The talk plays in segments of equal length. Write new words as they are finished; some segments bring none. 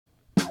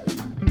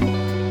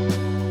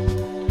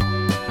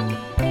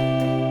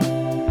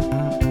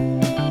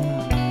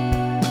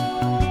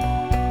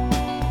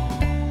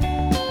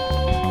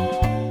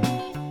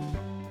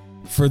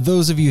For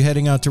those of you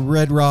heading out to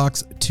Red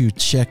Rocks to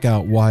check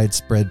out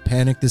Widespread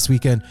Panic this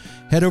weekend,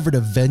 head over to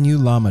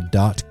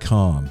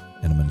VenueLlama.com.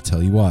 And I'm going to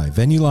tell you why.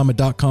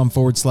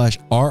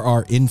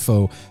 VenueLlama.com/RR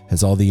info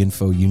has all the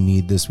info you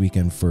need this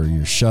weekend for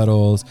your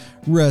shuttles,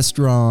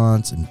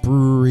 restaurants, and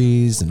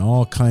breweries, and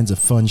all kinds of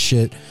fun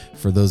shit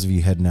for those of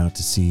you heading out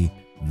to see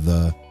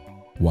the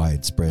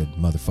Widespread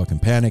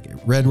motherfucking Panic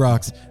at Red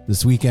Rocks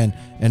this weekend.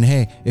 And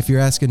hey, if you're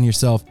asking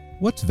yourself,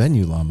 what's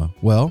Venue Llama?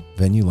 Well,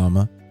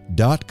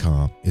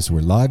 VenueLlama.com is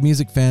where live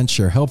music fans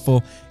share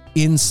helpful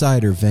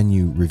insider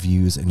venue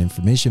reviews and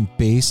information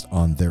based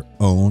on their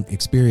own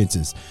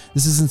experiences.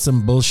 This isn't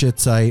some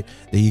bullshit site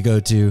that you go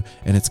to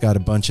and it's got a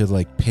bunch of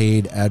like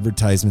paid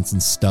advertisements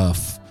and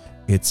stuff.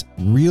 It's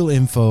real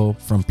info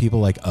from people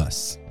like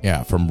us.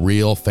 Yeah, from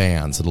real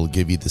fans. It'll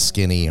give you the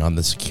skinny on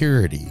the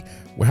security,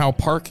 how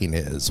parking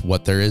is,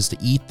 what there is to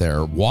eat there,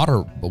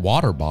 the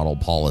water bottle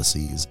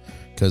policies.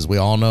 Because we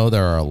all know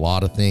there are a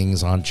lot of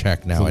things on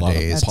check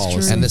nowadays.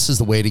 And this is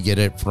the way to get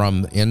it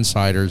from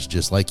insiders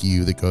just like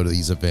you that go to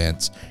these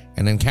events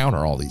and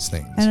encounter all these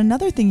things. And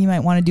another thing you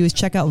might want to do is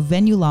check out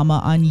Venue Llama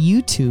on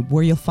YouTube,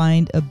 where you'll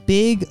find a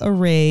big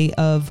array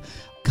of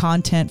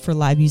content for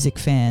live music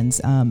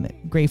fans.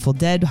 Grateful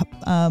Dead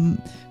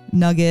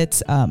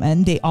nuggets,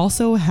 and they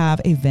also have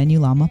a Venue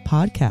Llama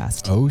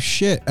podcast. Oh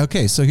shit.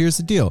 Okay, so here's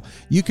the deal.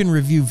 You can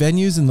review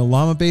venues in the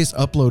Llama base,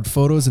 upload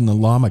photos in the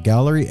Llama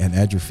gallery, and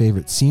add your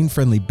favorite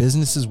scene-friendly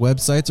businesses,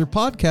 websites, or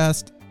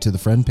podcast to the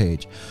friend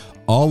page.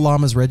 All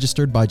llamas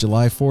registered by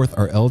July 4th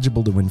are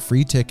eligible to win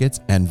free tickets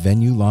and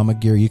Venue Llama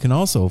gear. You can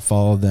also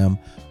follow them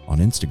on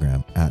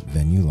Instagram at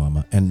Venue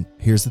Llama. And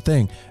here's the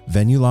thing,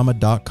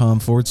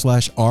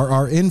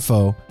 VenueLlama.com/RR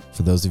info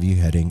for those of you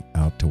heading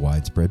out to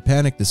Widespread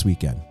Panic this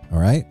weekend. All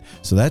right.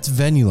 So that's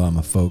Venue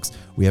Llama, folks.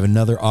 We have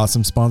another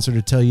awesome sponsor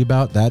to tell you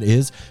about. That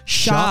is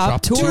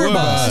Shop Tour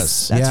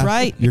Bus. That's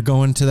right. You're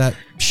going to that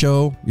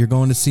show. You're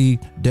going to see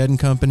Dead and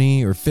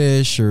Company or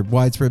Fish or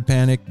Widespread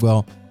Panic.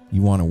 Well,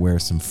 you want to wear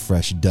some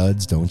fresh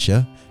duds, don't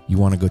you? You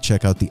want to go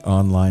check out the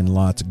online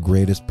lot's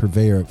greatest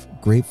purveyor of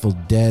Grateful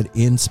Dead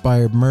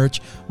inspired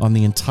merch on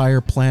the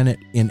entire planet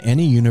in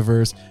any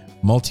universe,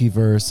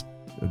 multiverse,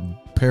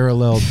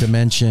 parallel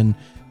dimension.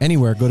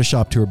 Anywhere, go to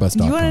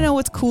shoptourbus.com. You want to know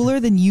what's cooler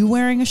than you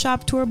wearing a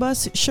Shop Tour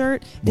Bus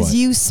shirt? Is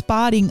you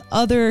spotting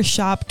other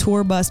Shop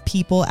Tour Bus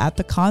people at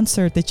the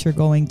concert that you're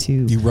going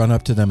to. You run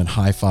up to them and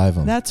high five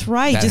them. That's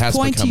right. Just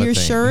point to your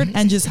shirt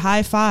and just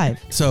high five.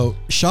 So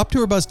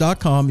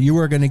shoptourbus.com, you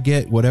are going to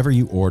get whatever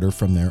you order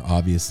from there,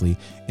 obviously,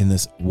 in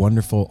this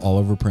wonderful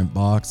all-over print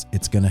box.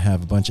 It's going to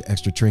have a bunch of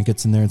extra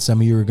trinkets in there, and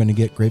some of you are going to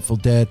get Grateful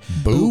Dead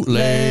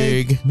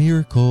Bootleg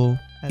Miracle.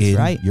 That's in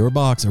right. your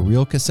box, a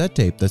real cassette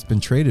tape that's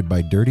been traded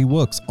by Dirty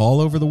Wooks all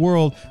over the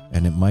world,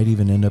 and it might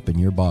even end up in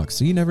your box.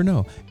 So you never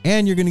know.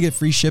 And you're going to get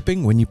free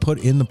shipping when you put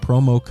in the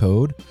promo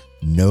code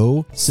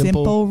No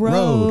Simple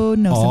Road.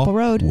 No Simple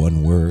Road.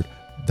 One word.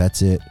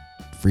 That's it.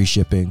 Free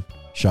shipping.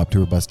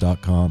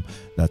 ShopTourBus.com.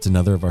 That's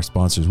another of our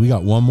sponsors. We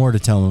got one more to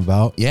tell them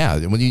about.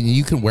 Yeah, when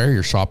you can wear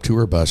your Shop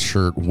Tour Bus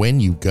shirt when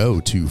you go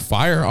to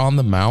Fire on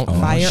the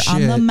Mountain. Fire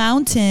on the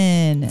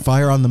Mountain.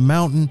 Fire on the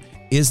Mountain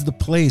is the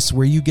place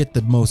where you get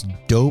the most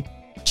dope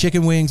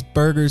chicken wings,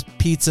 burgers,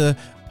 pizza,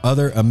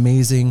 other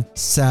amazing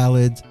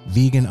salads,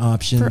 vegan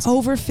options. For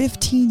over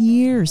 15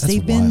 years. That's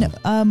They've wild.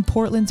 been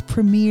Portland's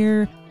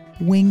premier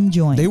wing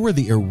joint. They were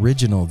the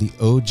original, the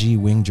OG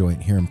wing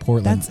joint here in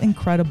Portland. That's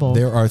incredible.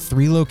 There are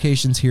 3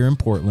 locations here in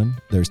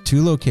Portland. There's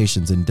 2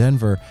 locations in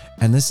Denver.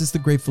 And this is the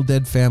Grateful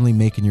Dead family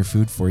making your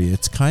food for you.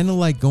 It's kind of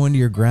like going to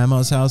your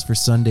grandma's house for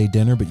Sunday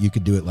dinner, but you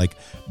could do it like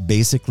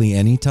basically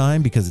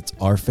anytime because it's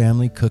our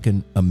family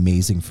cooking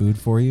amazing food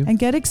for you. And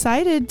get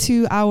excited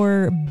to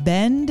our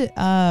Bend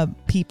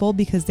people,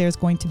 because there's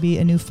going to be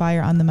a new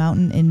Fire on the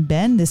Mountain in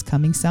Bend this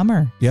coming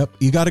summer. Yep.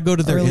 You got to go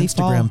to their Early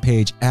Instagram fall.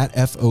 page at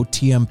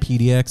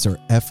FOTMPDX or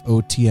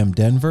FOTM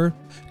Denver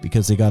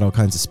because they got all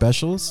kinds of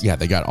specials. Yeah,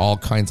 they got all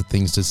kinds of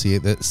things to see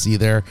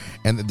there.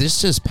 And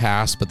this just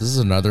passed, but this is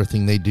another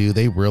thing they do.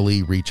 They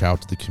really reach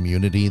out to the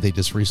community. They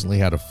just recently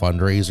had a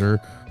fundraiser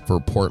for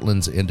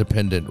Portland's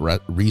Independent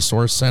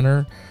Resource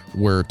Center,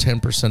 where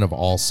 10% of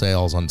all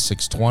sales on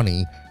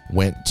 620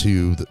 went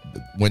to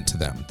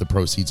them. The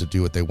proceeds of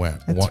do what they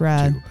want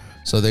rad. to.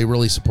 So they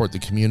really support the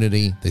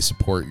community. They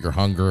support your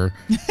hunger.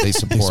 They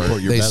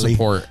support your belly.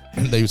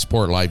 They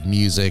support live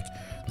music.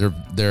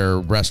 Their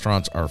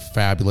restaurants are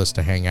fabulous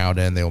to hang out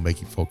in. They will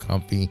make you feel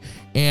comfy,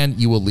 and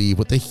you will leave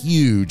with a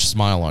huge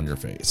smile on your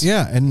face.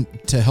 Yeah, and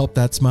to help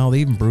that smile, they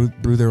even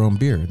brew their own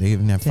beer. They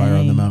even have Fire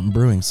on the Mountain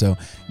Brewing. So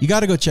you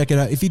got to go check it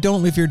out. If you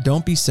don't live here,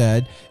 don't be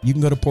sad. You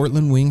can go to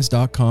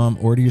portlandwings.com,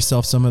 order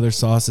yourself some of their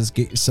sauces,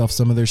 get yourself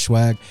some of their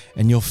swag,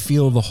 and you'll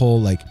feel the whole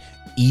like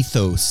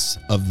ethos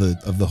of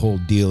the whole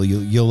deal.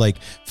 You'll like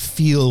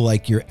feel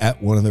like you're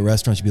at one of the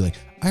restaurants. You'll be like,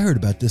 I heard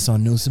about this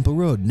on No Simple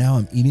Road. Now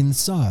I'm eating the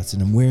sauce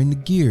and I'm wearing the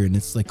gear, and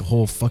it's like a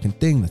whole fucking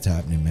thing that's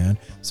happening, man.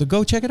 So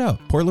go check it out,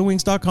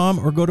 portlandwings.com,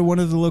 or go to one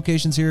of the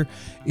locations here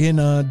in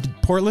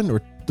Portland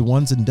or the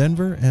ones in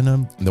Denver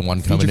and the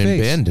one coming in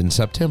Bend in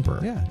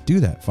September. Yeah, do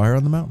that. Fire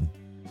on the Mountain.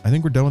 I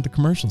think we're done with the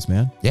commercials,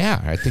 man.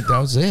 Yeah, I think that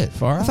was it.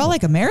 Far I felt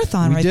like a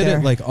marathon we right did there.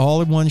 it like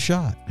all in one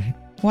shot.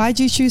 Why'd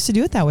you choose to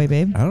do it that way,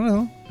 babe? I don't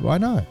know. Why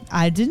not?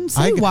 I didn't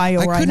say why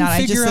or why couldn't not. I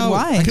just figure said out,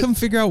 why. I couldn't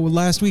figure out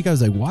last week. I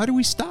was like, why do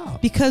we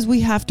stop? Because we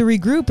have to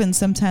regroup, and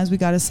sometimes we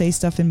got to say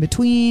stuff in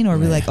between, or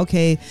we're like,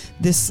 okay,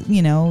 this,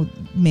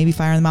 maybe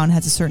Fire on the Mountain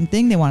has a certain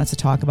thing they want us to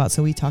talk about,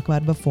 so we talk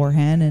about it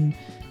beforehand, and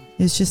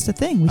it's just a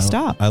thing. We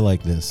stop. I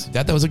like this.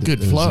 That was a good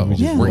It was- flow. we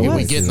just- Yeah, Where it we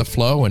was. get in the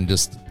flow and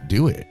just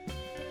do it.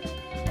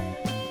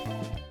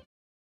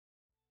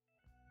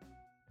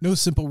 No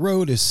Simple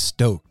Road is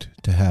stoked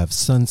to have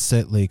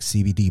Sunset Lake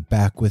CBD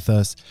back with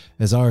us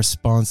as our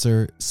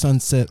sponsor.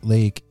 Sunset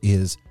Lake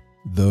is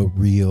the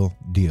real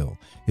deal.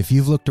 If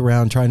you've looked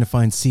around trying to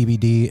find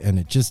CBD and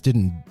it just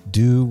didn't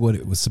do what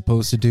it was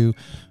supposed to do,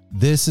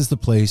 this is the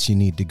place you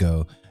need to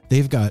go.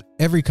 They've got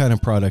every kind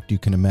of product you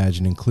can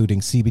imagine, including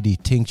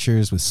CBD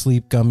tinctures with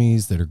sleep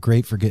gummies that are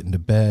great for getting to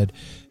bed,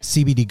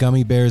 CBD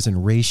gummy bears and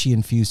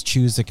reishi-infused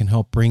chews that can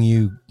help bring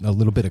you a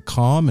little bit of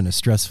calm in a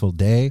stressful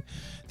day.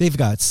 They've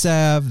got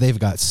salve. They've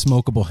got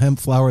smokable hemp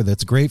flower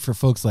that's great for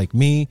folks like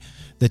me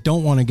that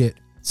don't want to get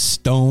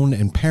stoned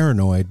and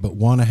paranoid but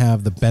want to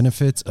have the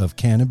benefits of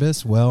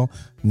cannabis. Well,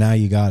 now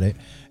you got it.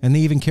 And they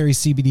even carry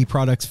CBD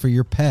products for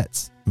your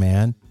pets,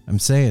 man. I'm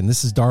saying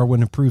this is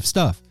Darwin approved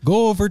stuff.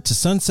 Go over to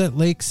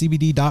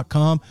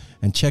sunsetlakecbd.com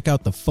and check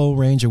out the full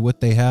range of what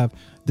they have.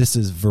 This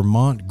is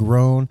Vermont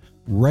grown,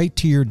 right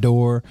to your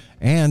door,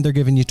 and they're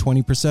giving you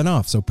 20%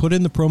 off. So put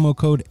in the promo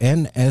code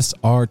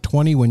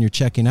NSR20 when you're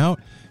checking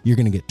out. You're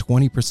going to get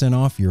 20%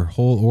 off your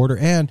whole order.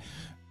 And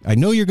I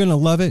know you're going to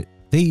love it.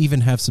 They even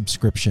have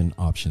subscription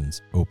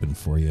options open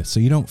for you, so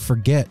you don't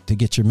forget to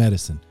get your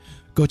medicine.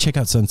 Go check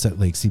out Sunset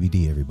Lake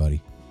CBD,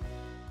 everybody.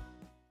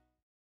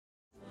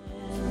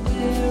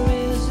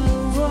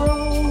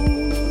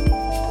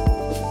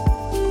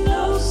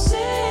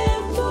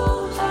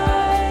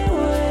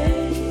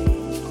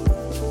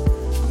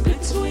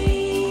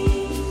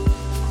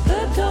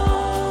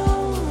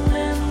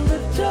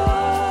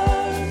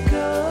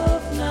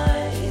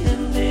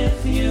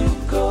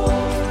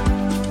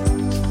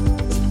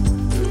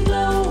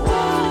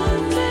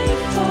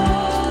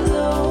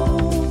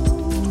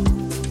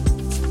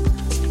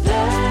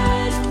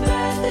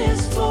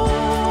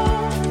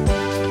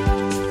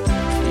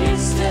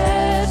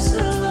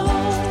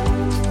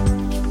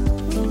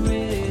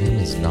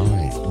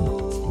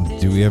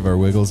 Do we have our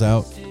wiggles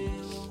out?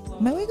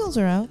 My wiggles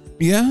are out.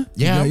 Yeah?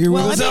 Yeah. You got your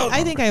Well, wiggles out?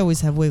 I think I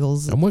always have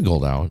wiggles, I'm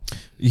wiggled out.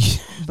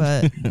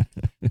 but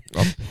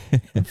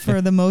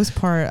for the most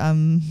part,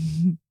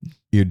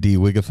 You're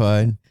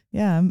de-wigified?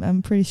 yeah,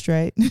 I'm pretty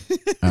straight.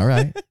 All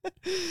right.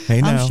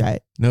 Hey, now. I'm straight.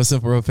 No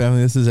Simple Road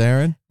family, this is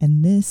Aaron.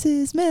 And this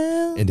is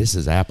Mel. And this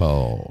is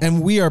Apple.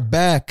 And we are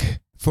back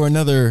for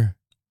another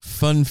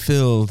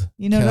fun-filled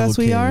You know what else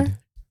we are? cavalcade.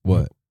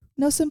 What?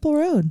 No Simple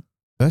Road.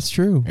 That's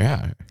true.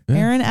 Yeah. Yeah.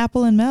 Aaron,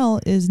 Apple, and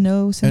Mel is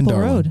No Simple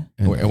Darwin. Road.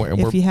 And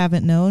We're, If you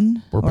haven't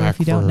known, we're or back if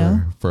you don't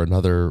know, for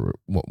another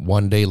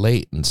one day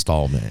late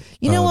installment.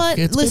 you know what?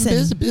 It's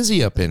Listen, been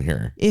busy up in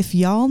here. if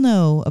y'all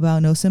know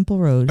about No Simple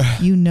Road,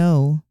 you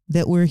know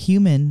that we're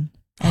human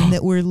and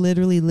that we're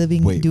literally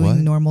living, Wait, doing what?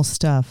 normal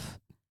stuff.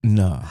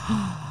 no.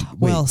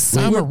 Well,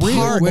 so I'm we're a real-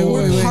 part, wait,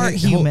 we're wait, wait, part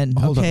human.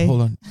 Hold okay. on,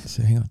 hold on.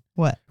 So, hang on.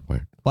 What?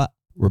 Where? What?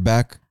 We're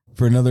back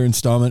for another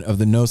installment of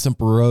the No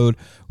Simple Road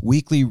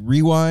Weekly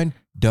Rewind,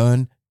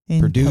 done In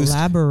Produced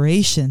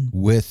collaboration.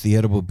 with the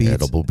Edible Beats.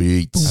 Edible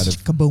Beats. Out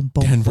of Kaboom,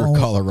 boom, Denver, boom.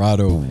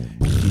 Colorado.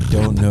 If you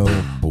don't know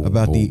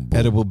about the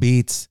Edible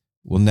Beats,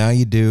 well, now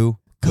you do.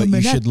 But you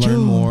Coming should at learn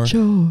you, more.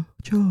 Joe.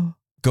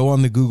 Go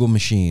on the Google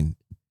machine.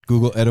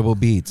 Google Edible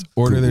Beats.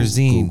 Order their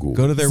zine. Google.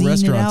 Go to their Zine it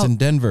restaurants out. in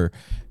Denver,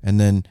 and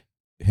then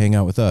hang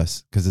out with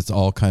us because it's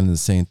all kind of the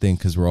same thing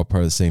because we're all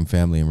part of the same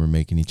family and we're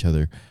making each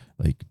other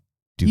like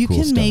do You cool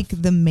can stuff. make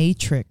the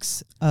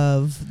matrix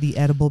of the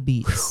edible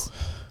beats.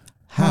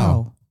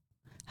 How?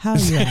 How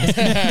you ask?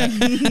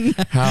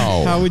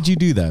 How would you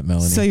do that,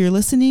 Melanie? So you're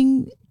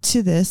listening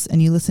to this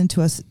and you listen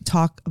to us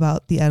talk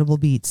about the edible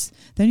beats.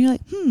 Then you're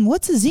like,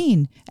 what's a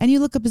zine? And you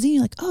look up a zine,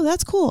 you're like, oh,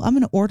 that's cool. I'm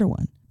going to order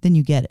one. Then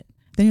you get it.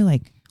 Then you're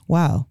like,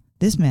 wow,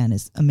 this man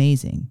is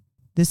amazing.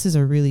 This is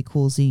a really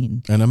cool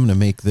zine. and I'm going to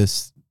make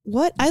this.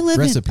 What? I live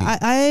Recipe. in,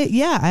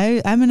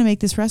 I'm going to make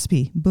this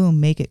recipe. Boom,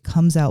 make it.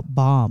 Comes out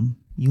bomb.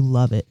 You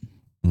love it.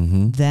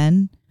 Mm-hmm.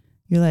 Then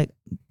you're like,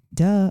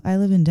 duh, I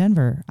live in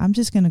Denver. I'm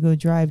just going to go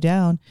drive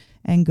down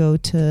and go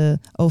to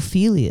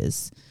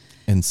Ophelia's.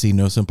 And see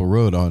No Simple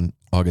Road on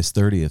August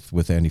 30th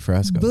with Andy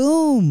Frasco.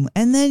 Boom.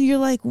 And then you're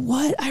like,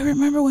 what? I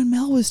remember when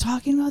Mel was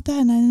talking about that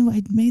and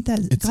I made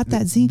that, got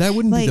that zine. That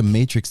wouldn't like, be the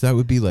Matrix. That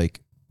would be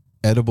like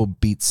Edible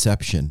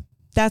Beatception.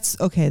 That's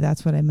okay.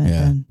 That's what I meant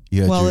Yeah. then.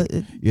 You had Well,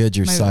 You had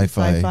your my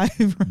sci-fi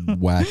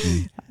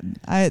wacky.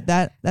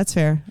 That's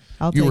fair.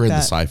 I'll You take were in that.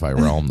 the sci-fi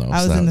realm, though.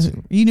 I so was in that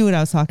the, you knew what I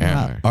was talking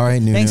Yeah. about. All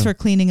right, Nuno. Thanks for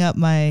cleaning up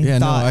my Yeah,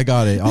 thought. no, I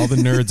got it. All the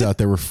nerds out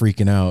there were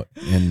freaking out,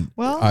 and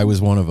Well, I was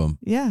one of them.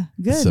 Yeah,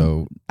 good.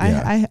 So,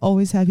 yeah. I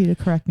always have you to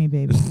correct me,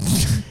 baby.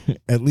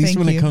 At least Thank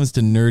when you. it comes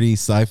to nerdy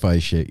sci-fi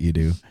shit, you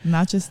do.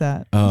 Not just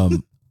that.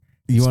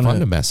 It's fun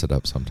to mess it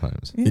up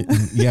sometimes.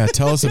 Yeah,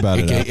 tell us about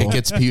it.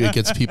 It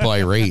gets people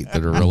irate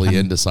that are really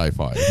into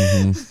sci-fi.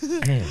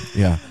 Mm-hmm.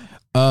 Yeah.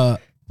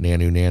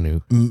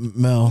 Nanu.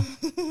 Mel,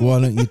 why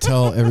don't you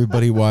tell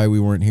everybody why we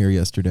weren't here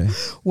yesterday?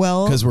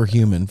 Well, because we're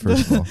human,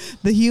 first of all.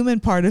 The human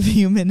part of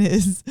human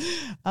is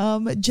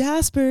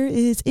Jasper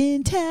is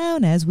in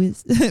town as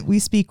we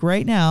speak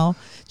right now.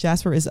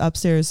 Jasper is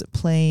upstairs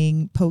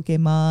playing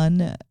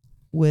Pokemon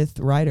with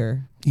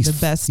Ryder. He's the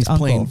best he's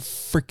uncle. Playing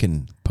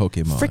freaking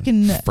Pokemon.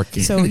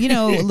 Freaking. So,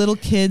 little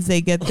kids,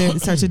 they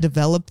start to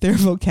develop their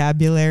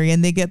vocabulary,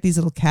 and they get these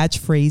little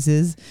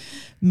catchphrases,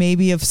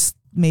 maybe of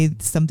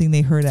something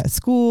they heard at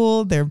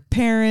school, their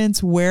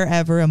parents,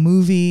 wherever, a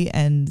movie,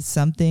 and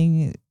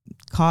something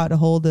caught a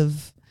hold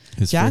of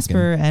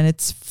Jasper, and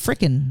it's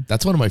frickin'.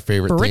 That's one of my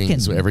favorite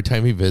things. Every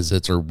time he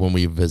visits, or when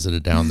we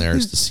visited down there,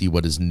 is to see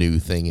what his new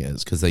thing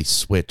is, because they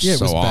switch so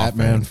often. It was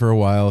Batman for a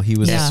while. He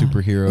was a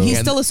superhero. He's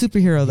still a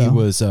superhero, though. He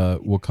was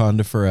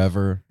Wakanda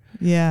Forever.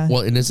 Yeah.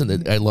 Well, and isn't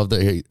it? I love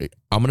that.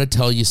 I'm going to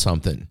tell you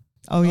something.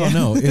 Oh yeah.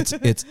 Oh, no,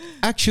 it's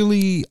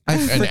actually I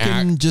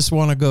freaking just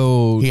want to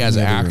go. He has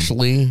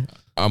actually.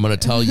 I'm going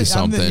to tell you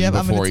something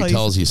before he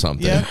tells you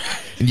something. Yeah.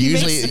 And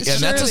usually,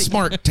 and that's a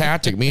smart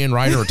tactic. Me and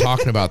Ryder are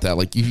talking about that.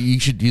 Like, you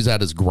should use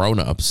that as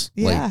grown-ups.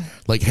 Yeah.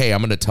 Like, hey,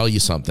 I'm going to tell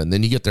you something.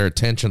 Then you get their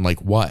attention, like,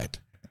 what?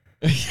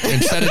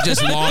 Instead of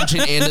just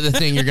launching into the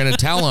thing you're going to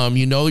tell them,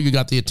 you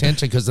got the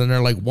attention, because then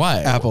they're like,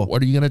 what? Apple.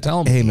 What are you going to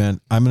tell them? Hey, man,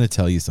 I'm going to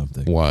tell you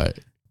something. What?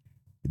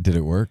 Did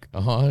it work?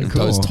 Cool.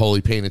 I was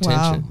totally paying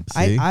attention. Wow.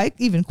 I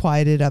even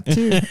quieted up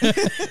too.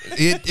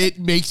 It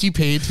makes you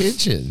pay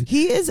attention.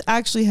 He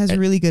actually has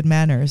really good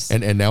manners.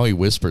 And now he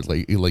whispered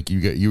like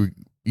you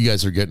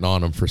guys are getting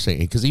on him for saying,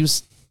 because he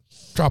was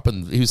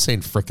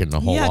saying frickin' a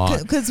whole lot.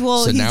 Yeah, because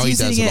he's now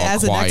using he does it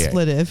as quiet. an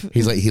expletive.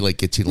 He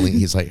gets you to lean.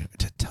 He's like,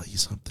 to tell you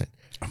something.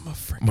 I'm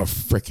a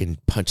frickin'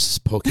 punch this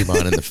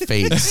Pokemon in the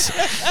face.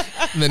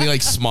 And then he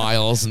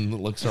smiles and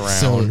looks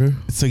around.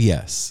 So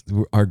yes,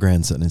 our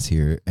grandson is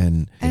here,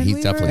 and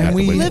he's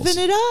definitely living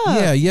it up.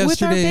 Yeah, yesterday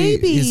with our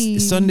baby.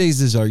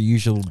 Sundays is our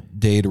usual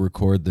day to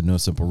record the No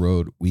Simple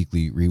Road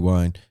weekly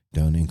rewind,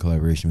 done in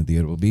collaboration with the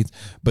Edible Beats.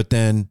 But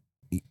then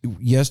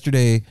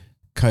yesterday,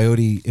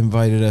 Coyote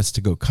invited us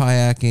to go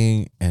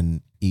kayaking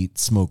and eat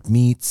smoked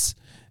meats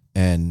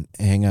and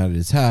hang out at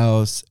his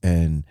house,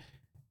 and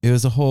it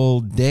was a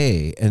whole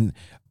day. And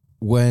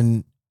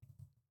when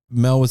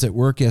Mel was at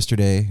work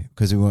yesterday,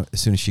 because as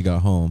soon as she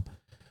got home,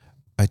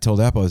 I told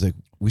Apple, I was like,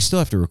 we still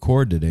have to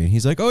record today. And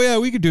he's like, oh yeah,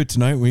 we could do it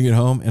tonight when we get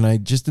home. And I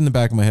just, in the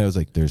back of my head, I was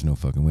like, there's no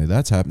fucking way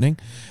that's happening.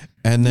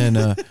 And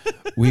then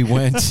we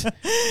went.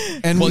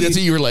 And well, that's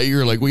what you were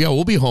like, well, yeah,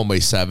 we'll be home by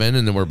 7.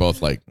 And then we're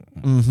both like,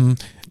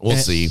 we'll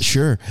see.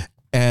 Sure.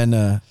 And,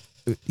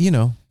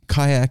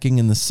 kayaking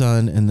in the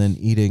sun, and then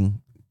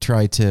eating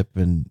tri-tip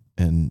and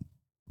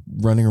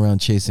running around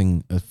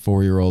chasing a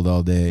 4-year-old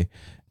all day.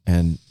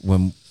 And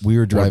when we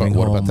were driving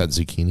what home, about that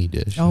zucchini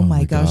dish? Oh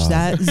my gosh,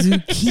 that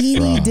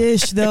zucchini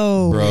dish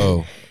though,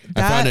 bro!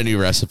 I found a new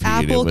recepe.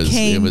 Apple and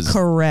came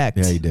correct.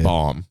 Yeah, he did.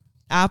 Bomb.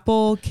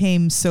 Apple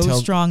came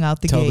strong out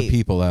the gate. Tell the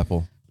people,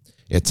 Apple.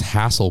 It's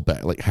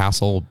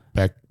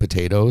Hasselbeck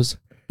potatoes.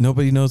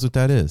 Nobody knows what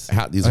that is.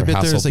 These are I bet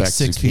Hasselbeck there's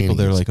 6 zucchinis. people.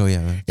 They're like, oh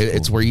yeah.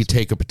 It's where you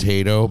take a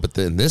potato, but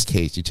in this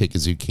case, you take a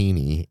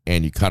zucchini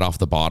and you cut off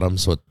the bottom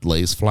so it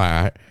lays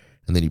flat,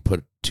 and then you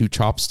put 2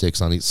 chopsticks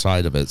on each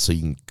side of it so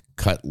you can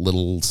cut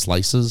little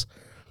slices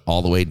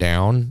all the way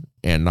down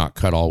and not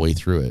cut all the way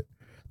through it.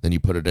 Then you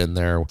put it in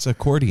there. It's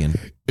accordion.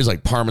 It's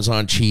like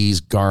Parmesan cheese,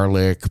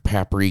 garlic,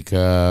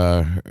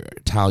 paprika,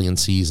 Italian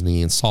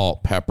seasoning,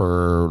 salt,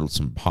 pepper,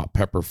 some hot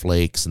pepper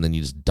flakes, and then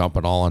you just dump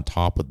it all on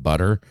top with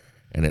butter,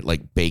 and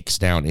it bakes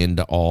down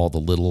into all the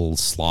little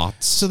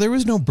slots. So there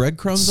was no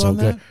breadcrumbs on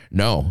that?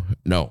 No.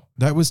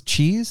 That was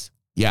cheese?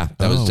 Yeah,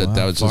 that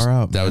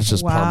was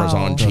just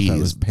Parmesan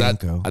cheese.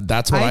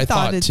 That's what I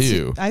thought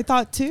too. I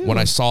thought too. When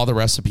I saw the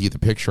recipe, the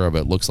picture of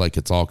it looks like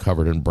it's all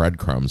covered in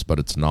breadcrumbs, but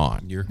it's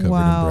not. You're covered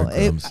in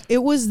breadcrumbs.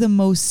 It was the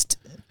most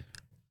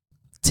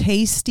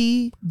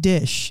tasty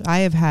dish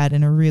I have had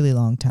in a really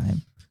long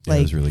time. Yeah,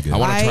 it was really good. I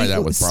want to try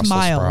that with Brussels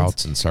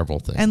sprouts and several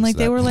things. And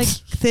they were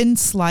thin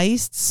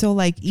sliced,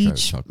 so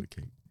each chocolate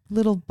cake.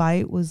 little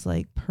bite was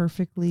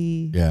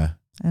perfectly. Yeah.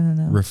 I don't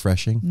know.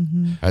 Refreshing.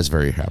 Mm-hmm. I was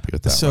very happy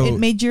with that. So it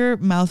made your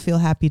mouth feel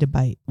happy to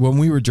bite. When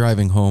we were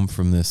driving home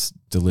from this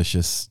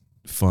delicious,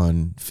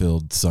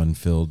 fun-filled,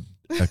 sun-filled,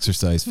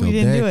 exercise-filled we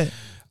didn't day, do it.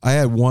 I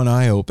had one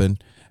eye open,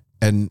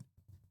 and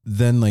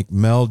then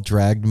Mel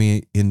dragged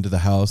me into the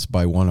house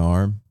by one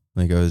arm.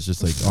 I was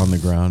just on the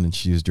ground, and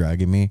she was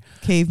dragging me.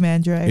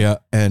 Caveman drag. Yeah,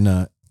 and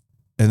I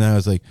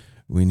was like,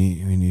 we need,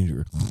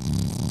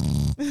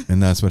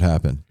 and that's what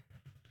happened.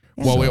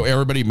 Well,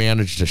 everybody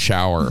managed to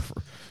shower.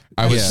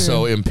 I was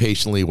so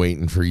impatiently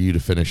waiting for you to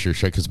finish your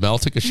show, because Mel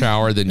took a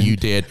shower, then you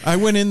did. I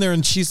went in there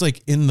and she's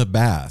in the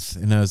bath,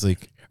 and I was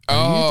like,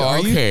 are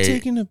you okay.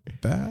 taking a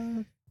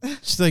bath?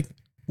 She's like,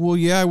 Well,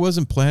 yeah, I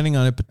wasn't planning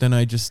on it, but then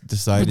I just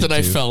decided But then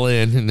I to. fell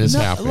in and this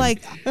happened.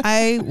 Like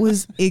I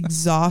was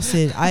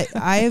exhausted.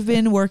 I have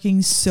been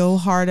working so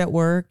hard at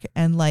work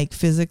and like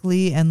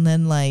physically, and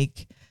then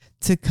like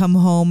to come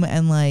home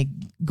and like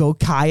go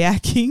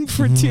kayaking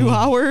for 2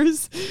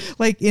 hours,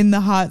 like in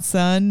the hot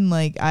sun.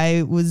 Like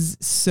I was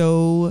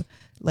so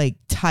like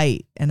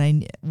tight,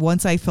 and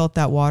once I felt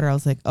that water, I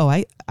was like, oh,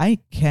 I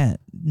can't.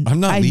 I'm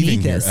not leaving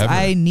need here this. ever.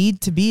 I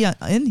need to be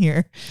in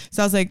here.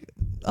 So I was like,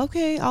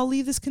 okay, I'll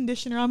leave this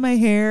conditioner on my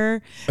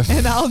hair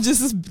and I'll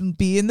just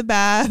be in the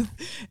bath.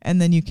 And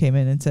then you came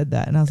in and said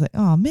that, and I was like,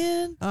 oh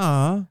man.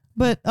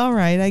 But all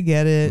right, I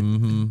get it.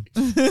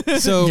 Mm-hmm.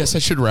 So Yes, I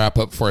should wrap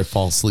up before I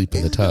fall asleep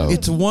in the tub.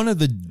 it's one of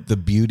the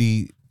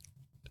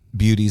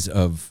beauties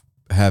of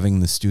having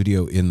the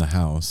studio in the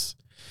house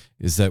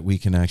is that we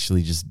can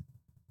actually just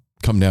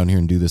come down here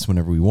and do this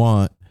whenever we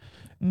want.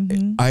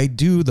 Mm-hmm. I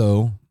do,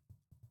 though.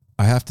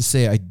 I have to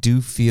say, I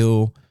do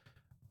feel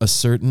a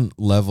certain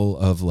level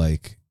of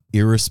like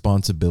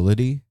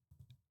irresponsibility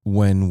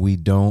when we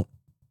don't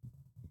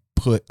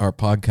put our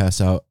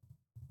podcast out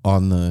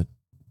on the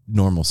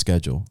normal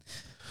schedule.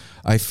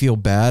 I feel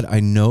bad. I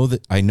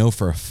know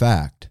for a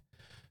fact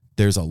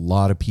there's a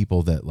lot of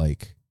people that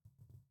like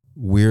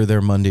we're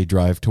their Monday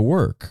drive to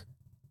work,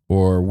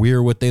 or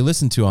we're what they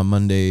listen to on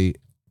Monday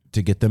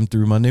to get them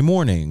through Monday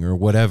morning or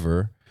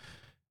whatever.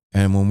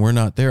 And when we're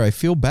not there, I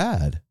feel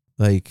bad.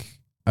 Like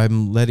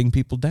I'm letting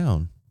people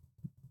down.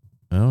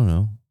 I don't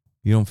know.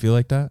 You don't feel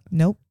like that?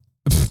 Nope.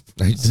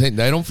 I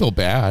don't feel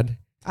bad.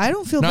 I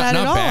don't feel Not- bad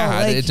not at all.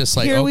 bad. Like, It's just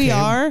like, here we okay,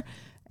 are,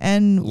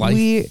 and life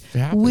we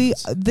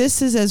happens.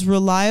 this is as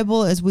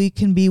reliable as we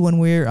can be when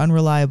we're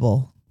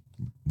unreliable.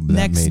 That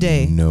Next made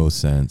day. no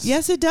sense.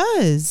 Yes, it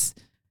does.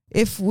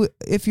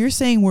 If you're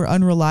saying we're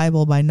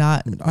unreliable by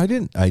not, I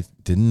didn't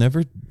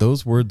never,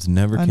 those words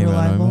never came out of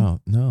Unreliable? my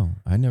mouth. No,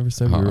 I never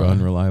said we were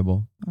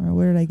unreliable. or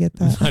where did I get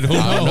that? I don't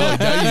I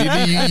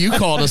don't know. You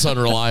called us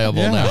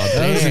unreliable now.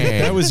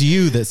 That was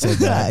you that said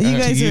that. You to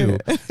guys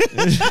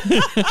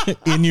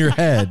you. In your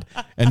head,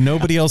 and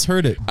nobody else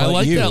heard it. I but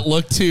like you. that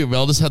look too.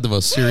 Mel just had the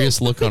most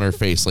serious look on her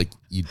face. Like,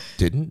 you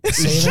didn't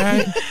say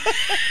that?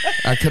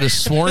 I could have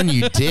sworn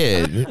you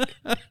did.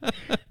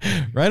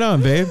 Right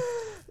on, babe.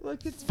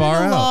 Look, it's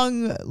Far been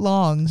a out.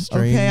 long.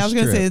 Strange Okay, I was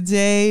gonna say a trip.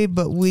 day,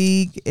 but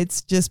week.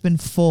 It's just been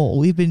full.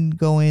 We've been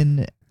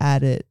going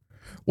at it,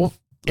 Well,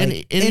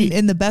 like,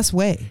 in the best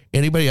way.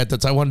 anybody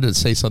I wanted to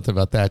say something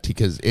about that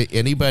because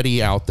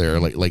anybody out there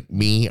like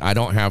me, I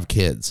don't have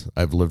kids.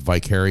 I've lived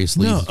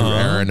vicariously through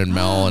Aaron and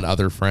Mel and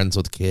other friends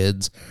with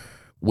kids.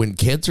 When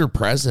kids are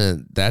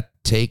present, that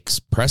takes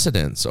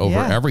precedence over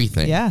Yeah.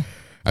 everything. Yeah.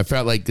 I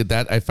felt like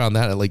that. I found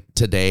that like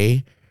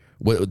today.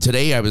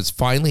 Today I was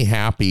finally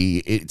happy.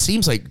 It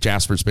seems like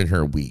Jasper's been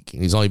here a week,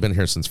 and he's only been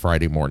here since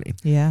Friday morning.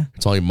 Yeah.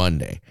 It's only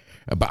Monday,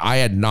 but I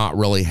had not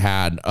really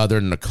had, other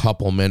than a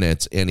couple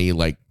minutes, any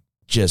like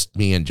just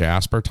me and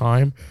Jasper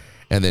time.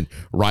 And then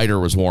Ryder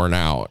was worn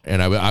out,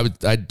 and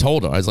I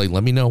told him, I was like,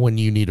 let me know when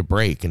you need a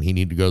break, and he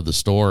needed to go to the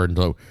store, and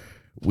so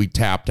we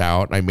tapped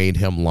out. And I made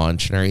him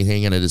lunch and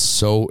everything, and it's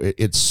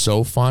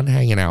so fun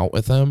hanging out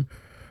with him.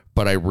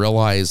 But I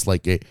realized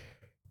like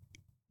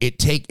it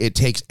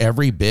takes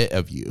every bit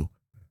of you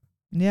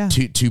Yeah.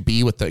 to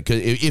be with the, 'cause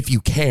if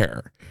you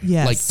care,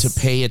 Yes. like to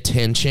pay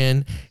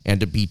attention and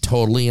to be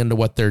totally into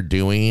what they're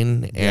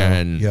doing.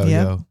 And Yo,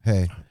 Yep.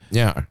 hey,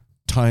 yeah.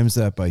 times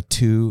that by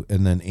 2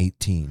 and then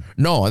 18.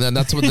 No, and then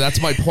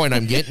that's my point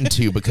I'm getting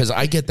to, because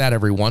I get that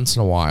every once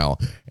in a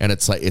while, and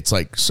it's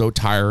like so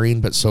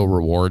tiring but so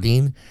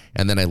rewarding.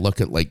 And then I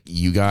look at like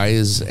you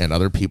guys and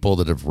other people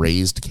that have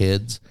raised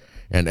kids,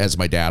 and as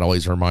my dad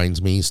always reminds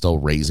me, still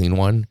raising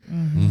one,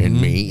 and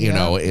me, you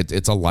know,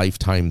 it's a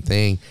lifetime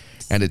thing.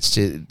 And it's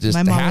just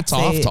My mom hats would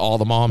off say- to all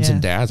the moms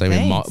and yeah. dads. I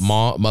mean, Thanks.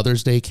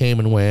 Mother's Day came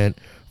and went.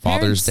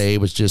 Father's Parents. Day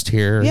was just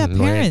here. Yeah, and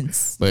went.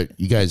 parents. But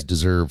you guys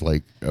deserve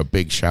like a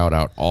big shout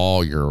out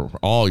all year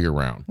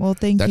round. Well,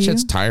 thank That you.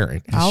 shit's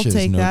tiring. I'll shit's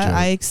take no that. joke.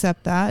 I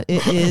accept that.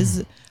 It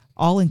is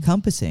all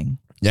encompassing.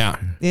 Yeah.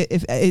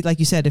 If like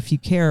you said, if you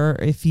care,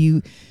 if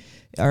you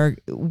are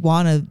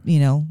want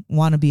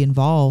to be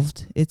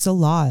involved, it's a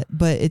lot,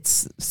 but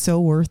it's so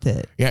worth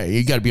it. Yeah,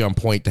 you got to be on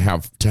point to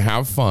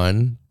have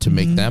fun, to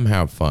make them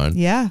have fun,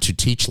 Yeah. to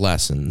teach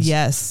lessons,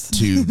 Yes.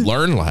 to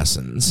learn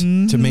lessons.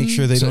 To make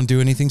sure they don't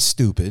do anything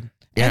stupid.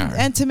 Yeah.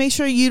 And to make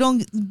sure you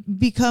don't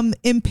become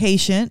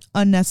impatient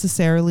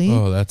unnecessarily.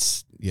 Oh,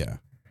 that's, yeah.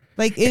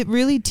 Like it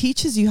really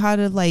teaches you how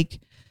to like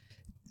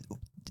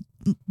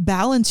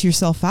balance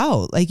yourself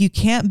out. Like you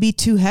can't be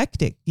too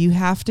hectic. You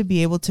have to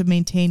be able to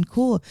maintain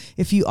cool.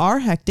 If you are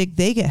hectic,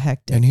 they get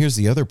hectic. And here's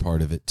the other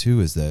part of it too,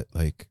 is that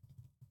like,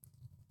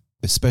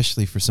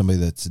 especially for somebody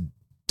that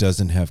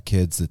doesn't have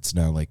kids, that's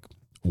now like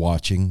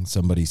watching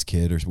somebody's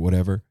kid or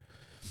whatever,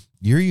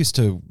 you're used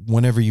to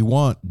whenever you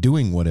want,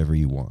 doing whatever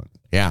you want.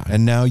 Yeah.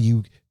 And now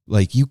you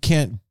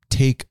can't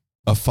take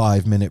a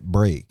 5-minute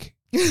break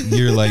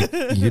You're like,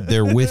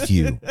 they're with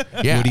you.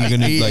 Yeah, What are you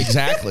going to like?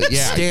 Exactly.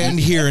 Yeah. Stand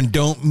here and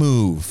don't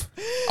move.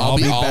 I'll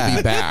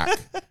be back.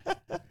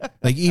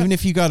 Like, even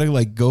if you got to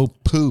like go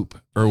poop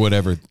or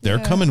whatever, they're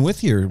coming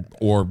with you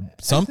or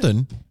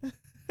something.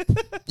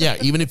 Yeah.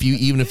 Even if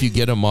you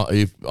get them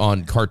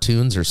on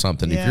cartoons or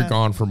something, if Yeah. you're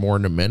gone for more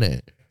than a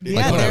minute. Yeah,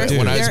 Like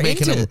when I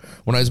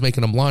was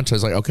making them lunch, I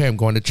was like, okay, I'm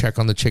going to check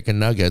on the chicken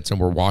nuggets, and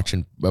we're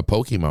watching a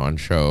Pokemon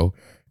show.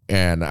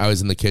 And I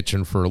was in the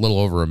kitchen for a little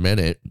over a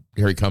minute.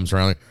 Here he comes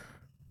around. Like,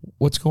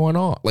 what's going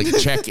on? Like,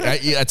 check.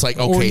 It's like,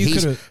 okay,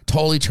 he's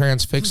totally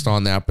transfixed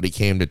on that, but he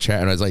came to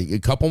chat. And I was like, a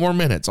couple more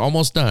minutes,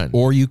 almost done.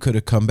 Or you could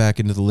have come back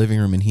into the living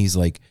room and he's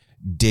like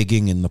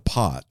digging in the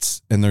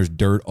pots and there's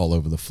dirt all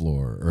over the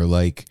floor. Or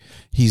like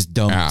he's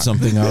dumped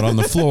something out on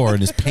the floor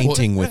and is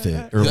painting with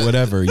it or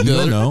whatever. You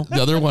don't know.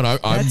 The other one the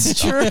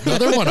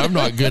other one I'm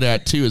not good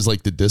at too is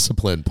like the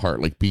discipline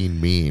part, like being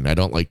mean. I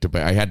don't like to.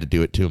 I had to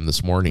do it to him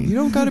this morning. You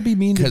don't got to be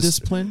mean to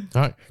discipline.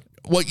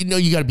 Well,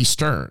 you got to be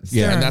stern.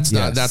 Yeah, and that's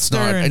not.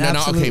 Stern, And then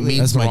absolutely. mean's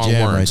That's the my wrong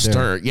jam word. right there.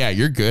 Stern. Yeah,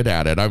 you're good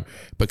at it.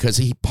 Because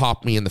he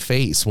popped me in the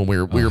face when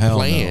we were hell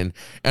playing,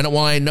 and well,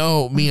 I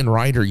know me and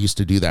Ryder used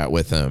to do that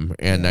with him,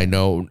 and I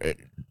know,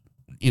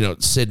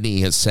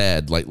 Sydney has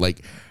said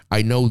like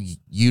I know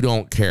you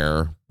don't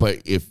care,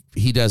 but if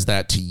he does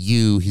that to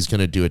you, he's going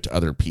to do it to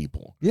other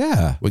people.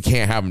 Yeah. We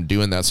can't have him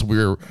doing that. So we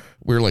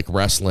were like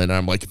wrestling. And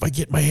I'm like, if I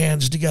get my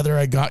hands together,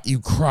 I got you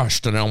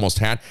crushed. And I almost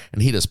had,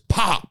 and he just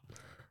popped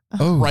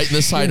right in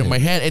the side of my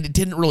head. And it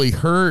didn't really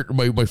hurt.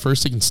 My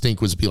first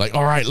instinct was to be like,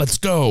 all right, let's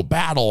go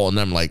battle. And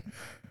I'm like,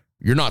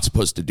 you're not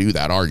supposed to do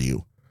that, are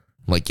you?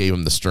 Like gave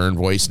him the stern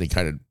voice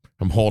and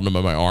I'm holding him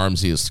in my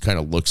arms. He just kind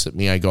of looks at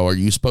me. I go, are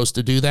you supposed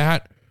to do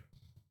that?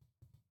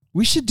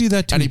 We should do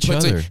that to And each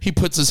other. he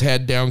puts his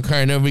head down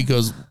kind of. He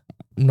goes,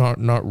 not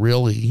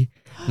really.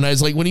 And I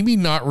was like, what do you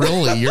mean not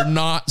really? You're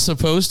not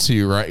supposed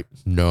to, right?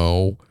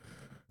 No.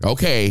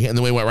 Okay. And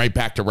then we went right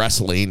back to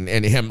wrestling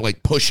and him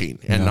like pushing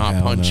and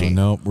not punching.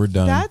 No, we're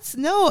done. That's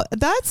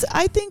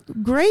I think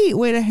great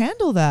way to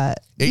handle that.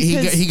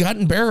 He got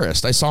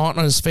embarrassed. I saw it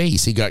on his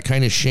face. He got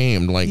kind of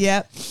shamed. Like,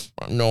 Yep.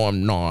 no,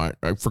 I'm not.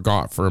 I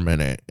forgot for a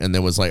minute. And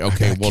then was like,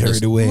 okay, well,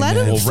 carried away. Let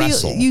man. him We'll feel.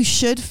 wrestle. You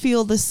should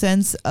feel the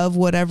sense of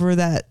whatever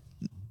that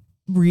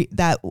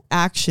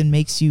action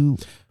makes you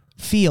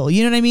feel.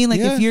 You know what I mean? Like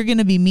Yeah. if you're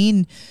gonna be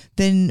mean,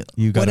 then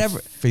You gotta whatever.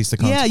 face the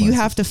Yeah, consequences. you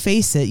have to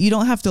face it. You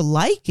don't have to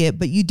like it,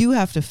 but you do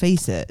have to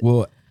face it.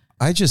 Well,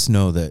 I just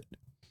know that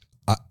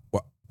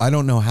I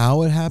don't know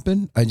how it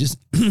happened. I just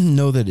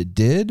know that it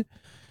did.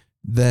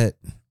 That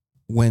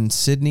when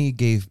Sydney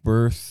gave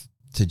birth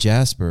to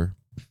Jasper,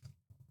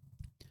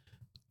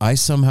 I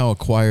somehow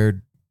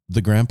acquired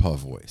the grandpa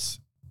voice.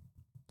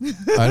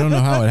 I don't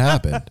know how it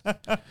happened,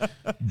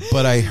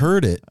 but I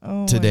heard it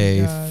Oh my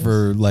today gosh.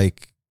 for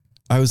like,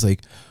 I was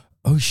like,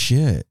 oh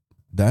shit,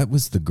 that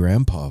was the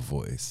grandpa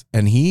voice.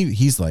 And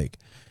he's like,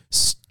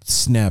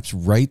 snaps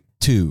right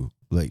to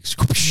like,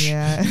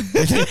 Yeah.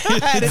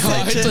 At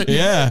attention.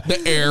 yeah. the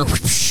air.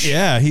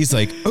 Yeah, he's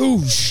like,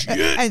 oh shit.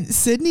 And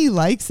Sydney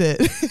likes it.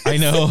 I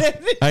know.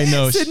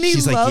 Sydney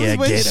She's like, loves yeah,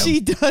 when get him. she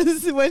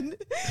does when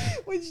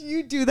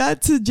you do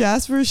that to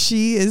Jasper.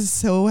 She is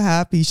so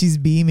happy. She's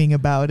beaming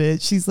about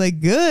it. She's like,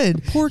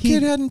 good. Poor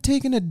kid hadn't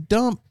taken a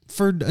dump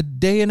for a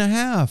day and a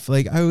half.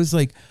 Like I was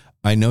like,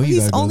 I know you. He's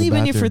gotta go to only the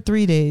been here for bathroom.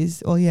 3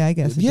 days. Well, yeah, I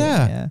guess. it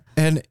Yeah.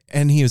 did,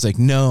 And he was like,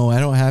 no, I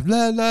don't have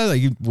blah, blah,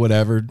 like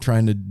whatever,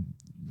 trying to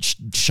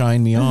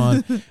shine me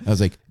on. I was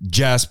like,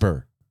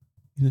 Jasper.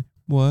 He's like,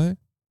 what? I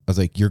was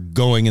like, you're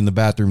going in the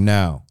bathroom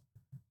now.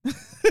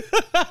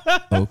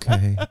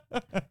 Okay.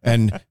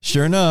 And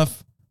sure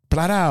enough,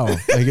 platow,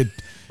 like it,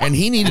 And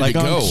he needed like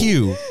to go. on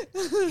cue.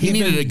 He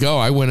needed to go.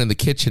 I went in the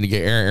kitchen to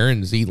get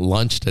Aaron's eating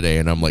lunch today,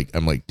 and I'm like,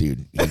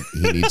 dude,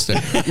 he needs to.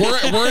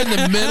 We're in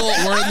the middle.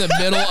 We're in the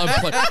middle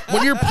of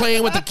when you're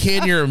playing with a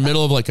kid. You're in the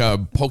middle of like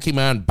a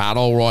Pokemon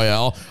battle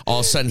royale. All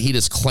of a sudden, he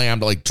just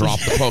clammed, like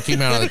dropped the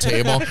Pokemon on the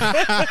table,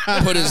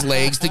 put his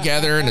legs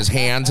together and his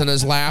hands in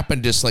his lap,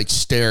 and just like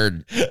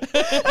stared.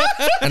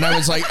 And I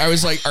was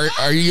like,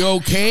 are you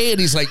okay? And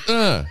he's like,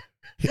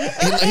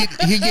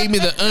 He gave me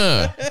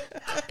the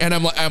and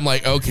I'm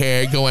like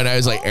okay. I go in. I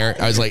was like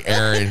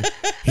Aaron.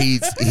 He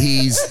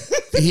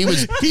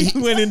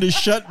Went into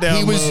shutdown.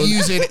 He was mode.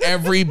 using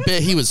every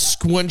bit. He was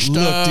squinched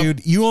Look, up.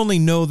 dude, you only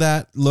know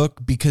that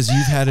look because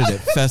you've had it at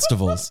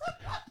festivals.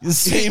 The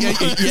same,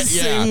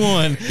 same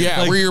one.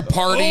 Yeah, Like, where you're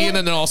partying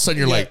and then all of a sudden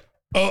you're like,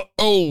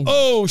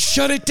 oh,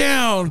 shut it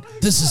down.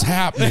 this is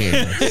happening.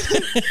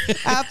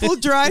 Apple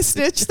dry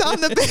stitched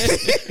on the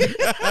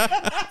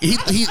baby.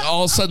 he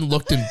all of a sudden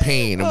looked in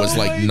pain and was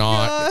like my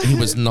not. God. He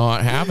was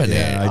not having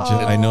Yeah,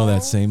 it. I know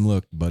that same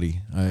look,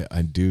 buddy.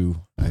 I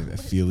do. I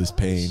feel his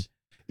pain.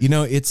 You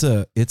know, it's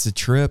a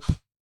trip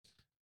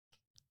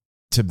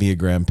to be a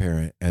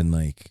grandparent and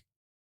like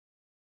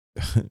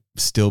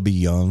still be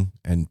young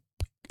and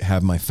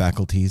have my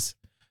faculties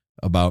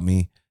about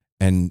me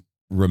and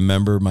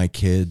remember my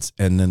kids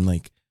and then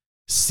like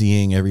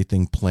seeing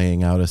everything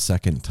playing out a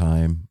second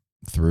time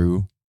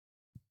through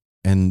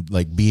and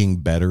like being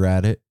better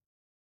at it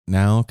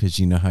now because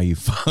you know how you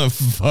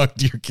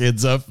fucked your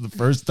kids up the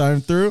first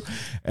time through,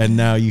 and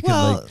now you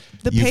can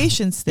the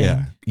patience thing.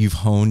 Yeah, you've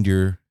honed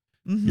your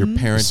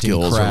parenting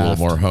skills craft. are a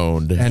little more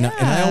honed. And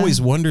I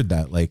always wondered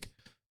that, like,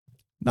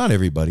 not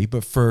everybody,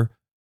 but for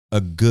a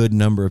good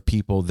number of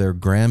people, their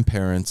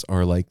grandparents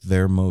are like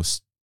their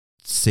most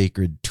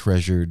sacred,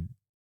 treasured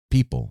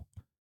people.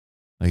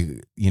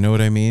 Like, you know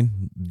what I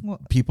mean?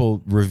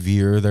 People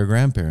revere their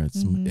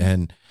grandparents.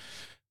 And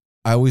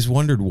I always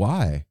wondered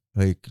why.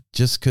 Like,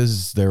 just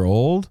because they're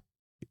old,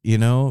 you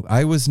know?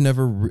 I was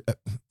never,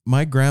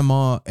 my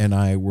grandma and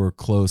I were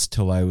close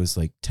till I was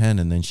like 10,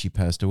 and then she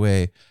passed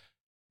away.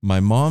 My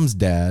mom's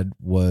dad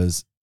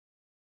was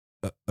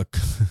a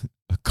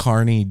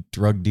carny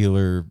drug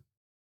dealer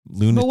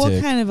lunatic. But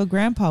what kind of a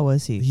grandpa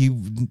was he?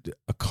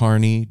 A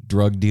carny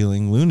drug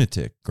dealing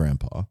lunatic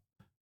grandpa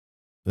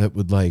that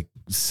would like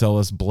sell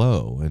us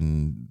blow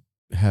and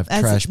have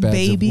trash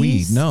bags of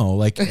weed. No,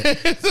 like,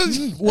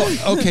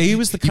 well, okay, he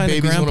was the kind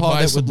of grandpa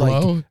that would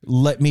like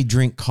let me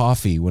drink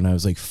coffee when I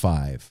was like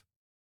 5.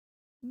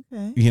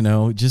 Okay, you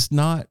know, just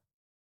not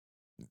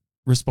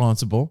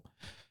responsible.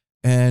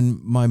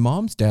 And my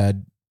mom's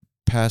dad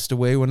passed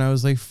away when I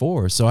was like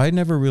 4. So I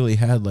never really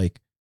had like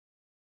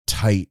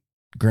tight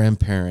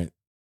grandparent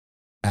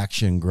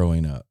action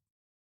growing up.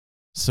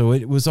 So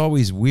it was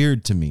always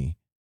weird to me.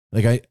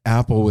 Like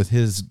Apple with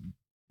his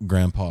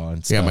grandpa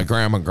and stuff. Yeah, my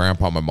grandma and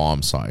grandpa on my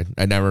mom's side.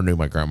 I never knew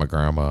my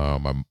grandma.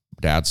 My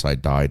dad's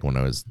side died when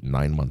I was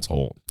 9 months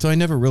old. So I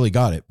never really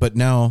got it. But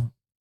now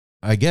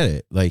I get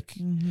it. Like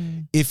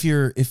if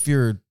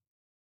you're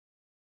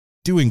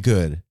doing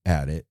good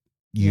at it,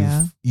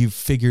 you've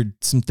figured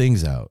some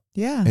things out.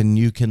 Yeah. And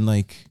you can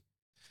like,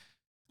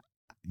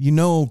 you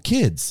know,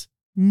 kids.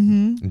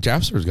 And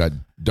Jasper's got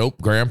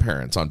dope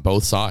grandparents on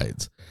both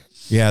sides.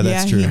 Yeah,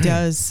 that's true. He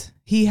does.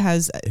 He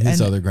has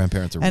his other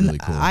grandparents are really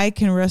cool. I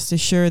can rest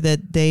assured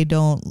that they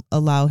don't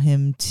allow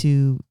him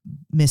to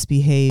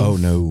misbehave. Oh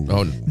no.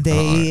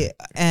 They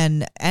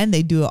and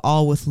they do it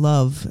all with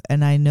love.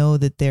 And I know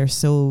that they're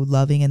so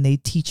loving, and they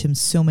teach him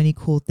so many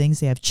cool things.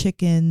 They have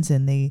chickens,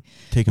 and they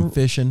take him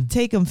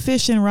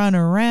fishing, run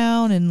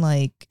around, and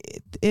like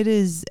it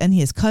is. And he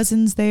has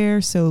cousins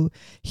there, so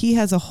he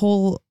has a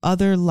whole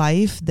other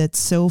life that's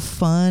so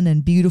fun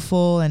and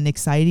beautiful and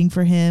exciting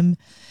for him.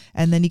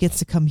 And then he gets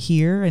to come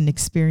here and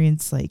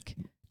experience like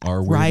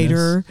our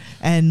Ryder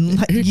and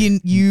like,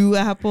 you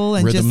Apple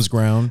and Rhythms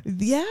Ground.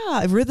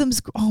 Yeah,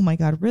 Rhythms. Oh my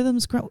God,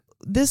 Rhythms Ground.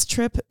 This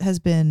trip has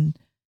been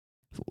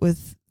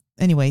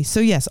anyway.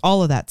 So yes,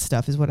 all of that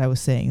stuff is what I was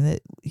saying,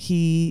 that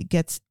he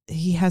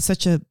has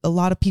such a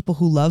lot of people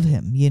who love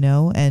him, you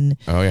know, and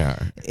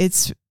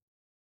it's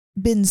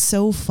been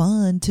so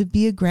fun to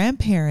be a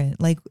grandparent.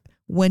 Like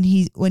when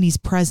he's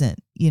present,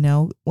 you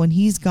know, when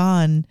he's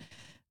gone,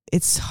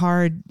 it's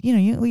hard, you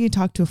know. You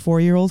talk to a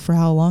 4-year-old for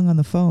how long on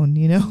the phone,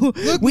 you know?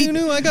 Look,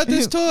 Nunu, I got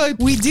this toy.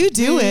 We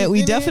do it.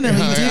 We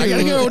definitely do. I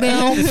gotta go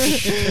now.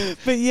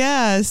 But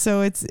yeah, so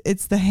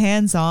it's the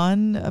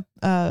hands-on,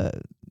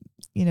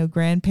 you know,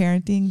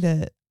 grandparenting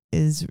that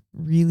is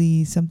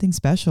really something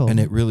special. And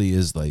it really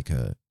is like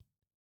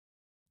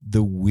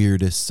the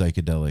weirdest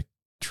psychedelic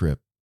trip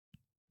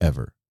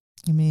ever.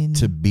 I mean,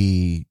 to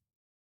be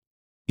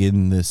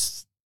in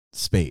this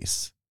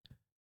space,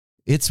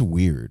 it's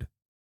weird.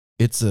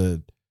 It's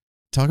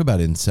talk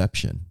about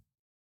Inception.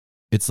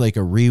 It's like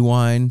a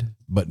rewind,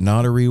 but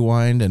not a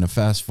rewind, and a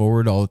fast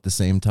forward all at the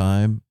same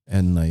time.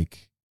 And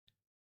like,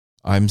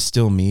 I'm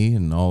still me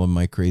and all of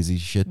my crazy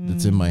shit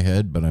that's in my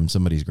head, but I'm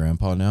somebody's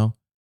grandpa now.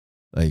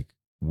 Like,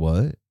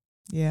 what?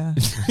 Yeah.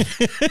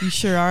 You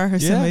sure are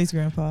somebody's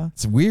grandpa.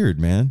 It's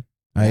weird, man.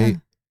 Yeah.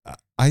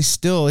 I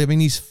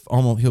mean,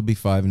 he'll be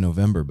 5 in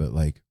November, but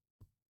like,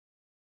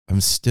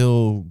 I'm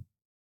still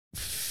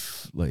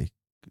like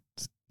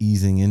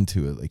easing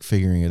into it, like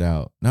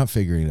not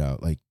figuring it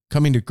out, like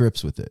coming to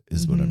grips with it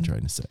is what I'm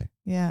trying to say.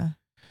 Yeah.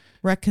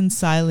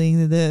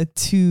 Reconciling the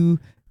two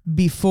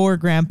before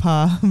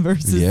grandpa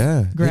versus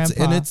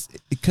grandpa. And it's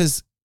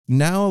because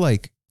now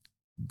like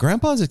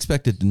grandpa's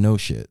expected to know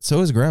shit. So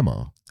is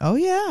grandma. Oh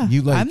yeah.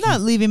 I'm not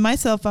leaving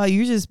myself out.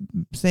 You're just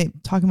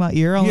talking about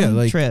your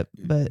own trip,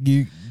 but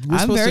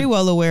I'm very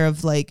well aware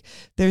of like,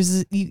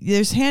 there's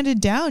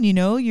handed down, you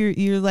know,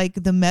 you're like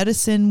the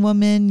medicine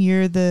woman,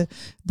 you're the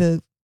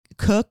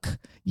cook,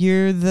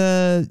 you're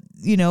the,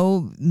 you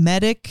know,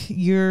 medic,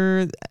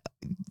 you're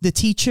the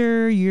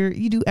teacher,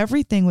 you do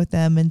everything with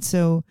them. And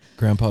so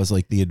grandpa's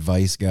like the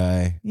advice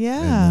guy.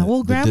 Yeah.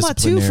 Well, grandma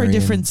too, for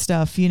different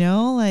stuff, you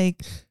know,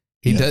 like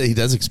he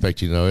does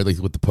expect you to know, like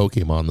with the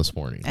Pokemon this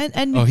morning.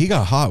 And he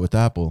got hot with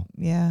Apple.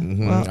 Yeah.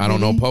 Well, I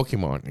don't know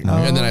Pokemon.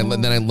 And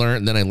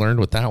then I learned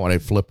with that when I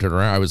flipped it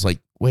around. I was like,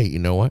 wait, you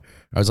know what?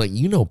 I was like,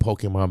 you know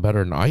Pokemon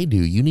better than I do.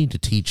 You need to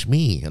teach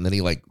me. And then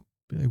he like,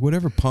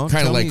 whatever, punk.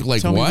 Kind of like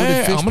what?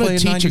 I'm going to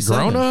teach a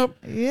grown up.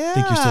 Yeah.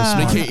 Think you're so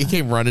smart. He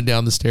came running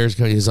down the stairs.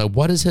 He's like,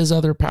 what is his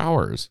other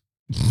powers?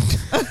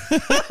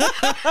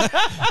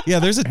 Yeah,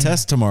 there's a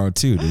test tomorrow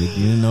too, dude. You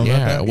didn't know about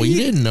Yeah, that? well, you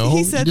didn't know. He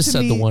You said just to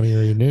said the me, one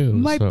area you knew.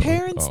 My so-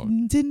 parents oh.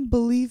 didn't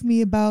believe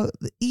me about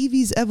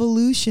Eevee's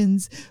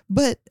evolutions,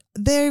 but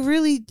there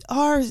really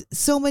are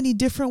so many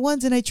different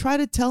ones, and I try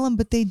to tell them,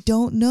 but they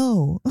don't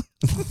know.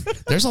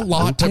 There's a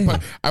lot Okay. to.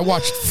 I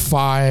watched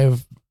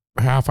 5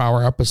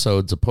 half-hour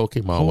episodes of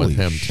Pokemon Holy with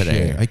him shit.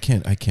 today. I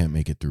can't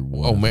make it through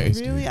one. Oh, of man. those,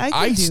 dude. Really? I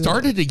can do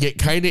started to get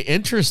kind of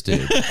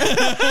interested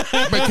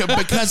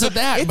because of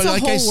that. It's But a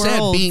like I whole said,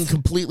 world. being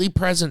completely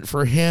present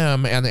for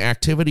him and the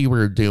activity we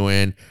were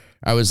doing,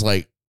 I was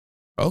like,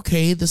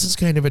 okay, this is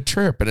kind of a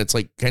trip. And it's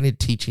like kind of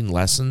teaching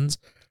lessons.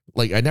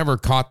 Like I never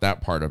caught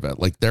that part of it.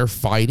 Like they're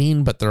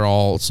fighting, but they're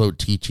also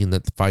teaching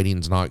that the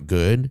fighting's not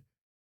good.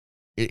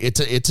 It's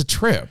a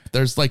trip.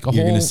 There's like a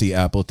You're whole. gonna see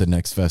Apple at the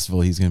next festival.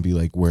 He's gonna be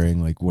like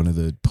wearing like one of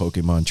the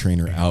Pokemon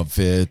trainer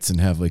outfits and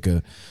have like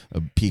a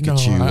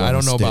Pikachu. No, I on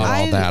don't a know about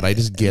stick. all that. I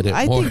just get it.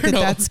 I more. think that No.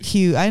 that's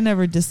cute. I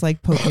never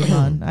disliked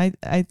Pokemon.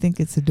 I think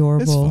it's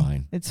adorable. It's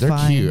fine. It's They're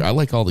fine. cute. I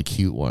like all the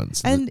cute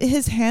ones. And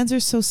his hands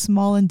are so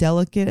small and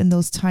delicate, and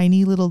those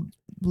tiny little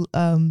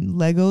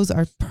Legos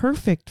are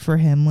perfect for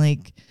him.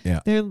 Like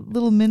Yeah. they're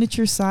little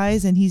miniature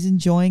size, and he's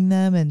enjoying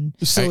them. And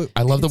So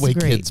I love the it's way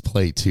great. kids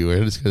play too.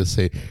 I'm just gonna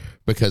say,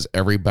 because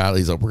every battle,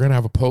 he's like, we're gonna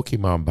have a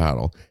Pokemon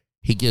battle.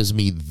 He gives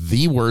me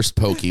the worst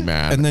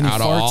Pokemon And then he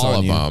out of farts all on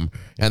of you. them,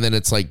 and then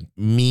it's like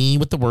me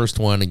with the worst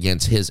one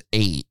against his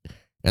 8,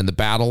 and the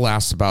battle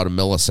lasts about a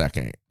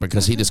millisecond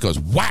because he just goes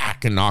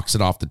whack and knocks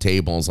it off the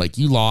table. It's like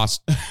you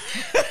lost.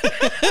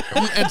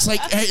 it's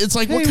like Hey,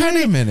 what kind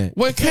wait a of minute.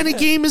 what kind of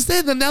game is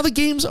that? And now the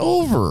game's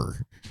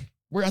over.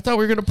 I thought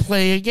we were gonna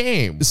play a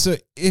game. So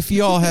if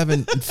y'all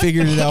haven't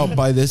figured it out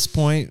by this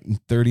point,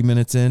 30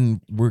 minutes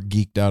in, we're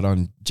geeked out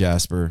on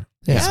Jasper.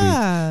 this week.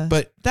 yeah,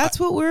 But that's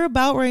what we're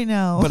about right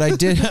now. but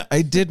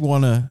I did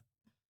want to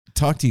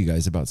talk to you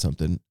guys about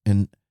something,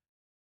 and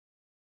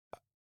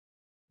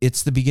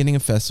it's the beginning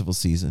of festival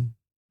season,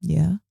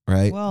 yeah.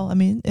 right? Well, I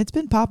mean, it's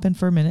been popping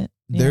for a minute.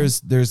 Yeah.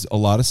 There's a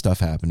lot of stuff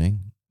happening.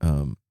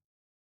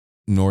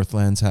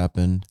 Northlands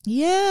happened.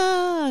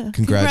 Yeah.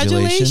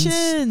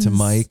 Congratulations to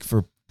Mike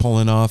for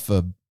pulling off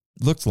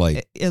looked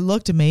like It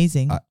looked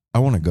amazing. I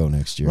want to go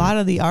next A year. lot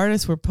of the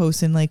artists were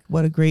posting like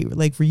what a great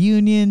like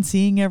reunion,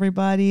 seeing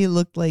everybody. It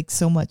looked like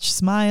so much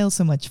smile,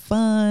 so much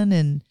fun,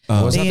 and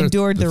Was that they their-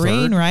 endured the the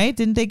rain, third? right?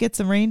 Didn't they get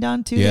some rain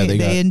down too? Yeah, they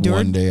got endured.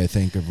 one day I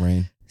think of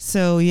rain.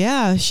 So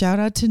yeah, shout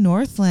out to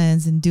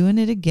Northlands and doing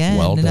it again.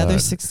 Well Another done.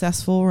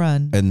 successful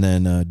run. And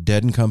then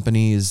Dead and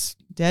Company is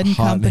Dead and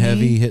hot Company. and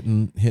heavy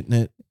hitting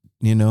it,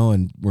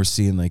 and we're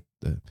seeing like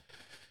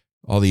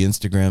all the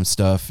Instagram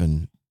stuff.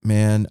 And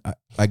man,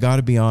 I got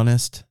to be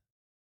honest,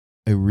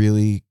 I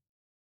really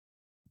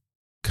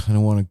kind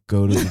of want to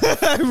go to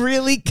the,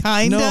 Really,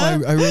 kind of.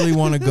 I really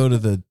want to go to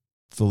the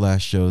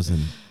last shows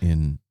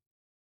in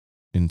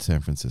San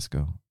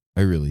Francisco.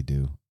 I really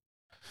do,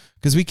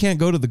 because we can't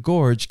go to the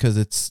Gorge because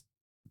it's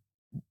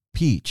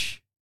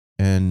Peach,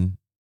 and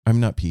I'm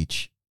not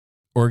Peach,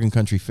 Oregon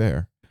Country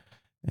Fair,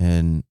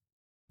 and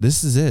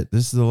this is it.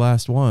 This is the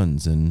last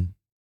ones, and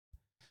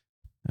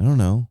I don't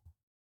know.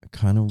 I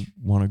kind of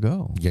want to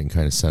go. Getting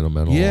kind of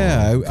sentimental.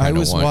 Yeah, I Kinda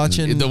was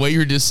watching- the way you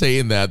were just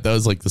saying that. That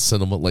was like the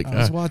sentiment. Like I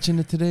was watching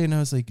it today, and I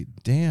was like,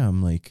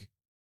 damn, like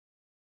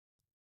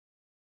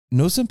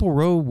No Simple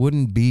Row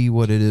wouldn't be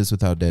what it is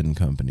without Dead and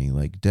Company.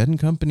 Like Dead and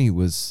Company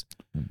was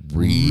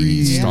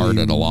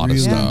restarted a lot of really,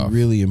 stuff.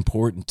 really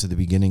important to the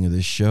beginning of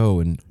this show,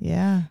 and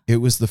Yeah. it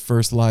was the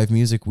first live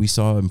music we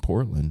saw in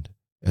Portland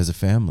as a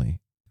family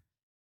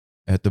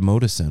at the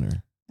Moda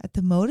Center. At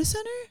the Moda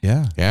Center?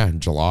 Yeah, Yeah, in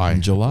July.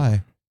 in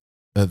July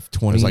of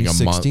was like a month.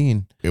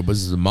 2016. It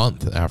was a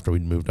month after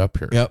we'd moved up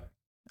here. Yep.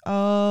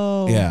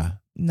 Oh. Yeah,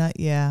 Not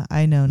yeah,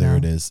 I know there now.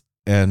 it is.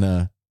 And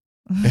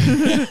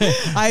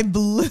I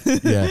blew.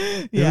 Yeah.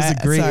 It was a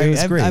great- it Sorry, was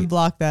I great.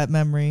 blocked that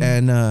memory.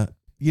 and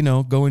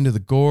going to the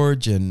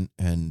Gorge and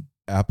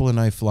Apple and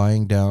I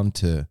flying down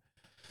to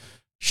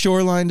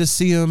Shoreline to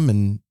see him,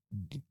 and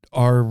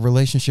our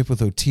relationship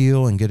with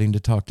O'Teal and getting to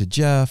talk to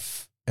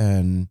Jeff,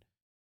 and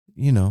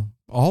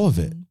all of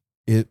it.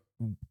 It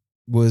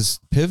was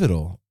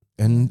pivotal,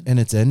 and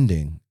it's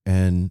ending,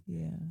 and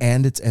Yeah.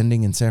 it's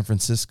ending in San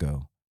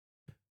Francisco,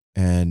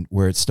 and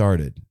where it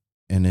started,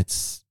 and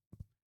it's,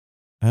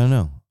 I don't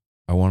know,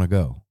 I want to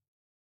go.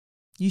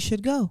 You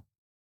should go.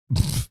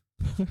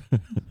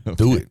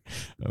 Do it.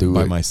 Do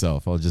by it.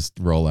 myself. I'll just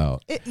roll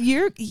out.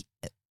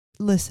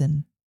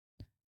 Listen.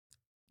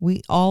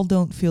 We all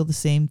don't feel the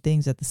same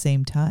things at the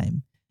same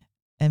time.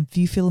 And if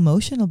you feel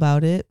emotional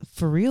about it,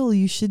 for real,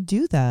 you should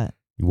do that.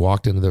 You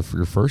walked into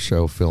your first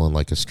show feeling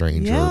like a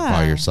stranger Yeah.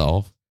 by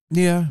yourself.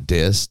 Yeah,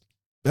 Dissed.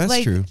 that's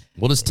Like, true.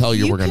 We'll just tell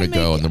you You we're going to can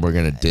go make- and then we're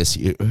going to diss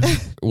you.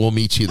 We'll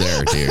meet you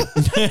there, dude.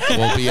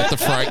 We'll be at the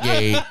front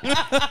gate.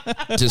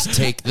 Just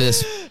take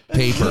this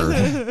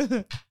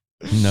paper.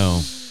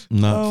 No, I'm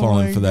not Oh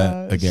falling my for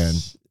that gosh. again.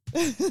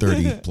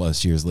 30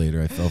 plus years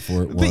later, I fell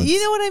for it once. But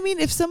you know what I mean?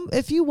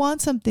 If you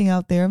want something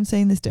out there, I'm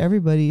saying this to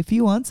everybody. If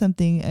you want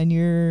something and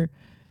you're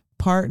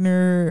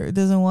partner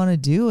doesn't want to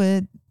do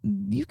it,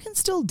 you can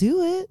still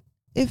do it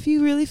if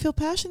you really feel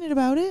passionate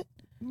about it.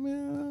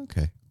 Yeah,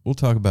 okay. We'll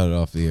talk about it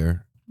off the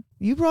air.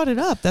 You brought it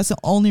up. That's the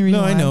only reason.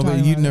 No, I know, I'm but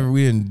talking about it.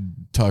 we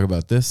didn't talk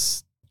about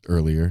this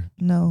earlier.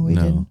 No, we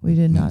didn't. We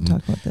did not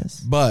talk about this.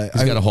 But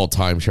He's got a whole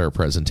timeshare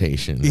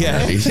presentation. Yeah.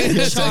 already.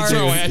 It's like, Charts,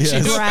 throw at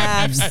you.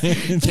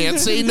 graphs, Can't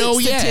say no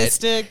yet.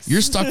 statistics.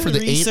 You're stuck for the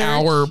research.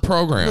 8-hour We're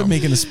program.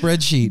 making a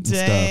spreadsheet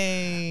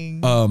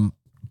and Dang.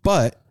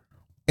 stuff.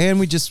 And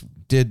we just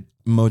did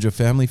Mojo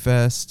Family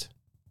Fest,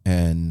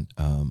 and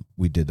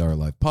we did our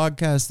live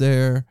podcast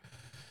there.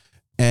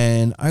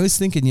 And I was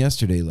thinking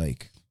yesterday,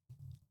 like,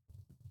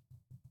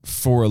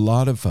 for a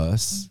lot of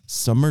us,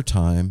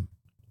 summertime,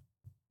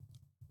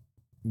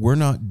 we're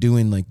not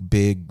doing like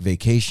big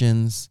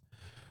vacations.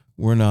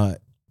 We're not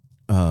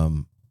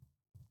doing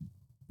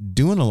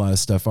a lot of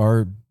stuff.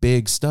 Our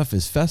big stuff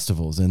is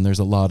festivals, and there's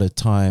a lot of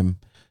time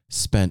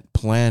spent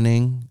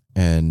planning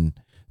and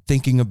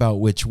thinking about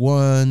which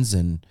ones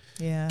and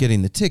Yeah.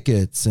 getting the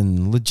tickets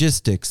and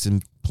logistics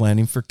and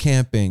planning for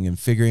camping and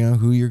figuring out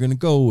who you're going to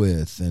go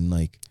with and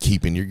like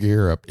Keeping your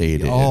gear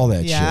updated. all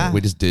that Yeah.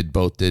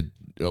 shit.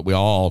 We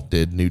all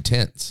did new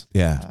tents.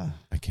 Yeah.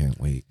 I can't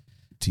wait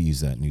to use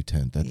that new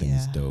tent. That thing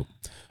is Yeah. dope.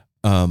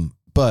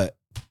 But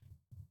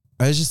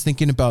I was just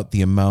thinking about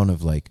the amount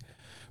of like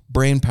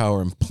brain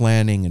power and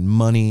planning and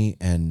money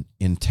and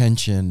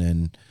intention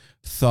and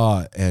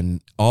thought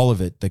and all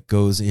of it that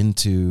goes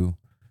into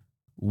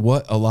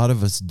what a lot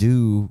of us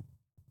do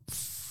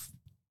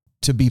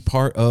to be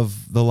part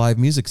of the live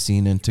music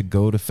scene and to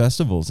go to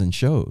festivals and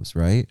shows,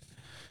 right?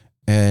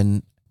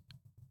 And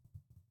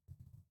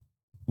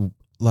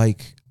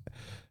like,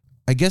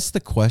 I guess the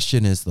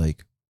question is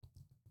like,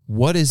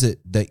 what is it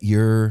that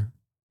you're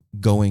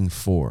going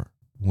for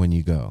when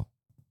you go?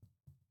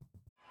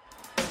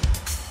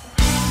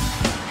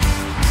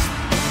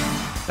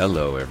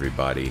 Hello,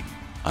 everybody.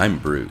 I'm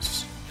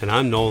Bruce. And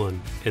I'm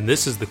Nolan, and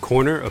this is the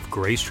Corner of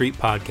Gray Street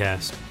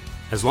podcast.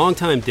 As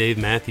longtime Dave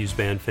Matthews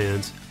Band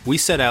fans, we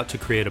set out to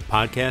create a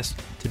podcast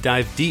to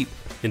dive deep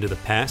into the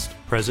past,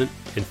 present,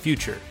 and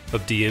future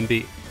of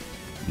DMB.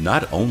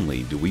 Not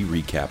only do we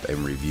recap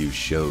and review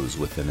shows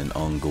within an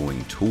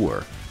ongoing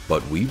tour,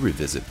 but we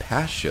revisit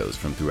past shows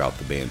from throughout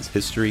the band's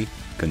history,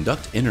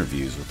 conduct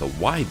interviews with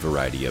a wide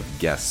variety of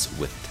guests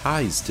with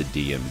ties to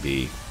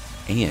DMB,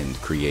 and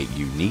create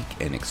unique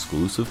and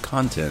exclusive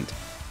content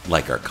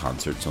like our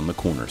Concerts on the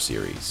Corner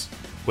series.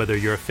 Whether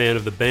you're a fan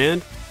of the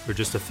band or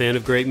just a fan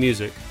of great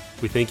music,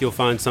 we think you'll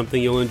find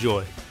something you'll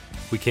enjoy.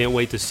 We can't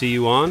wait to see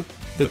you on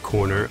the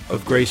Corner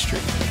of Gray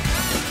Street.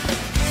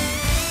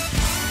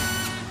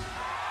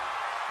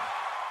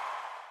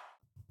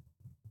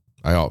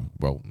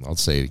 I'll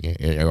say it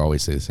again. I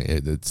always say the same.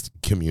 It's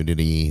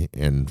community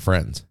and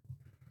friends.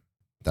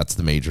 That's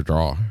the major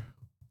draw.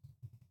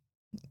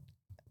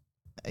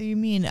 You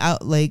mean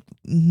out like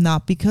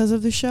not because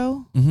of the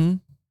show? Mm-hmm.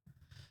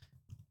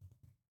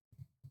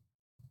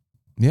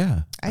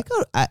 Yeah.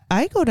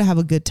 I go to have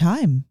a good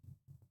time.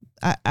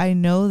 I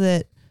know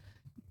that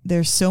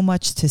there's so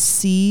much to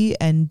see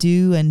and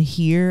do and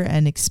hear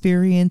and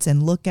experience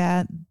and look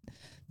at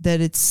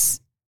that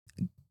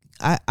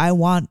I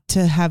want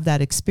to have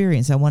that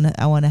experience. I want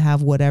to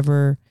have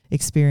whatever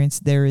experience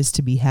there is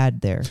to be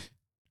had there.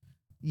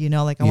 You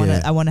know, like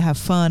I want to have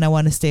fun. I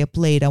want to stay up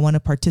late. I want to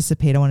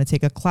participate. I want to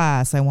take a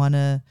class. I want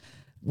to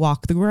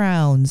walk the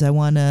grounds. I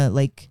want to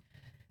like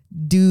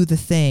do the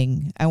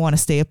thing. I want to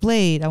stay up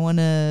late. I want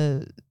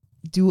to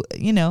do,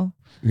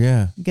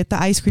 Yeah. get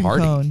the ice cream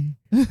Party. cone.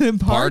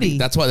 Party.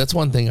 That's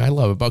one thing I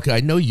love about. 'Cause I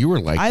know you were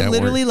like I that.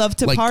 literally love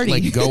to party.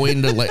 Like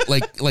going to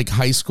like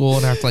high school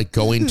and after like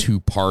going to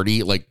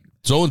party like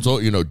so and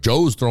so.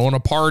 Joe's throwing a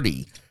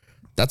party.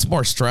 That's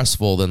more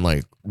stressful than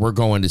like we're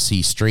going to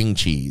see String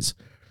Cheese.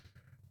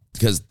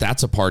 Because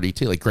that's a party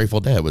too. Like Grateful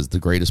Dead was the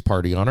greatest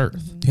party on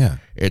earth. Yeah.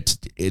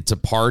 It's a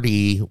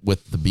party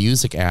with the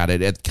music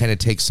added. It kind of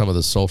takes some of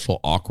the social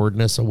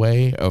awkwardness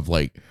away of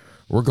like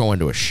we're going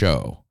to a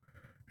show.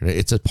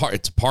 It's a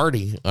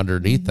party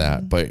underneath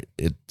that, but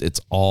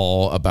it's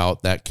all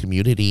about that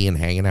community and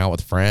hanging out with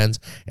friends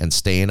and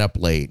staying up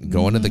late and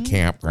going to the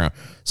campground.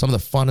 Some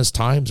of the funnest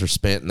times are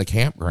spent in the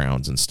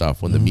campgrounds and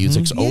stuff when the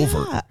music's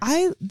over.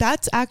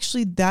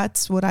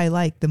 That's what I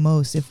like the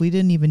most. If we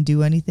didn't even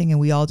do anything and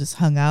we all just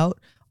hung out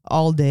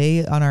all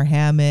day on our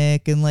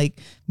hammock and like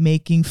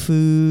making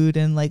food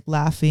and like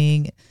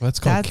laughing. Well, that's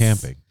called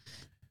camping.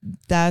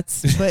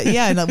 But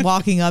yeah, and like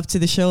walking up to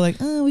the show like,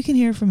 oh, we can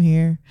hear from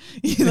here.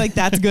 Like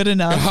that's good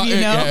enough,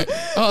 Yeah.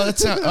 Oh,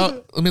 that's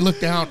not, let me look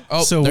down.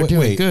 Oh, So they're doing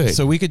wait, good.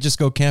 so we could just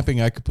go camping.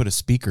 I could put a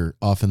speaker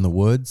off in the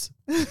woods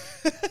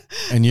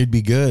and you'd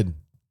be good.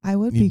 I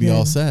would You'd be good.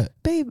 all set.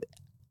 Babe,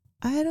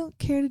 I don't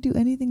care to do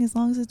anything as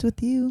long as it's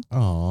with you.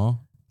 Aw.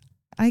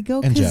 I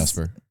go And 'cause-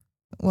 Jasper.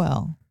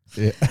 Well,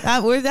 Yeah.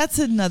 that's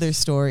another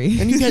story.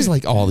 And you guys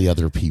like all the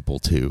other people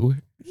too.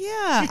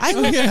 Yeah, I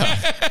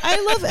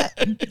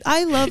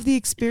love the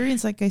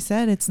experience. Like I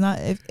said,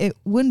 it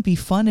wouldn't be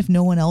fun if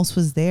no one else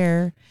was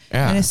there,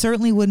 Yeah. and it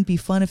certainly wouldn't be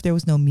fun if there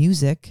was no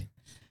music.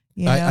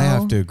 You know? I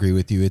have to agree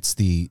with you. It's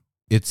the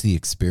it's the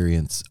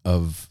experience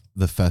of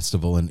the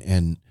festival,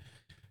 and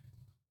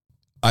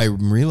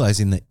I'm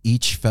realizing that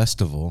each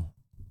festival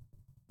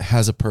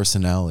has a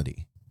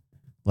personality.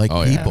 Like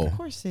people, Of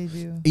course they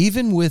do.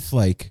 even with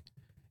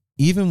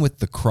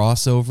the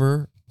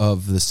crossover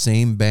of the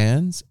same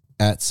bands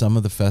at some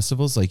of the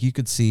festivals, like you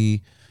could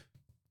see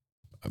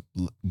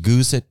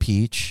Goose at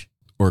Peach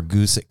or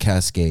Goose at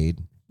Cascade,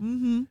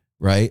 Mm-hmm.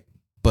 right?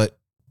 But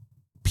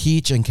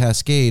Peach and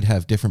Cascade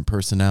have different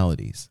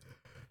personalities,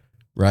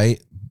 right?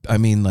 I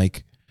mean,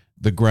 like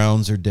the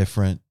grounds are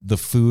different, the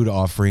food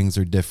offerings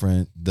are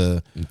different,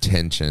 the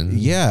Intention.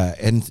 yeah,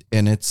 and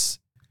it's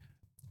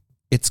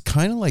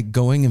kind of like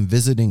going and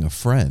visiting a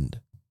friend.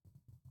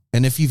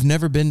 And if you've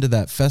never been to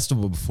that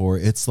festival before,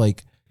 it's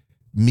like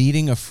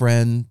meeting a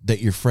friend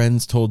that your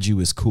friends told you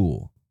is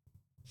cool.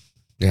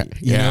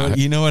 Yeah.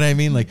 You know what I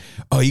mean? Like,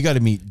 oh, you got to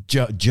meet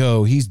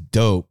Joe. He's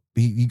dope.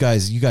 You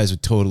guys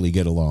would totally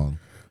get along.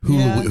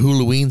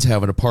 Halloween's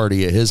having a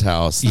party at his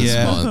house this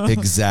month.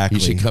 Exactly.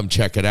 You should come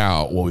check it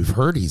out. Well, we've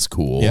heard he's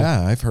cool.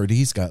 Yeah, I've heard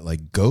he's got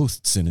like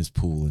ghosts in his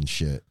pool and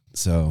shit.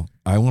 So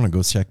I want to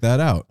go check that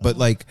out. But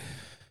like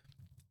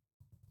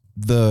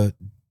the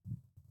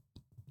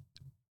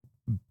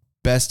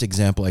best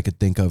example I could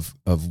think of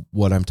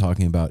what I'm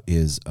talking about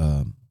is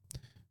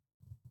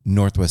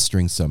Northwest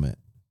String Summit.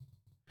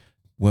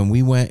 When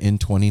we went in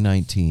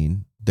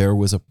 2019, there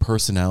was a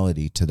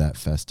personality to that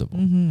festival.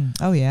 Mm-hmm.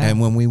 Oh yeah. And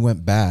when we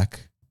went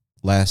back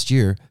last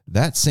year,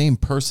 that same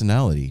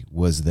personality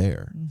was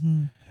there.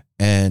 Mm-hmm.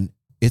 And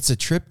it's a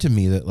trip to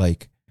me that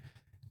like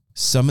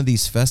some of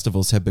these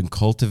festivals have been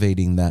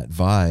cultivating that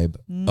vibe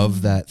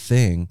of that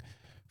thing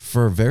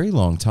for a very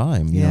long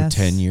time, you know,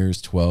 10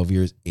 years, 12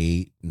 years,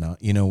 8,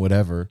 not, you know,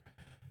 whatever.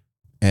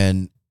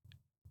 And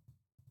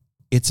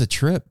it's a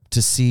trip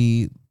to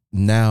see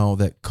now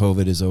that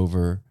COVID is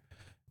over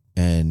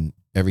and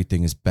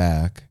everything is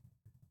back,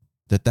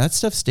 that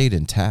stuff stayed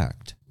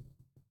intact.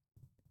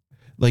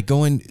 Like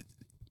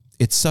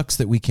it sucks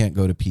that we can't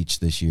go to Peach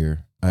this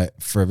year.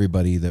 For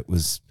everybody that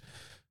was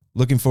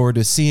looking forward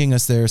to seeing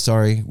us there,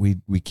 sorry,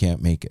 we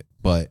can't make it.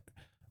 But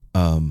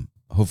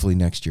hopefully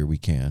next year we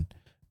can.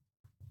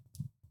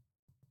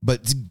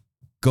 But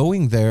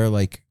going there,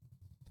 like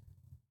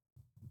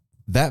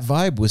that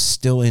vibe was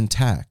still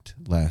intact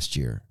last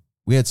year.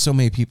 We had so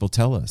many people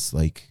tell us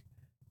like,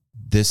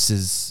 this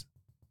is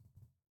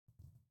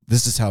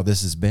how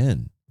this has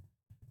been.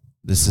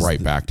 This is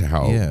right back to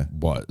how it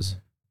was.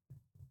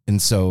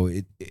 And so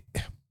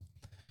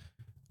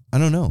I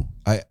don't know.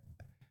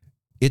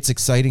 It's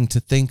exciting to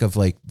think of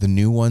like the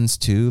new ones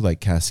too, like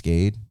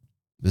Cascade.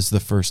 This is the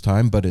first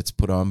time, but it's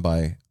put on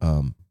by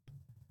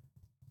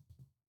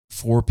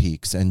Four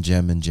Peaks and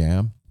Gem and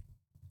Jam.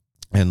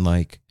 And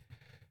like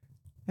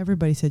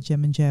Everybody said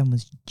Gem and Jam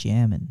was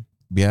jamming.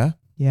 Yeah.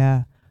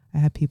 Yeah. I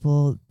had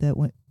people that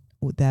went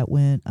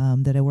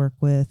that I work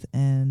with,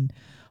 and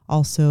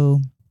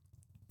also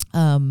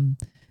in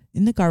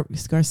the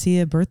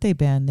Garcia birthday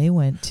band, they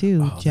went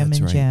too. Oh, Gem that's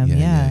and right. Jam.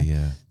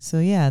 Yeah. So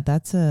yeah,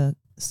 that's a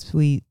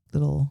sweet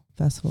little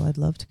festival I'd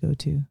love to go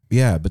to.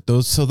 Yeah, but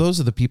those are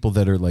the people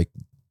that are like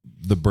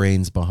the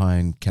brains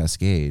behind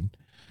Cascade,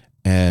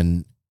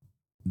 and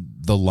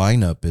the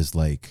lineup is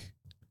like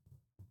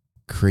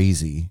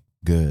crazy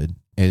good,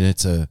 and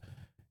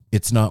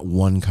it's not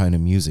one kind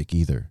of music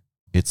either.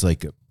 It's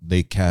like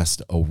they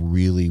cast a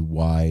really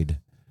wide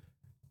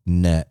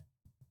net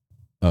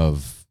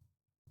of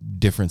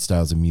different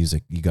styles of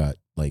music. You got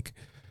like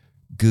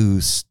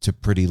Goose to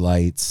Pretty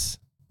Lights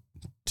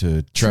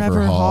to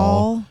Trevor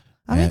Hall.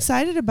 I'm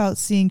excited about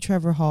seeing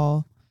Trevor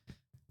Hall.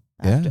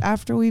 Yeah.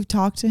 After we've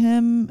talked to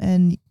him,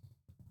 and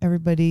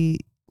everybody,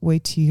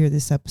 wait till you hear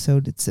this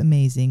episode. It's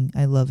amazing.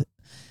 I love it.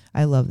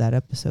 I love that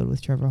episode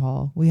with Trevor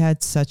Hall. We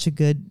had such a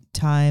good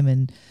time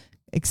and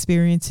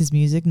experienced his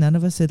music. None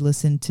of us had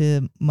listened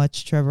to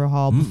much Trevor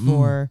Hall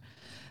before.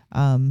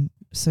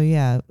 So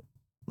yeah,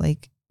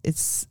 like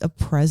it's a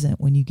present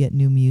when you get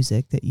new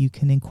music that you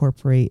can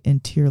incorporate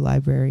into your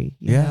library.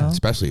 You know?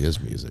 Especially his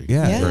music.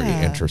 Yeah.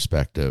 Very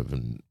introspective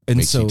and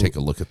makes so you take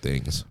a look at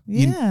things.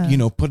 Yeah. You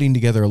know, putting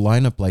together a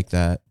lineup like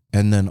that,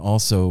 and then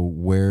also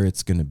where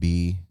it's going to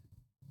be,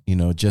 you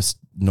know, just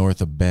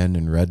north of Bend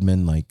and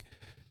Redmond, like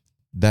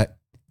that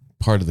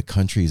part of the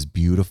country is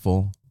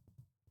beautiful,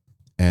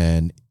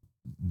 and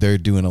they're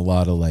doing a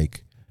lot of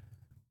like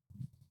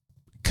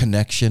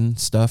connection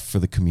stuff for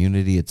the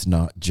community. It's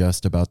not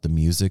just about the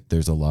music.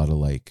 There's a lot of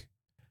like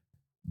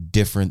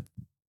different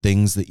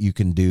things that you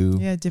can do.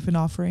 Yeah, different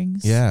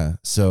offerings. Yeah.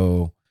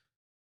 So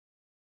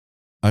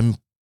I'm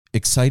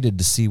excited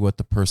to see what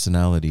the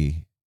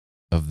personality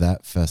of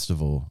that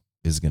festival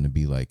is going to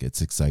be like.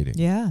 It's exciting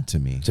to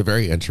me. It's a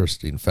very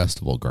interesting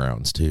festival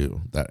grounds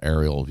too, that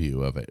aerial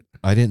view of it.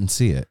 I didn't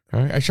see it. All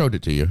right, I showed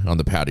it to you on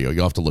the patio.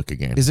 You'll have to look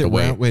again. Is it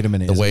round? Wait a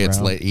minute. The way it's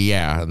round? like,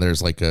 yeah, and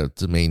there's like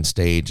the main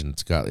stage, and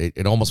it's got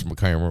it almost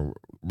kind of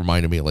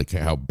reminded me of like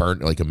how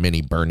like a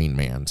mini Burning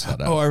Man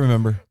setup. Oh, I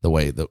remember the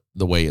way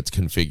it's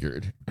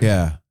configured.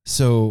 Yeah.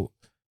 So,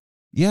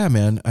 yeah,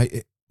 man.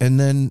 And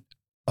then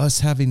us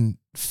having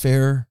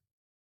fair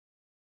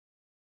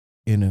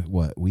in a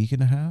week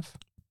and a half?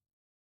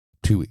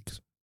 2 weeks.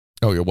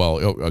 Oh, yeah. Well,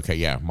 okay.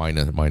 Yeah.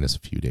 Minus a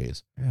few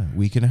days. Yeah,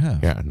 week and a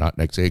half. Yeah. Not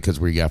next day because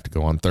we have to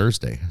go on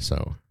Thursday.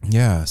 So,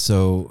 yeah.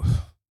 So,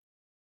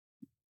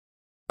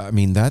 I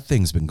mean, that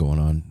thing's been going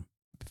on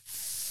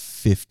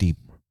 50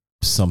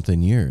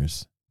 something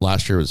years.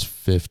 last year was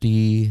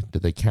 50.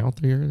 Did they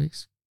count the year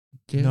these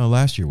kids? No,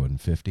 last year wasn't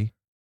 50.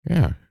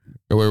 Yeah.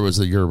 Or was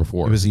the year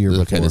before? It was the year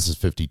Okay, before. this is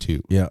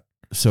 52. Yeah.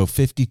 So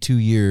 52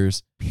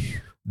 years,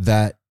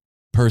 that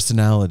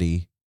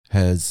personality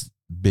has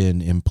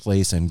been in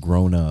place and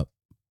grown up.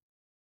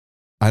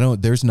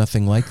 There's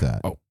nothing like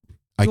that. Oh.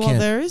 I well,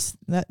 can't.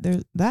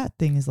 that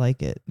thing is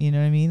like it. You know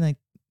what I mean? Like,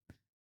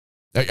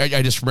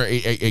 I just remember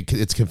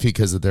it's confused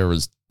because there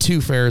was 2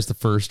 fairs the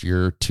first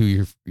year,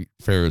 2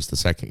 fairs the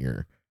second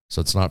year.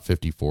 So it's not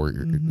 54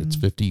 years. Mhm. It's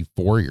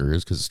 54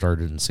 years because it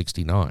started in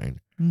 69.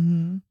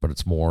 mm-hmm. But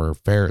it's more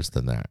fairs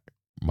than that,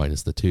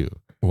 minus the 2.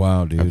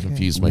 Wow, dude. I'm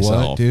confused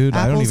myself. What, dude?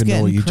 I don't Apple's even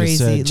know what getting you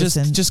crazy. just said.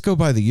 Listen. Just go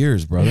by the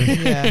years, brother.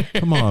 Yeah.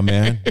 Come on,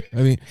 man. I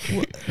mean,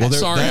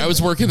 Sorry, I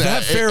was working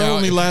that fair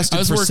only lasted I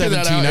was for working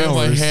 17 that out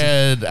hours. in my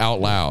head out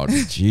loud.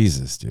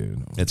 Jesus,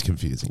 dude. It's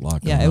confusing. A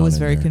lot Yeah, going it was on in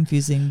very there.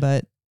 confusing,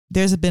 but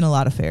there's been a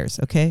lot of fairs,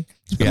 okay?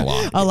 It's been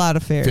A lot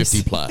of fairs.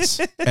 50 plus.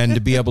 And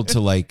to be able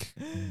to like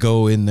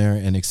go in there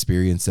and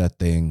experience that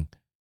thing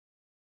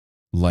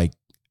like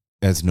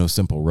as No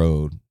Simple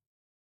Road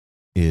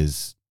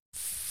is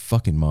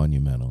fucking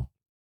monumental.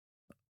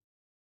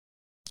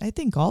 I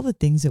think all the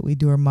things that we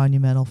do are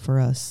monumental for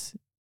us.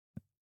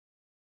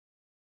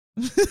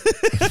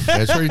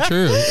 That's pretty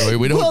true. I mean,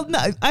 we don't. Well, no,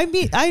 I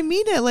mean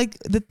it. Like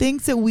the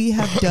things that we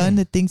have done,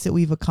 the things that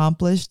we've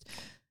accomplished.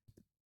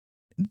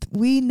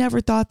 We never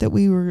thought that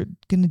we were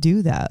going to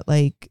do that.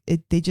 Like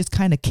they just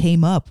kind of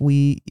came up.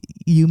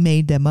 You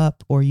made them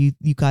up, or you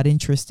got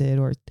interested,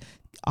 or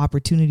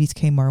opportunities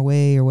came our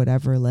way, or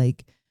whatever.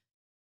 Like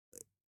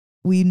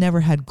we never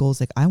had goals.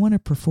 Like I want to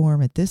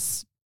perform at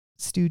this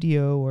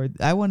studio, or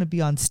I want to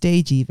be on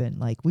stage. Even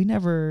like we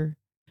never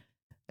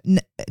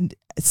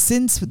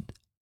since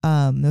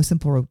No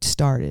Simple Road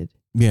started.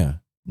 Yeah.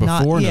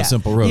 Before No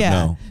Simple Road,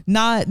 no.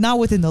 Not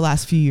within the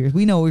last few years.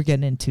 We know what we're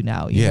getting into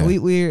now. You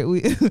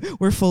know,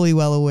 we're fully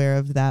well aware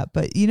of that.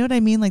 But you know what I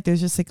mean? Like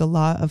there's just like a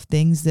lot of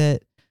things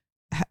that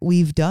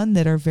we've done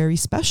that are very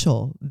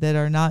special, that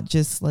are not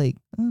just like,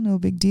 oh, no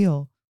big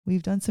deal.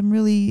 We've done some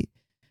really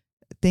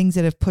things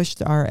that have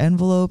pushed our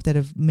envelope, that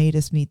have made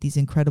us meet these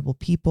incredible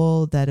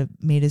people, that have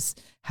made us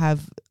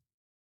have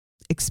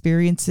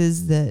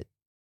experiences that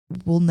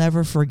we'll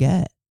never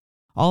forget.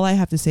 All I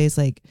have to say is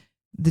like,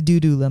 the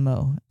doo-doo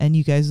limo, and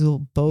you guys will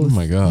both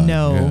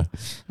know,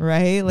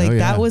 right? Like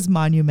that was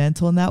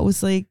monumental, and that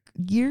was like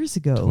years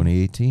ago.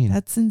 2018.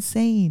 That's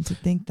insane to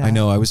think that. I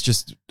know. I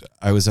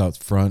was out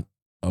front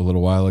a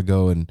little while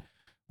ago, and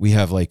we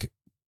have like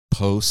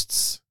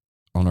posts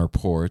on our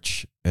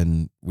porch,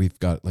 and we've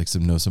got like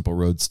some No Simple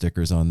Road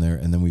stickers on there,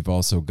 and then we've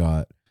also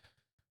got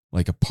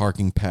like a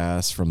parking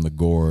pass from the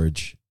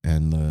Gorge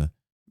and the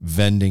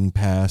vending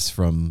pass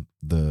from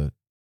the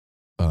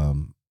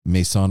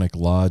Masonic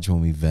Lodge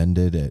when we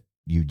vended at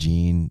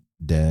Eugene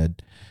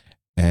Dead,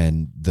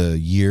 and the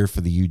year for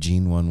the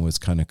Eugene one was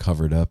kind of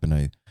covered up, and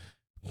I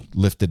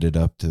lifted it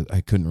up to, I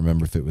couldn't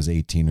remember if it was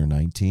 18 or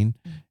 19,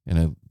 and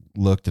I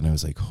looked and I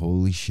was like,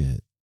 holy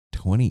shit,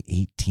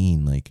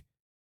 2018, like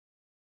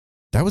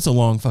that was a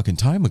long fucking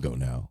time ago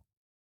now.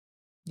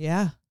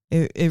 Yeah,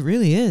 it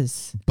really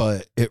is.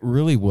 But it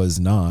really was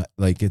not.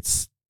 Like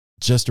it's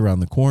just around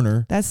the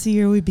corner. That's the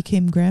year we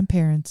became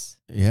grandparents.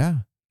 Yeah.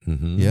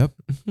 Mm-hmm.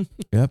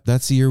 Yep.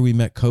 That's the year we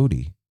met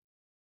Cody.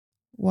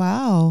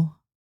 Wow.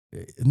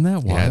 Isn't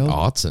that Yeah, wild?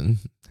 Autzen.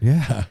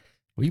 Yeah.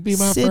 Will you be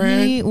my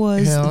Sydney friend?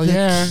 was Hell the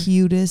yeah.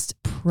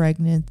 cutest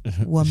pregnant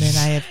woman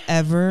I have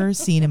ever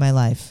seen in my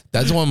life.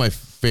 That's one of my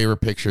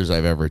favorite pictures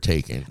I've ever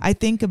taken. I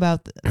think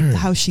about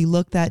how she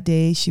looked that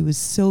day. She was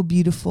so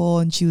beautiful,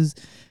 and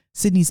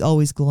Sydney's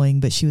always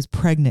glowing, but she was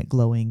pregnant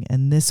glowing.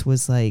 And this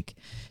was like,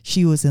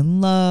 she was in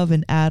love,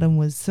 and Adam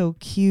was so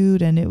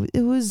cute. And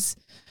it was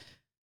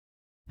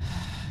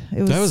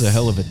That was a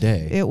hell of a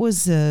day. It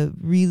was a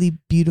really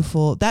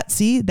beautiful,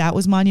 that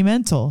was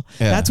monumental.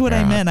 Yeah. That's what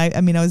I meant.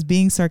 I mean, I was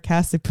being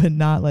sarcastic, but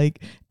not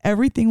like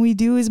everything we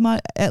do is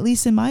at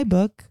least in my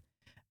book,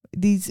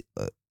 these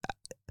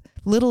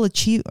little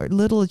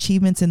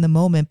achievements in the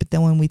moment. But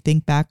then when we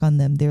think back on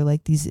them, they're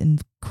like these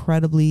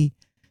incredibly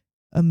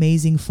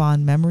amazing,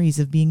 fond memories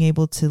of being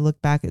able to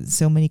look back at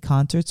so many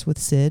concerts with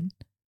Sid.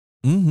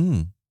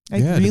 Mm-hmm.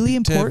 Like Yeah, really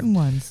to have important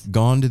ones.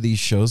 Gone to these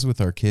shows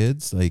with our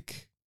kids,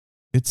 like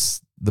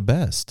it's the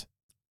best.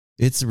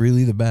 It's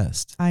really the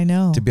best I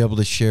know. to be able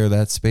to share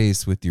that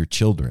space with your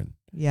children.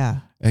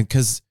 Yeah. And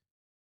because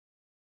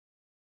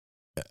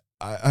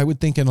I would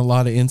think in a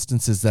lot of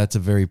instances that's a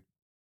very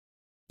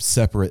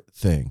separate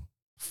thing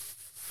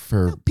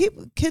for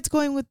Kids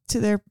going to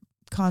their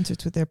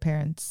concerts with their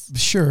parents.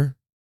 sure,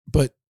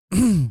 but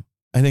I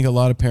think a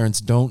lot of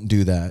parents don't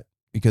do that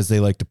because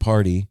they like to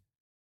party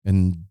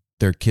and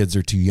their kids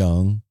are too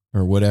young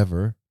or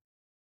whatever.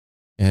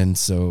 And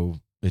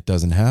so it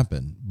doesn't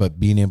happen. But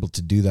being able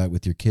to do that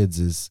with your kids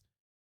is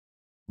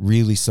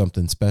really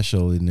something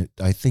special. And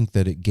I think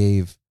that it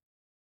gave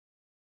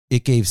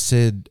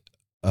Sid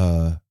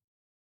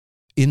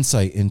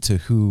insight into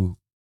who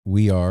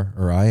we are,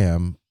 or I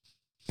am,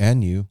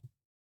 and you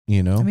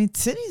know. I mean,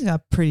 Sydney's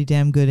got pretty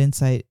damn good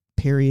insight,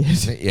 period.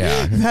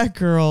 Yeah. That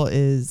girl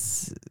can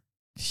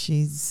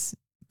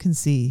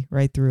see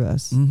right through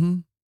us. Mm-hmm.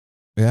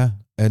 Yeah.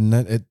 And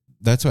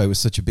that's why it was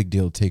such a big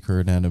deal to take her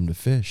and Adam to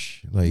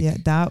fish. Like, yeah,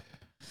 that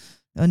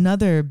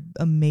another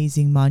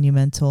amazing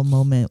monumental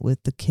moment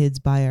with the kids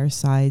by our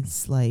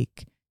sides,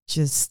 like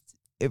just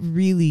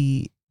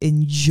really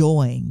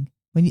enjoying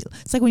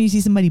it's like when you see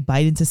somebody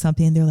bite into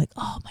something and they're like,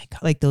 oh my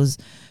God, like those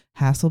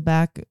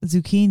Hasselback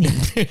zucchini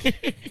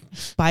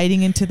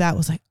biting into that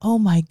was like, oh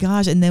my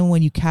gosh. And then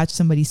when you catch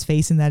somebody's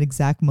face in that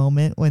exact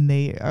moment when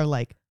they are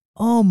like,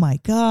 oh my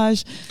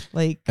gosh,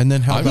 like, and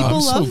then how people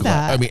about love glad.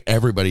 that. I mean,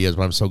 everybody is,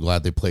 but I'm so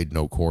glad they played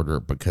no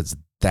quarter, because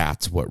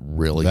that's what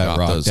really that got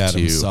rocked those Adam's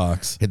two.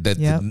 socks?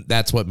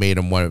 That's what made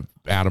him want.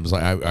 Adam's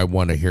like, I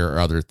want to hear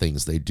other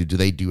things they do. Do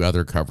they do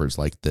other covers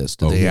like this?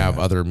 Do they have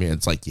other?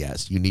 It's like,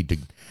 yes, you need to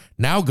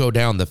now go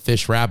down the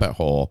fish rabbit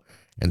hole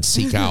and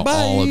seek out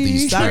all of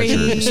these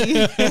treasures.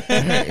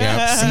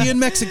 Yep. See you in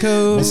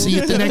Mexico. We'll see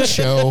you at the next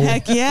show.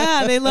 Heck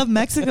yeah, they love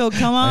Mexico.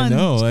 Come on, I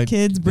know,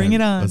 kids, bring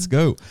it on. Let's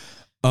go.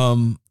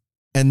 And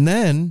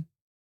then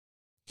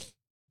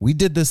we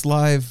did this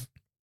live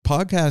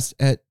podcast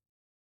at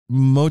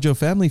Mojo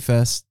Family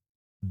Fest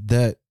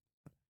that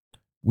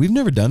we've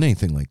never done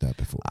anything like that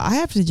before. I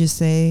have to just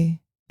say,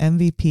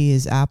 MVP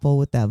is Apple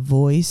with that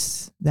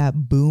voice,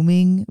 that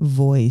booming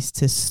voice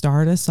to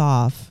start us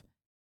off.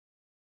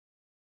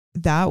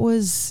 That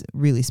was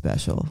really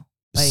special.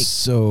 Like,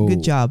 so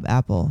good job,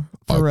 Apple.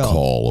 For A real.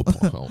 call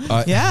upon.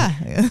 Yeah.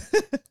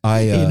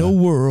 In a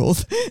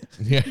world.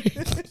 Yeah.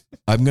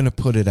 I'm going to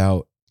put it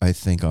out, I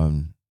think,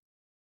 on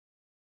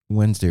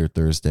Wednesday or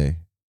Thursday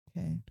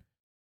Okay.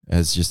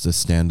 as just a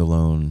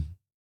standalone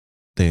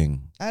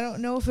thing. I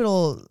don't know if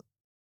it'll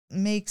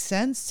make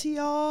sense to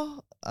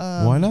y'all.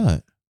 Why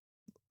not?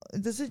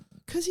 Does it?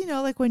 Because,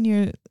 like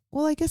when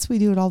I guess we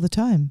do it all the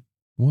time.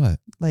 What?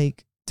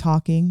 Like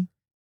talking.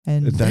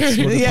 And That's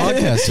what the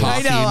podcast is.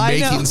 I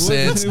know. Making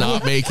sense,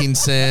 not making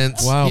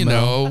sense. Wow, you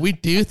Mel. know, we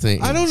do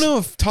things. I don't know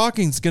if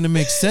talking's going to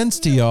make sense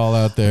to y'all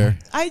out there.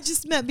 I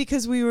just meant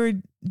because we were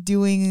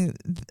doing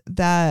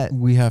that.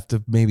 We have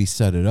to maybe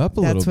set it up a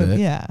little bit.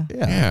 Yeah.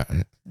 Yeah.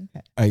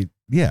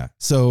 Yeah.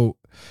 So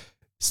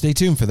stay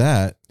tuned for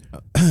that.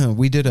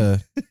 We did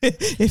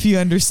If you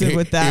understood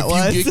what that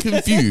was. If you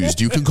get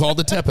confused, you can call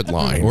the Tepid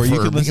line. or you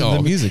can listen to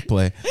the music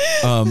play.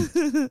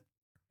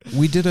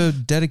 We did a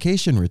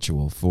dedication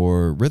ritual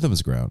for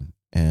Rhythms Ground,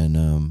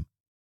 and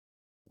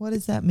what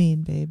does that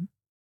mean, babe?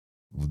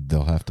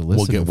 they'll have to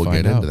listen. We'll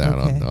find get into out.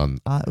 that Okay.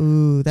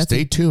 on That's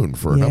stay tuned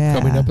for an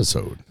upcoming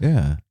episode.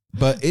 Yeah,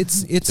 but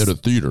it's At a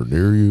theater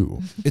near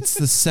you. it's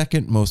the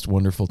second most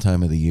wonderful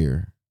time of the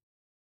year.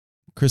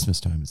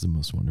 Christmas time is the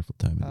most wonderful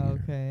time of the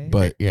year. Okay.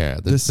 But Yeah,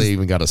 This they is-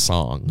 even got a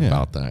song Yeah.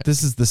 about that.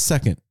 this is the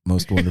second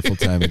most wonderful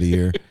time of the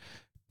year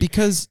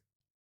because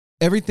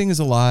everything is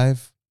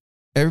alive.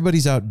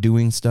 Everybody's out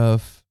doing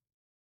stuff.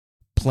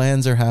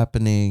 Plans are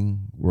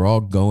happening. We're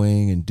all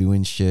going and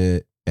doing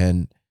shit.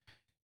 And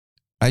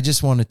I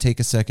just want to take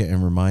a second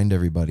and remind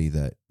everybody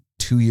that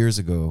 2 years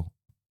ago,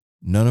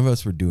 none of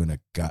us were doing a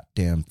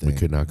goddamn thing. We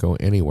could not go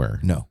anywhere.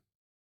 No.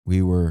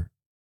 We were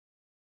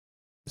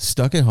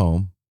stuck at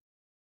home.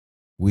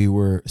 We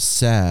were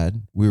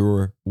sad. We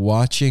were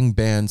watching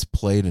bands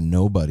play to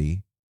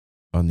nobody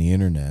on the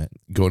internet.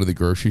 Go to the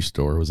grocery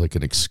store was like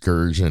an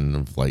excursion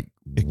of like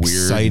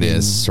Exciting,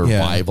 weirdness,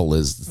 survival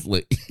is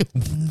like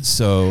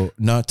So,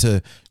 not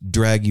to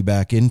drag you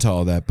back into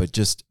all that, but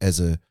just as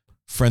a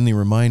friendly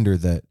reminder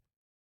that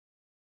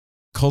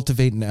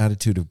cultivate an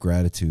attitude of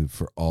gratitude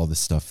for all the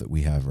stuff that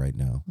we have right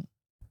now.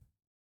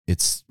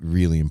 It's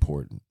really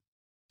important.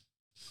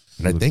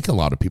 and I think a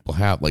lot of people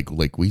have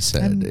like we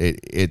said,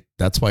 it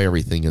that's why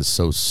everything is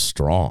so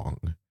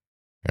strong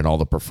and all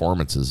the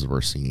performances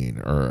we're seeing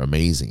are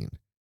amazing.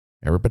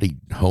 Everybody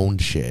honed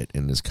shit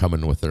and is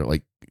coming with their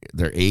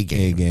A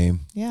game. A game.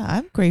 Yeah,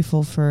 I'm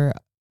grateful for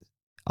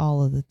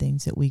all of the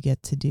things that we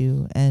get to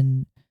do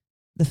and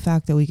the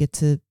fact that we get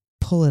to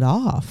pull it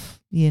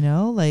off,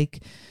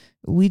 like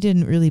we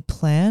didn't really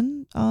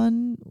plan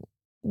on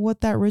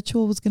what that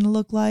ritual was going to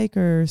look like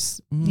or,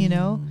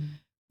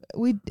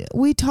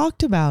 we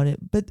talked about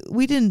it, but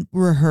we didn't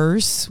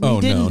rehearse.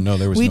 No,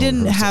 there was we no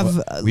didn't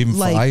rehearsal.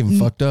 have I even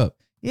fucked up.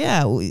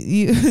 Yeah,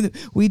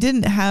 we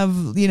didn't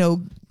have,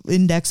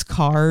 index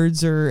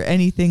cards or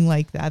anything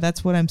like that.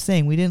 That's what I'm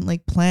saying. We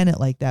didn't plan it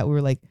like that. We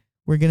were like,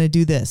 we're going to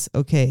do this.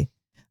 Okay.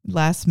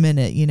 Last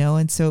minute,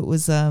 and so it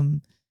was,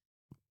 the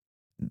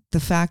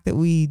fact that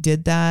we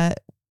did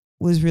that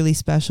was really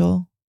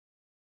special.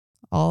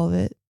 All of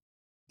it,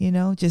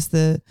 just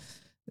the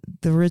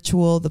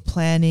ritual, the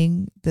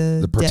planning,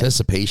 the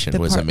participation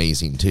was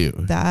amazing too.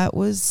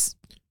 That's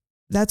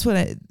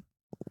what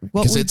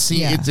what Because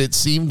would, it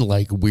seemed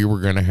like we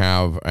were going to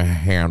have a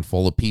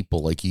handful of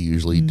people like you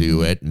usually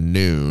do at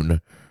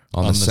noon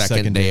on the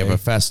second day of a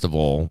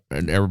festival,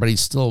 and everybody's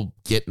still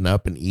getting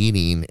up and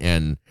eating.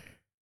 And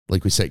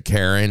like we said,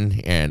 Karen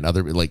and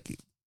other, like,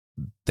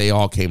 they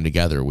all came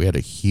together. We had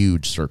a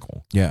huge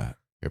circle. Yeah.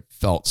 It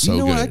felt so you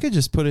know good. what? I could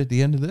just put it at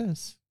the end of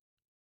this.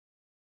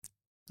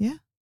 Yeah.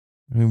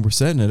 I mean, we're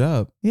setting it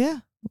up. Yeah.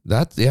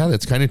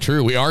 That's kind of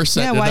true. We are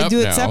setting why it up do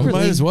it now. separately?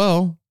 Might as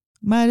well.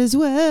 Might as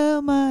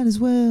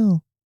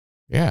well.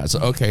 Yeah. So,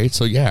 okay.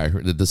 So, yeah,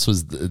 this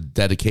was the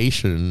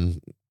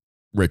dedication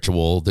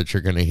ritual that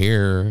you're going to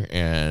hear,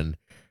 and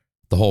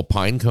the whole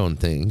pine cone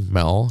thing,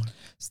 Mel.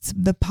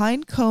 The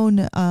pine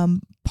cone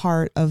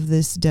part of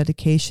this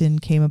dedication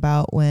came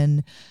about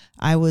when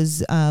I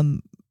was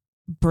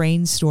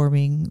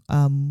brainstorming.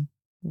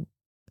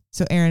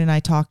 So Aaron and I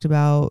talked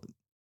about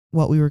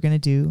what we were going to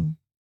do.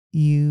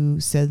 You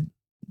said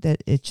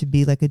that it should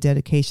be like a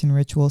dedication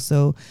ritual.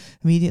 So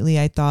immediately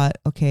I thought,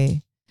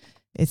 okay,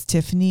 it's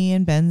Tiffany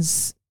and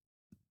Ben's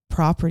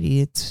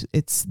property.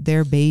 It's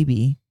their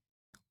baby.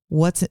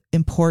 What's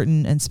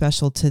important and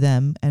special to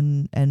them,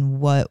 and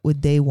what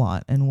would they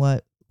want, and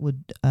what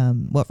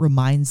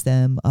reminds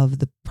them of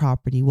the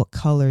property? What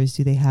colors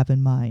do they have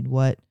in mind?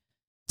 What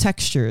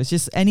textures?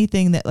 Just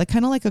anything that, like,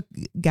 kind of like a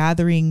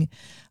gathering,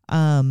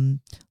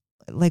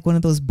 like one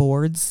of those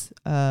boards,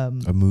 A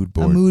mood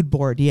board. A mood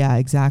board. Yeah,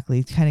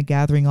 exactly. Kind of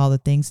gathering all the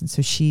things. And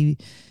so she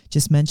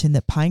just mentioned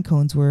that pine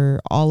cones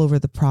were all over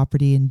the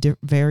property in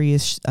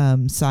various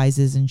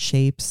sizes and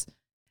shapes,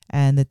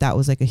 and that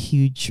was like a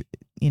huge,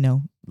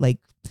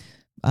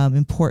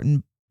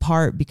 important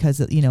part because,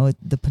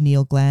 the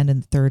pineal gland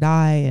and the third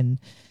eye, and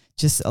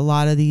just a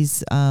lot of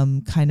these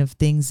kind of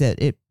things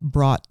that it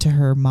brought to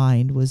her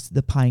mind was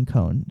the pine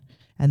cone.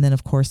 And then,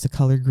 of course, the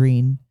color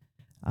green,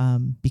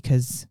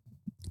 because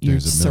you're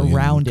There's a million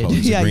surrounded.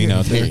 colors of green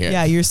out there.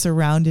 Yeah, you're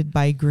surrounded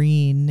by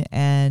green.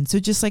 And so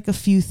just like a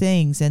few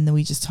things. And then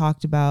we just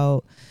talked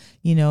about,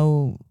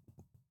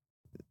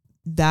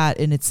 that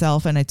in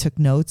itself. And I took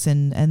notes,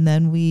 and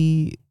then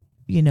we,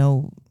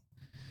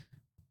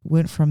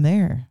 went from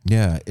there.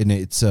 Yeah. And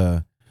it's,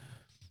 like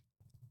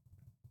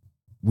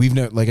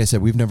I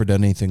said, we've never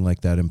done anything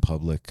like that in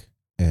public.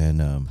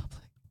 And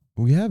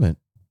we haven't.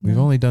 We've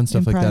only done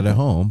stuff like that at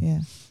home. Yeah.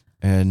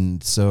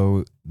 And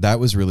so that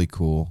was really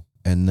cool.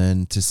 And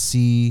then to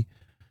see,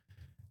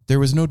 there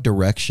was no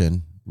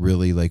direction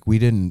really. Like, we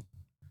didn't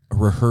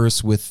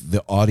rehearse with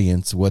the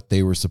audience what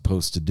they were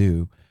supposed to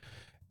do.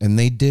 And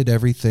they did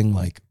everything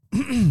like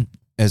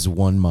as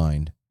one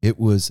mind. It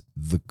was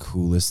the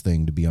coolest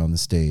thing to be on the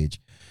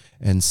stage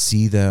and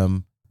see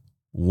them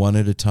one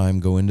at a time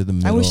go into the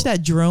middle. I wish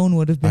that drone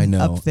would have been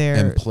up there.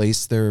 And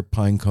place their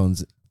pine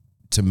cones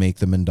to make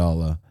the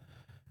mandala.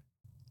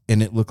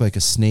 And it looked like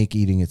a snake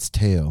eating its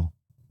tail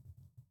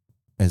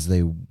as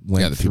they went through.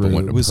 Yeah, the people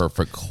went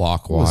perfect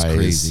clockwise. It was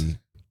crazy.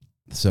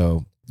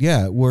 So,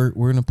 yeah, we're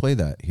going to play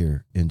that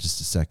here in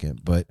just a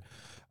second. But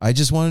I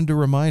just wanted to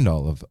remind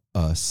all of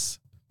us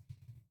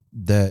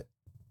that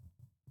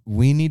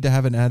we need to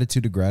have an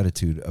attitude of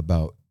gratitude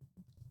about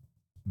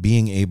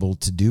being able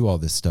to do all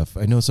this stuff.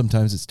 I know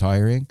sometimes it's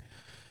tiring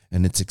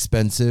and it's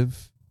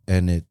expensive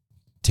and it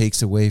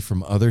takes away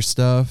from other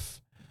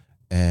stuff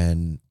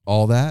and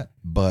all that,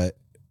 but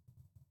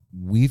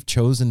we've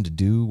chosen to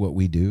do what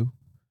we do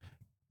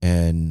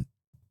and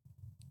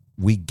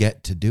we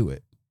get to do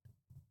it.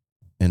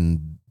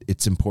 And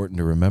it's important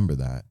to remember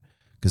that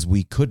because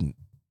we couldn't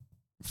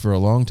for a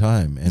long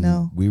time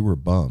and we were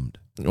bummed.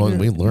 Well, and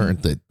we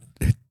learned that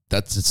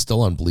it's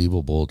still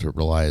unbelievable to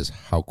realize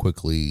how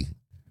quickly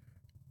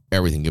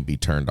everything can be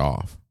turned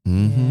off.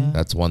 Mm-hmm. Yeah.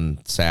 That's one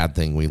sad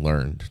thing we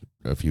learned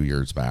a few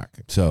years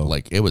back. So,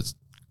 like, it was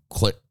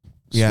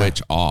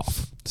switch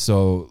off.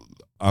 So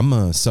I'm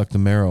going to suck the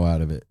marrow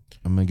out of it.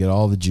 I'm going to get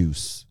all the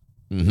juice.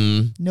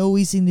 Mm-hmm. No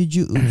wheezing the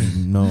juice.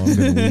 No,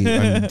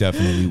 I'm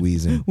definitely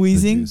wheezing.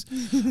 Wheezing?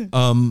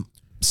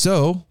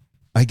 So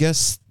I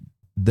guess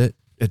that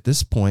at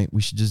this point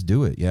we should just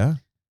do it. Yeah.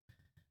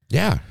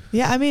 Yeah.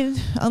 Yeah. I mean,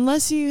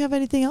 unless you have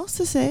anything else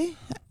to say,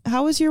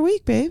 how was your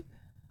week, babe?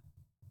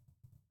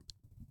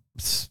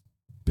 It's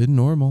been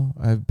normal.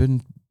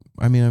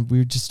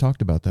 We just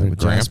talked about that with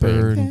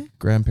Jasper and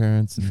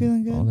grandparents and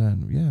feeling good? all that.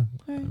 Yeah.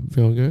 I'm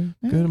feeling good.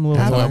 Good. I'm a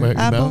little tired.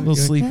 A little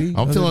sleepy.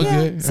 I'm feeling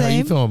good. How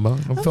you feeling, Mo?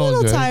 I'm feeling a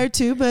little good. tired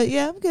too, but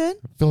yeah, I'm good.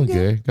 I'm feeling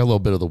good. Got a little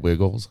bit of the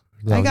wiggles.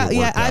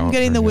 I'm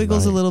getting the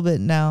wiggles a little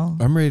bit now.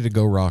 I'm ready to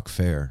go rock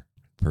fair,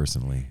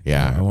 personally.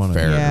 Yeah. I want to.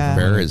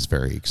 Fair is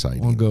very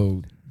exciting. I'll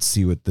go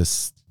see what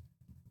this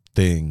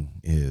thing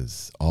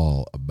is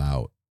all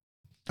about.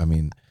 I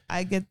mean,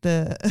 I get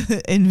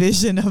the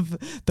envision of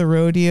the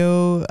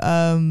rodeo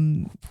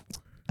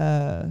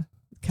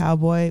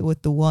cowboy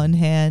with the one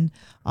hand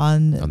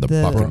on the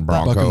bucking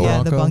bronco.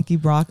 Yeah, the bunky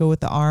bronco with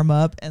the arm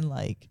up, and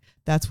like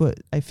that's what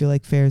I feel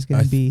like fair is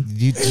going to be.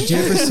 Did you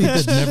ever see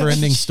the Never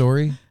Ending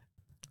Story?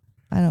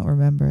 I don't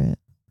remember it.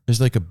 There's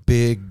like a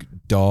big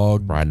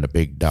dog riding a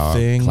big dog,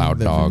 thing. cloud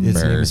dog.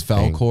 His name is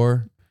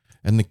Falcor,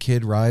 and the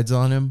kid rides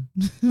on him.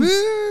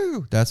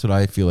 woo. That's what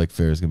I feel like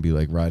fair is gonna be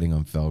like, riding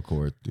on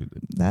Falkor, dude.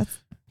 That's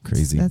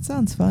Crazy. That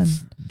sounds fun.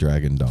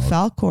 Dragon dog.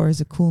 Falkor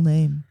is a cool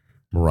name.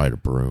 Ride a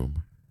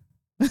broom.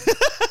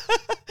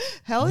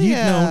 Hell You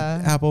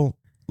yeah. know, Apple.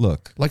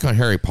 Look. Like on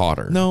Harry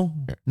Potter. No.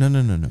 No.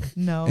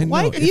 And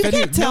Why? no, if You any-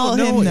 can't tell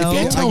him if no. you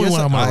Can't tell me I guess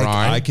when I'm gonna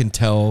ride. I can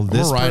tell I'm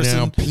this gonna ride person.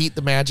 now Pete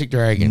the Magic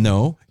Dragon.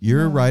 No,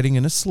 you're No. riding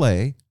in a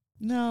sleigh.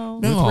 No.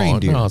 with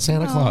reindeer. No,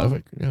 Santa No.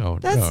 Claus. No,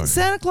 That's no.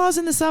 Santa Claus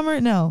in the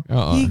summer? No.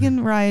 Uh-uh. He can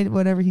ride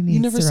whatever he needs You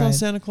never to saw ride.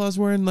 Santa Claus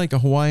wearing like a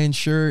Hawaiian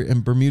shirt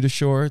and Bermuda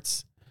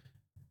shorts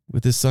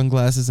with his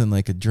sunglasses and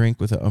like a drink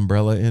with an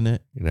umbrella in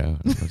it? No,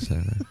 I'm not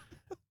Santa.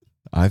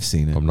 I've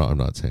seen it. I'm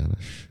not Santa.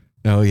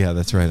 Oh yeah,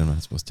 that's right. I'm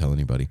not supposed to tell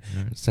anybody.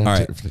 Santa, All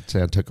right.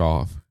 Santa took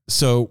off.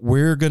 So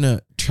we're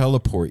gonna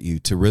teleport you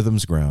to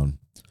Rhythm's Ground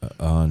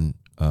on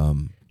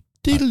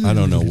I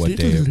don't know what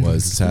day it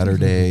was.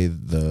 Saturday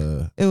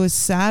the It was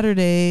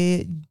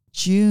Saturday,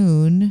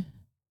 June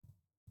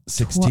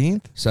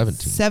 16th.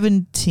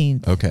 17.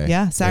 17th. Okay.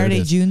 Yeah, Saturday,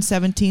 There it is. June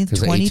 17th,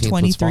 'Cause the 18th was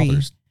 2023.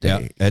 Father's Yeah,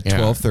 Day. at Yeah.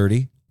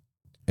 12:30.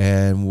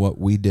 And what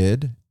we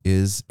did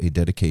is a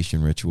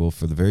dedication ritual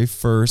for the very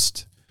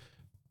first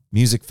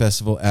music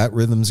festival at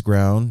Rhythm's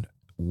Ground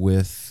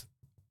with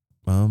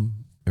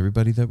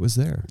everybody that was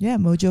there. Yeah,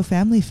 Mojo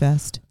Family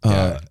Fest.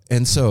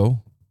 And so,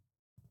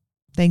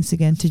 Thanks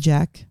again to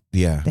Jack.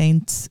 yeah.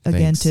 Thanks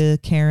again Thanks. to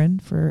Karen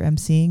for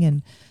emceeing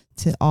and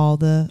to all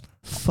the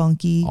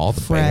funky, All the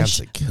fresh bands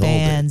that killed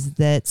bands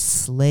that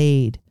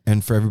slayed.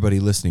 And for everybody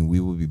listening, we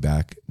will be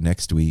back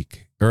next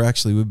week. Or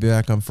actually, we'll be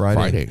back on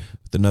Friday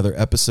with another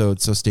episode.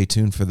 So stay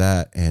tuned for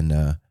that. And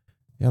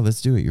yeah,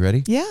 let's do it. You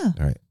ready? Yeah.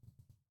 All right.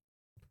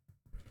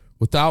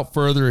 Without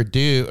further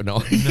ado, no.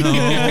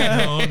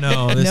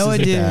 No. This No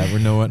isn't ado. bad. We're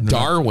no.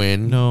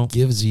 Darwin No.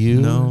 gives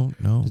you No.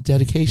 the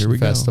dedication Here we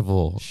go.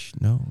 festival. Shh,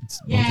 no. It's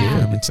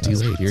Yeah. It's too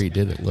late. Here he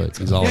did it. Look,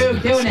 he's all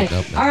Doing it.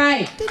 All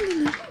right.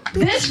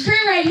 This crew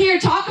right here,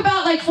 talk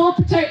about like full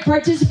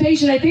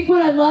participation. I think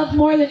what I love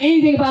more than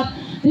anything about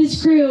this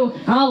crew,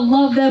 I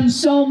love them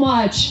so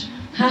much,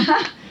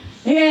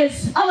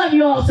 is I love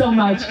you all so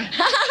much.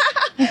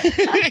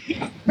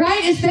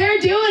 Right? Is they're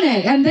doing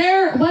it, and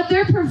what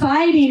they're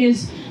providing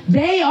is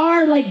they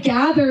are like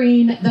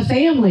gathering the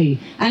family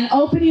and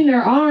opening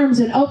their arms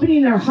and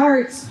opening their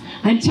hearts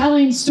and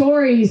telling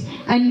stories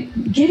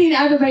and getting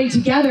everybody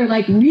together,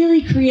 like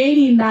really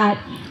creating that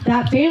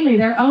family.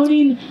 They're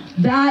owning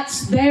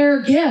that's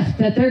their gift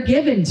that they're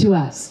giving to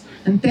us.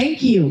 And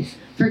thank you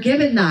for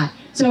giving that.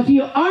 So if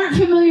you aren't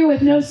familiar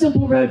with No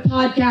Simple Road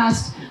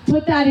podcast,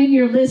 put that in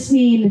your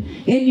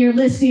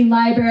listening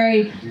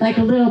library, like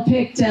a little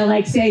pic to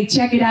like say,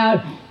 check it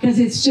out, because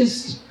it's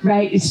just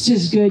right. It's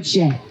just good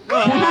shit.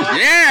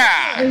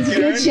 Yeah! It's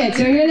good shit.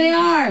 So here they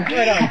are.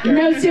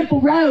 No Simple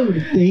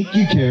Road. Thank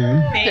you,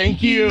 Karen.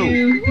 Thank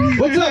you.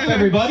 What's up,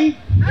 everybody?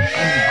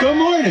 Good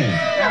morning.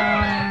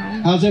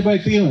 How's everybody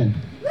feeling?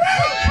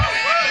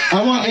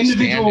 I want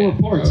individual Stand it.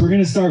 reports. We're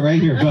going to start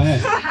right here. Go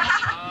ahead.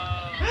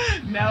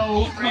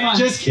 No, come on.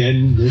 Just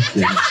kidding.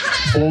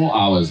 4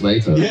 hours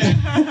later.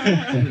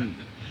 Yeah.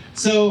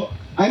 So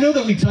I know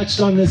that we touched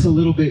on this a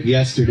little bit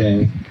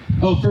yesterday.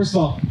 Oh, first of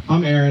all,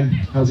 I'm Aaron.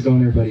 How's it going,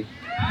 everybody?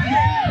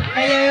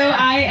 Hello,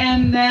 I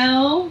am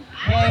Mel.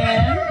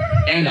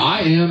 And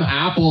I am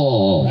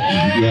Apple.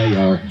 Yeah, you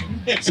are.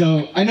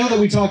 So I know that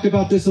we talked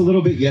about this a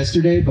little bit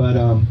yesterday, but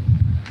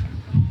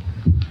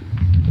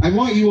I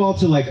want you all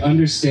to like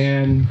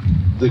understand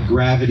the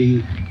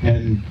gravity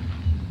and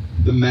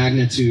the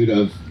magnitude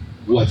of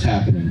what's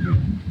happening here.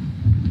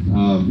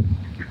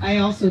 I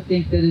also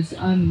think that it's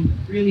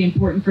really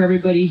important for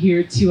everybody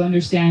here to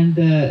understand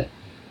the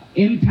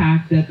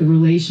impact that the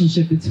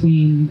relationship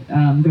between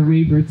the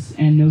Rayberts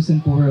and No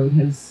Simple Road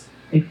has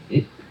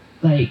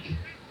like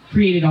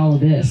created all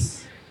of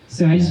this.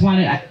 So I just want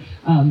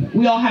to,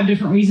 we all have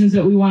different reasons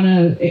that we want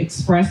to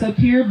express up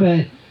here,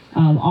 but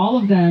all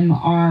of them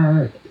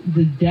are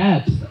the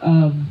depth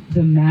of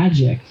the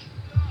magic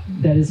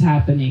that is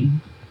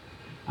happening.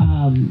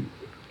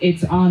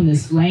 It's on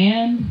this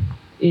land.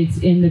 It's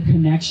in the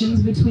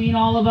connections between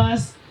all of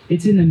us.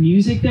 It's in the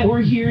music that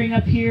we're hearing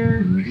up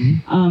here.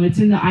 It's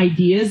in the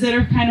ideas that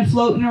are kind of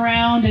floating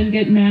around and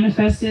getting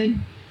manifested.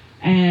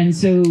 And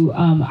so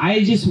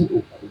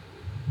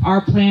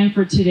our plan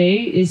for today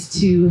is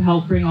to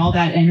help bring all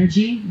that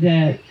energy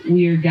that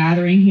we are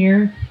gathering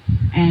here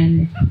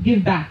and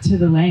give back to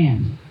the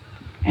land.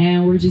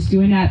 And we're just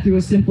doing that through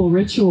a simple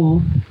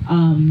ritual.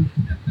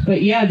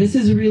 But yeah, this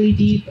is a really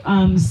deep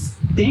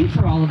thing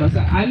for all of us.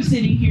 I'm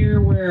sitting here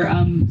where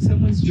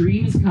someone's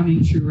dream is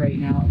coming true right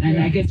now,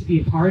 and I get to be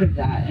a part of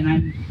that,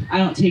 and I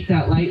don't take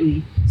that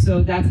lightly.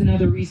 So that's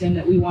another reason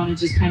that we want to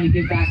just kind of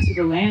give back to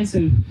the land.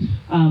 So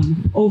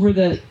over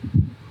the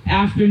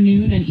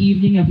afternoon and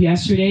evening of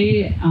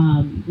yesterday,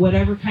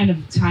 whatever kind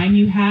of time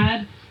you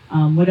had,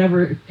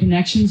 whatever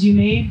connections you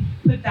made,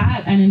 put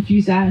that and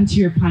infuse that into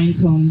your pine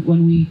cone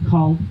when we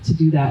call to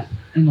do that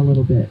in a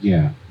little bit.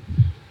 Yeah.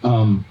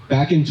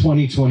 Back in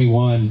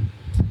 2021,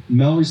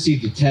 Mel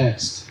received a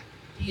text.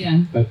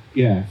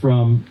 Yeah.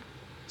 From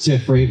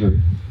Tiff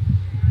Rayvert.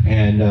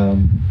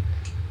 And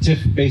Tiff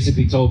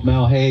basically told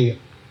Mel, hey,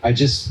 I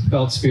just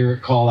felt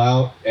spirit call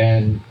out,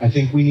 and I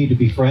think we need to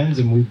be friends,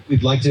 and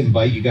we'd like to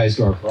invite you guys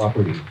to our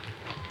property.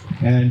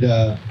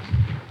 And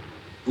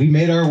we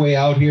made our way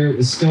out here. It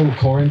was still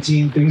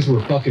quarantine. Things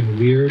were fucking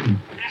weird. And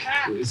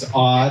it was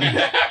odd.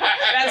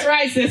 That's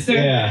right, sister.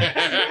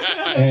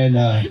 Yeah.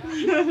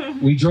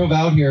 And we drove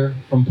out here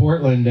from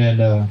Portland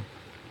and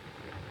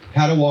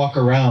had to walk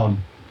around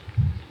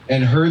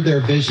and heard their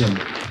vision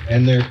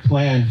and their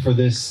plan for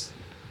this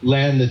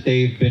land that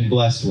they've been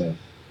blessed with.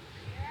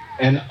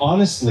 And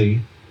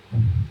honestly,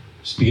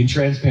 just being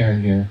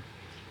transparent here,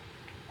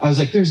 I was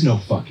like, there's no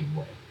fucking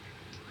way.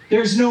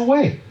 There's no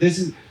way.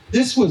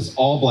 This was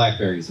all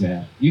blackberries,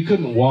 man. You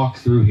couldn't walk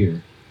through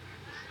here.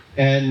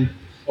 And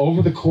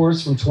over the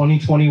course from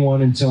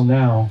 2021 until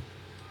now,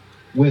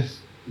 with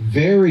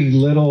very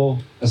little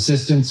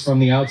assistance from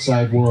the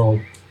outside world,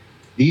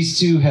 these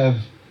two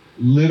have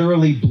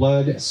literally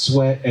blood,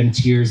 sweat, and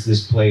tears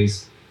this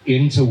place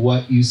into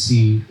what you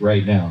see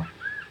right now.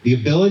 The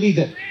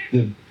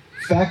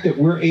fact that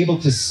we're able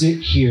to sit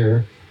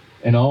here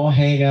and all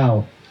hang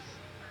out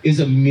is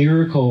a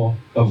miracle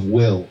of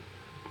will,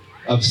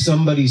 of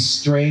somebody's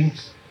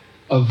strength,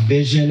 of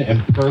vision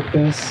and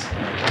purpose,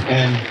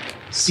 and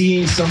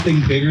seeing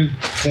something bigger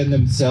than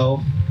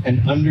themselves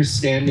and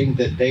understanding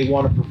that they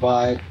want to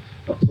provide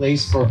a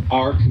place for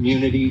our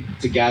community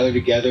to gather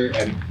together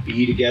and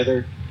be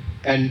together,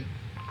 and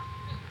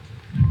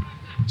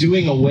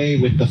doing away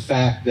with the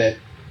fact that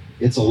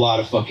it's a lot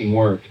of fucking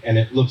work and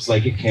it looks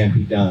like it can't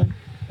be done.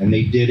 And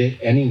they did it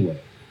anyway.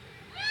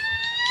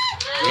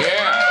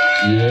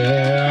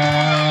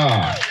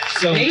 Yeah.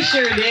 So They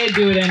sure did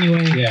do it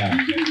anyway.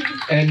 yeah.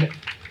 And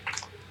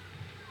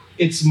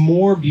it's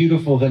more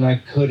beautiful than I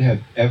could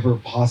have ever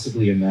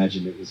possibly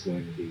imagined it was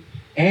going to be.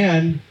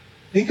 And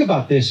think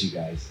about this, you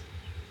guys.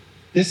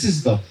 This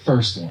is the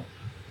first one,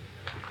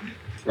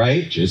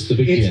 right? Just the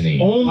beginning.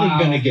 It's only Wow.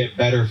 going to get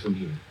better from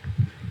here.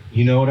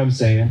 You know what I'm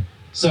saying?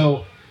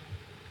 So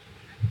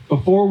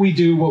before we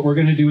do what we're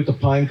going to do with the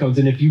pine cones,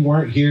 and if you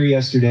weren't here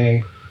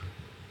yesterday,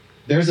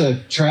 there's a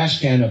trash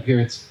can up here.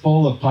 It's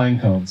full of pine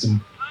cones. And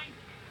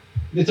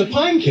it's a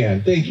pine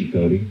can. Thank you,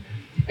 Cody.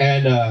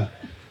 And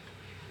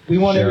we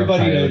want Sheriff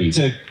everybody Coyote.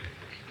 to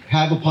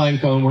have a pine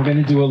cone. We're going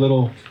to do a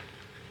little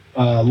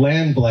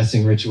land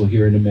blessing ritual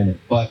here in a minute.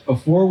 But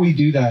before we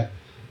do that,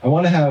 I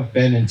want to have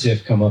Ben and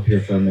Tiff come up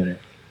here for a minute.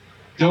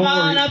 Don't Come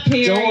on worry, up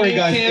here, don't worry, you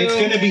guys. two. It's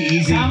going to be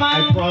easy. Come I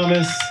on.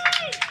 promise.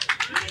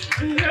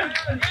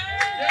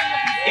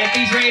 Get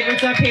these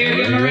ravens up here.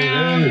 Get them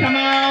around. Come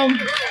on.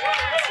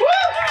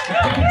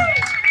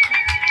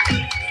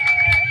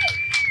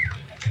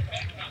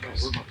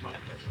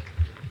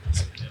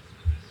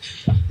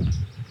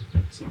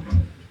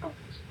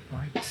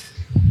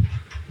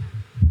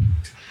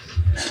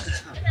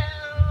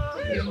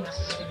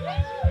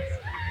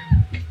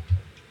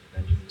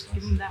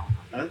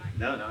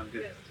 No, I'm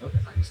good.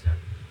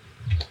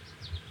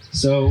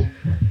 So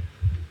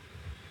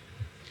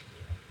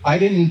I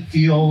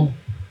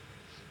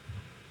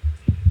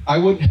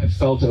wouldn't have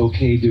felt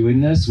okay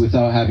doing this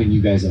without having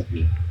you guys up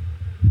here.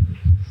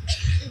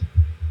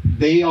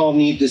 They all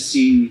need to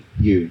see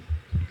you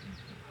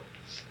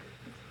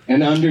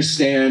and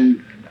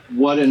understand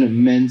what an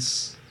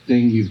immense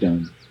thing you've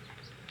done.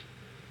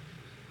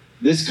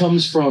 This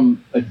comes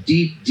from a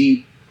deep,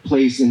 deep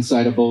place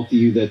inside of both of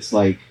you that's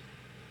like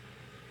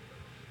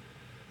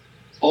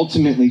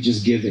ultimately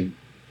just giving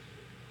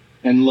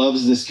and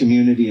loves this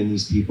community and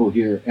these people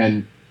here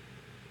and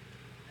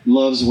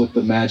loves what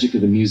the magic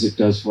of the music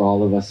does for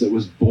all of us. It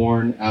was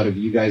born out of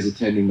you guys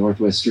attending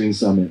Northwest String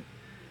Summit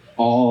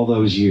all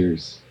those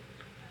years.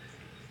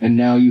 And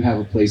now you have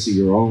a place of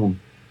your own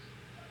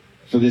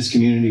for this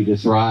community to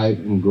thrive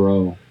and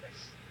grow.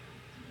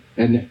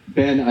 And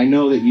Ben, I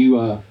know that you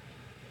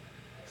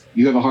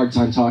have a hard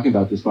time talking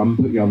about this, but I'm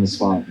gonna put you on the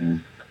spot,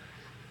 man.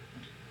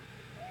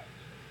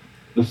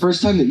 The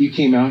first time that you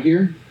came out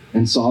here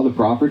and saw the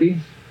property,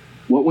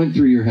 what went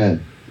through your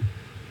head?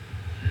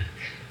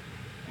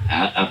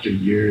 After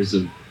years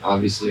of,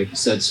 obviously, like you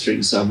said,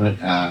 String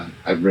Summit,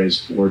 I've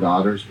raised 4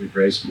 daughters. We've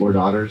raised 4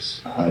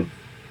 daughters.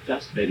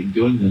 Fascinating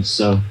doing this.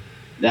 So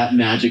that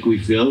magic we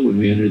feel when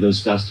we enter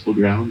those festival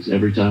grounds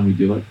every time we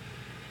do it,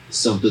 is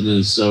something that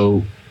is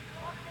so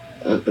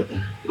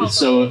it's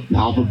so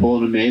palpable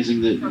and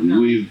amazing that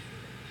we've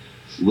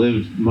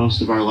lived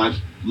most of our life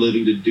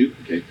living to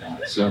duplicate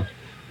that. So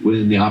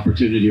when the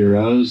opportunity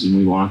arose and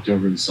we walked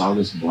over and saw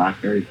this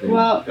blackberry thing,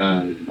 Well,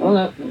 hold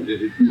up.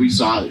 we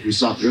saw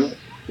through it.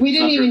 We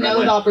didn't Not even sure know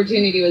if I the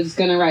opportunity was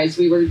going to rise.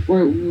 We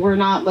were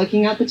not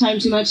looking at the time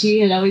too much. He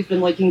had always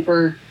been looking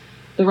for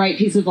the right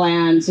piece of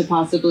land to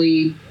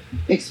possibly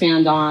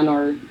expand on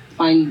or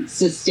find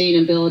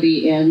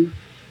sustainability in.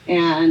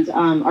 And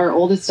our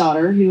oldest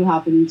daughter, who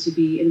happened to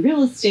be in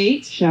real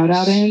estate, Shout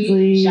out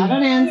Ansley. Shout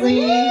out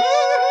Ansley.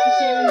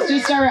 She was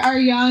just our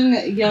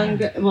young.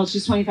 Well,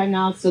 she's 25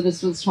 now, so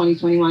this was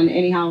 2021.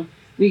 Anyhow,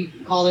 we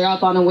called her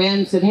up on a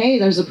whim, said, "Hey,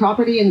 there's a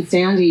property in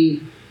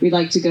Sandy we'd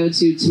like to go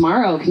to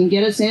tomorrow. Can you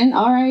get us in?"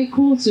 All right,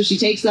 cool. So she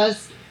takes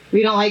us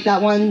we don't like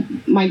that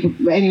one.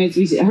 Anyways,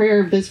 we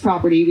heard of this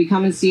property. We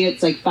come and see it.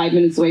 It's like 5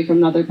 minutes away from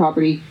another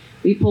property.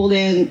 We pulled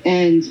in,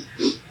 and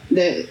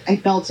I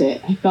felt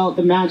it. I felt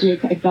the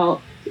magic. I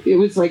felt it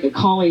was like a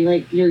calling.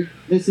 Like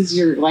this is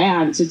your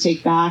land to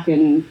take back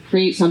and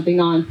create something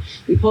on.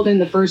 We pulled in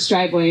the first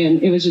driveway,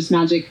 and it was just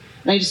magic.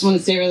 And I just want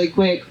to say really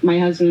quick, my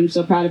husband, I'm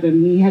so proud of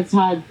him. He has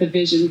had the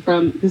vision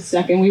from the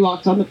second we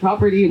walked on the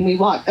property, and we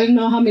walked. I don't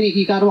know how many of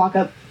you got to walk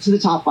up to the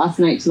top last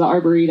night to the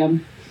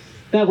Arboretum.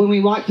 But when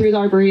we walked through the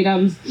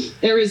Arboretum,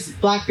 there was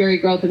blackberry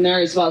growth in there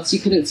as well. So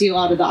you couldn't see a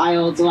lot of the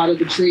aisles, a lot of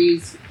the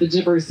trees, the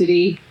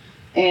diversity.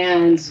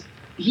 And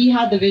he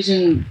had the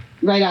vision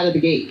right out of the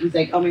gate. He's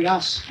like, oh my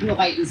gosh, I'm going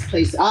to light this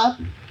place up.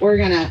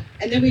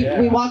 And then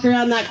we walk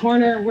around that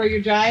corner where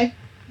you drive,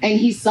 and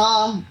he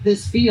saw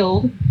this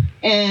field.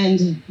 And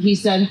he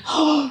said,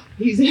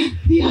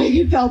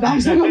 he fell back.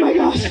 He's like, oh my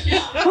gosh.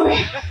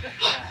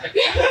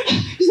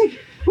 He's like,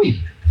 wait.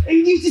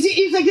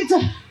 He's like, it's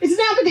an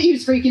that he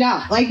was freaking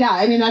out like that.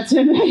 I mean, that's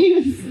him. He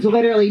was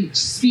literally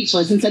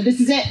speechless and said,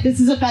 this is it. This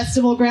is a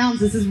festival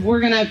grounds. We're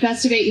going to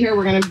festivate here.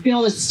 We're going to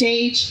build a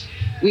stage.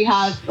 We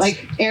have,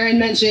 like Aaron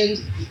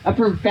mentioned, a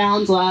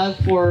profound love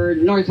for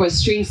Northwest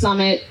String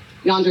Summit,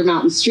 Yonder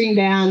Mountain String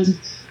Band.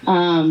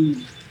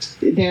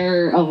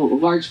 They're a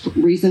large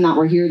reason that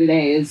we're here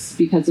today is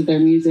because of their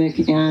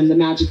music and the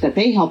magic that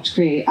they helped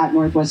create at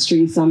Northwest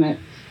String Summit.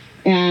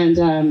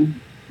 And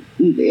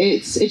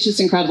it's just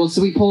incredible.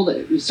 So we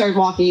started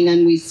walking,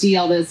 and we see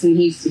all this, and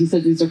he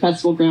said these are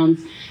festival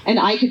grounds, and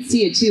I could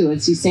see it too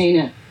as he's saying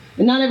it,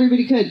 and not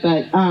everybody could,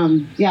 but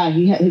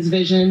he had his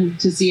vision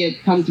to see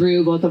it come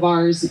through, both of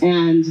ours,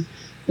 and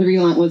the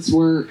relentless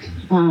work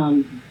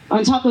on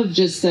top of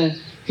just the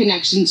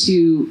connection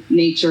to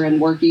nature and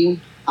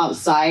working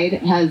outside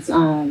has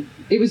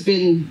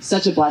been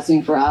such a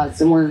blessing for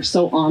us, and we're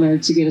so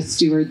honored to get to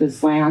steward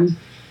this land.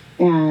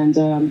 And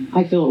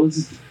I feel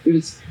it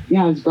was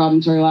brought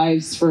into our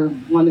lives for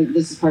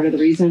this is part of the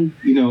reason.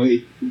 You know,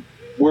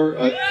 we're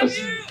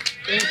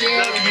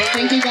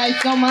Thank you guys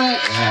so much.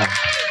 Yeah.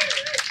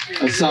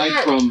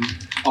 Aside from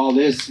all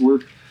this,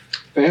 we're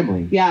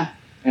family. Yeah.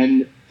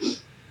 And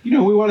we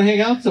want to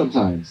hang out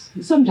sometimes.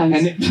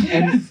 Sometimes.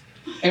 And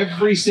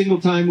every single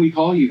time we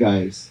call you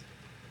guys,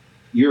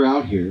 you're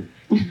out here.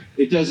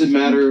 It doesn't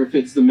matter if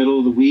it's the middle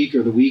of the week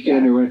or the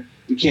weekend or what.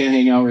 We can't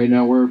hang out right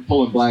now. We're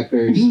pulling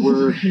blackberries.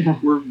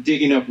 We're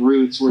digging up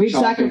roots. We've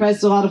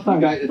sacrificed a lot of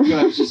fun.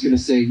 I was just going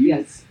to say,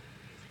 yes.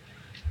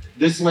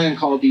 This land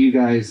called to you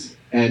guys,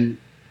 and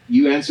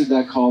you answered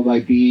that call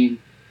by being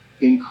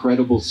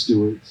incredible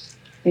stewards.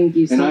 Thank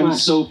you so much. And I'm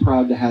so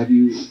proud to have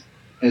you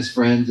as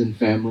friends and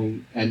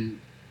family, and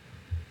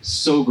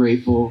so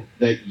grateful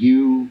that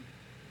you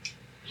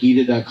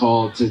heeded that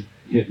call to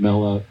hit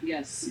Mel up.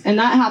 Yes, and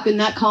that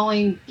happened. That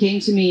calling came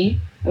to me.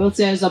 I will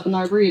say I was up in the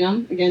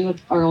Arboretum, again, with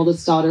our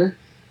oldest daughter.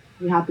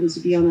 We happened to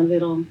be on a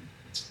little,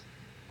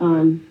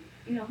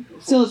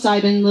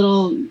 psilocybin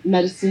little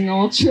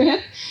medicinal trip.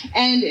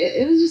 And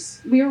it was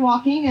just, we were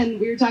walking and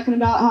we were talking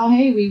about how,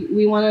 hey,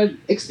 we want to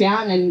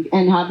expand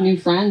and have new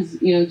friends,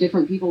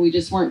 different people. We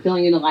just weren't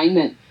feeling in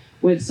alignment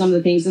with some of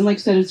the things. And like I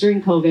said, it was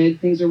during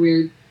COVID. Things are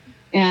weird.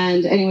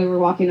 And anyway, we were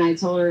walking and I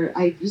told her,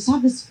 I just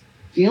have this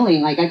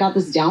feeling, like I got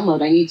this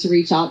download. I need to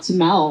reach out to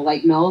Mel.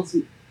 Like Mel's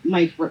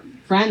my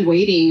friend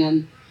waiting,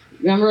 and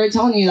remember I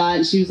telling you that,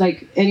 and she was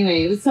like,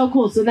 anyway, it was so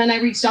cool. So then I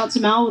reached out to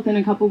Mel within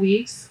a couple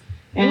weeks,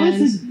 and it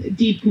was a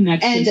deep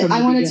connection. And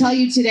I want to tell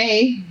you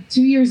today,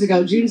 2 years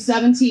ago, June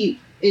 17th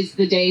is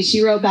the day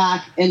she wrote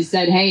back and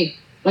said, hey,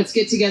 let's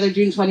get together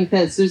June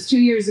 25th. So it was 2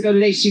 years ago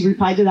today. She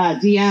replied to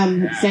that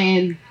DM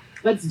saying,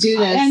 let's do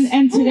this.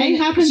 And today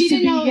happens she to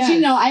didn't be, know. yes. She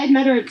didn't know. I had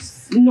met her at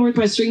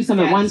Northwest String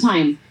Summit one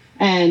time,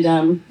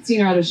 and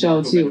seen her at a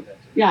show too.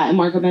 Yeah, and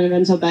Marco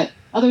Benevento, but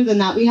other than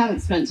that, we haven't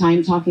spent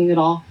time talking at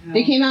all. No.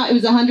 They came out, it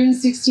was a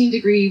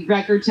 116-degree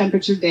record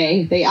temperature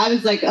day. I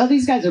was like, oh,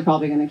 these guys are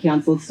probably going to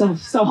cancel. It's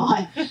so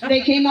hot.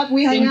 They came up,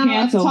 we hung out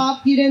up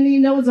top. You didn't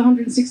even know it was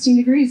 116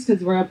 degrees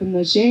because we're up in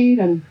the shade.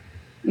 And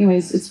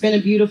anyways, it's been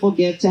a beautiful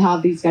gift to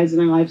have these guys in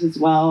our lives as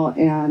well.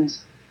 And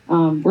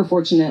we're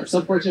fortunate,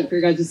 so fortunate for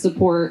your guys'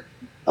 support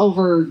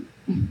over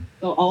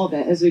all of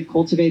it as we've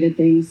cultivated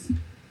things.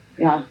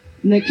 Yeah,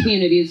 in the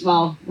community as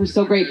well. We're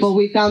so grateful.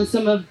 We found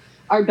some of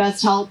our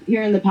best help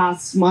here in the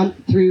past month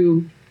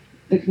through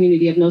the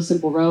community of No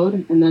Simple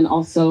Road, and then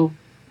also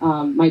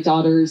my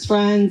daughter's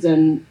friends,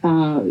 and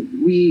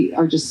we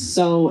are just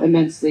so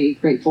immensely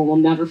grateful. We'll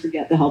never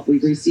forget the help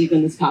we've received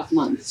in this past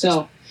month.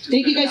 So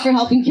thank you guys for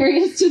helping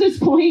carry us to this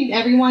point,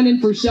 everyone,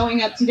 and for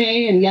showing up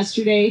today and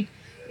yesterday.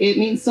 It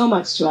means so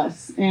much to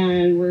us,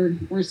 and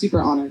we're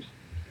super honored.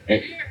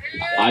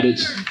 I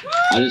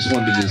just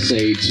wanted to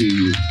say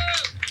to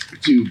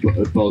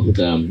both of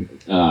them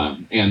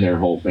and their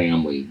whole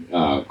family.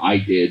 I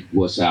did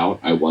wuss out.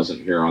 I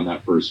wasn't here on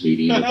that first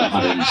meeting of the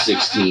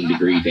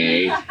 116-degree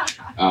day.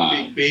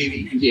 Big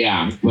baby.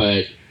 Yeah,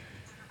 but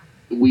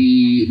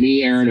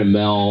me, Aaron, and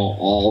Mel,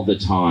 all the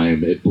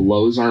time, it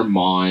blows our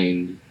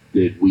mind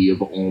that we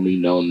have only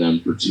known them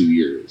for 2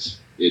 years.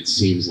 It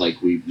seems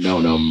like we've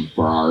known them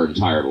for our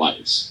entire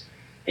lives.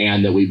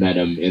 and that we met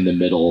him in the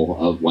middle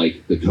of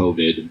like the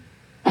COVID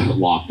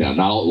lockdown.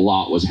 Not a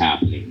lot was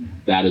happening.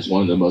 That is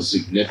one of the most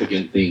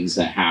significant things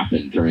that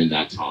happened during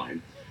that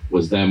time,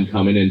 was them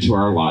coming into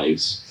our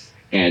lives.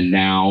 And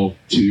now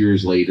 2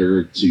 years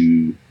later,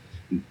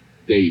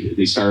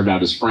 they started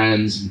out as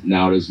friends.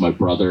 Now it is my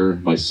brother,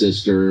 my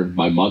sister,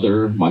 my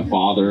mother, my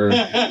father,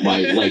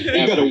 my like.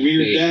 You got a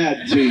weird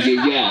dad.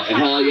 Yeah,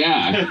 hell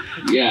yeah,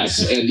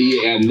 yes.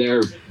 And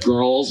their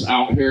girls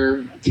out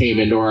here came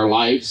into our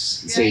lives.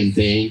 Same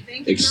thing.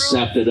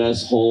 Accepted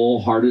us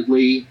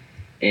wholeheartedly,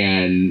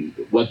 and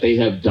what they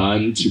have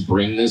done to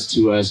bring this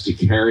to us, to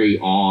carry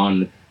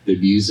on the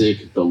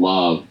music, the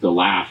love, the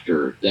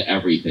laughter, the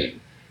everything,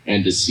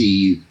 and to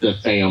see the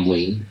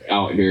family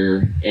out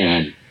here.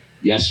 And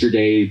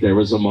yesterday, there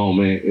was a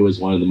moment, it was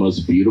one of the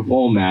most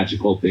beautiful,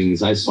 magical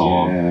things I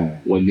saw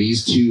when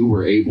these two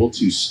were able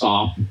to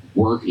stop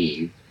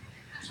working.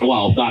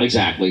 Well, not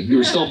exactly. You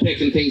were still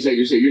picking things that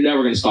you're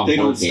never going to stop working.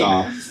 They don't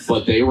stop.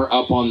 But they were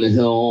up on the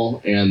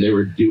hill, and they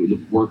were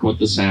doing work with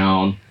the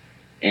sound,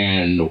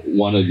 and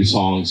one of the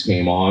songs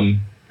came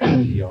on, a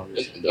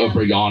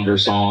Yonder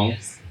song,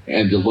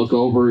 and to look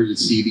over and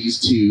see these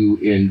two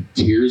in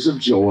tears of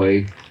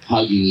joy,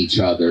 hugging each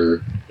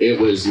other, it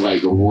was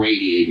like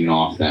radiating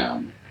off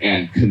them.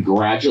 And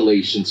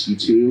congratulations, you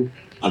two,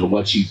 on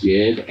what you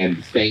did,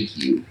 and thank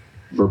you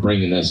for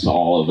bringing this to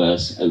all of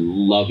us. I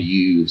love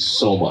you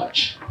so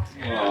much.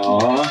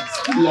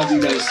 Aww, love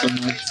you guys so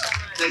much.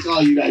 Thank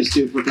all you guys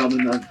too for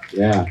coming on.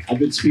 Yeah, I've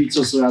been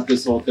speechless throughout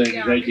this whole thing.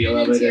 A great deal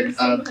of it.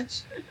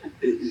 And,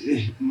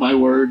 my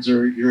words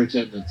are your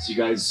attendance. You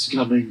guys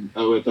coming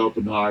with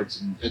open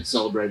hearts and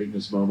celebrating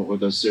this moment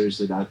with us.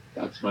 Seriously,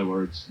 that's my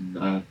words.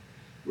 And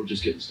we're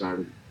just getting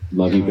started.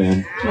 Love you,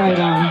 Ben. Right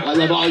on. I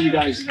love all you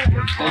guys.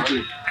 Thank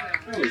you.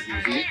 That was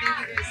easy.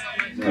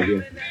 Love you.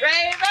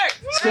 Ray Birch.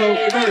 Let's go,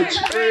 Birch.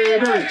 Ray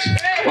Birch.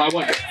 Well,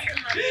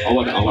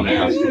 I want to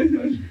ask you a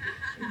question.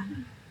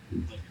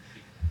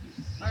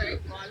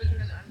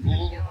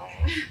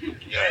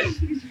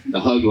 The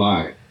hug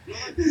line.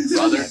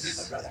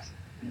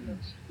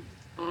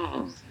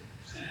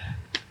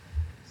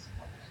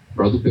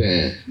 Brother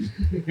Ben.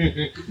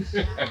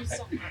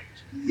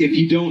 If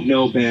you don't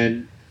know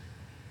Ben,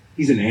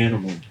 he's an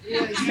animal.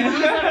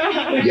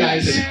 That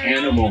guy's an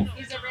animal.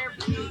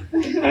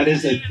 That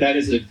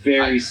is a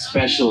very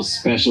special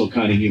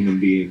kind of human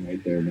being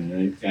right there,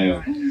 man.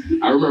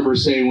 I remember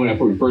saying when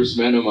we first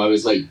met him, I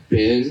was like,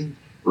 Ben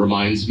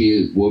reminds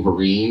me of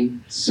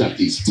Wolverine, except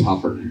he's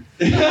tougher.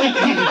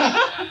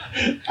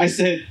 I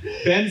said,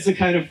 Ben's the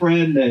kind of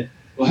friend that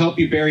will help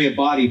you bury a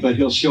body, but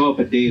he'll show up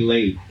a day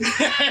late.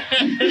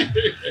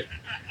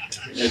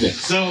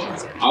 So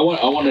I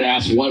wanted to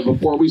ask one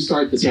before we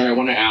start this. I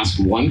want to ask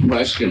one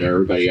question to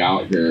everybody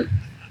out here.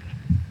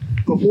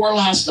 Before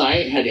last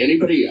night, had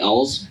anybody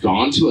else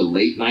gone to a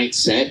late night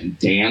set and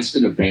danced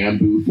in a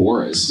bamboo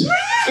forest?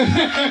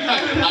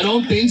 I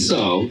don't think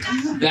so.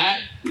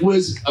 That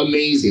was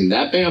amazing.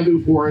 That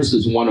bamboo forest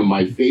is one of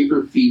my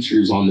favorite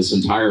features on this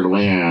entire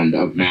land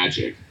of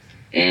magic.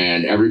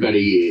 And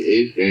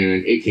everybody,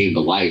 it came to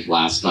life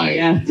last night.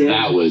 Yeah, it did.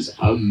 That was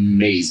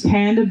amazing.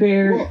 Panda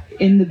bear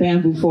in the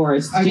bamboo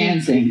forest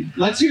dancing.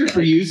 Let's hear it for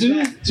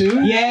Yuzu,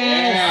 too.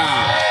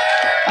 Yes.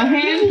 A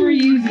hand for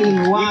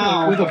Yuzu.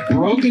 Wow. With a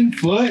broken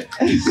foot,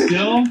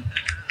 still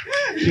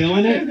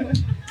killing it.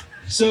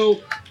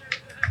 So,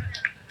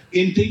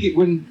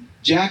 when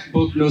Jack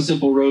booked No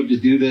Simple Road to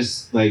do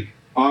this, like,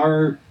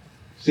 our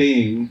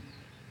thing,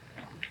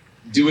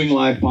 doing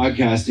live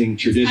podcasting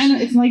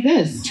it's like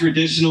this.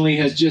 Traditionally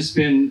has just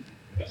been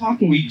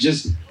talking. We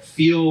just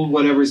feel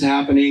whatever's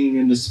happening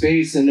in the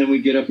space, and then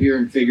we get up here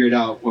and figure it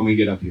out when we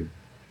get up here.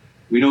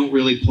 We don't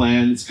really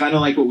plan. It's kind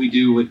of like what we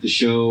do with the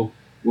show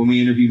when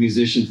we interview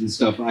musicians and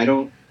stuff. We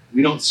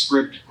don't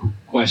script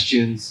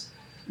questions.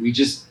 We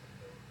just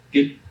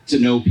get to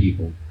know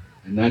people,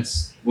 and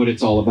that's what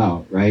it's all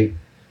about, right?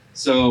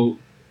 So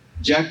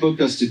Jack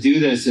booked us to do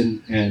this,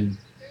 and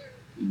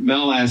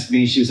Mel asked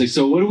me, she was like,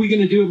 so what are we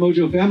going to do at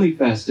Mojo Family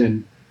Fest?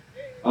 And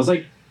I was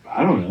like,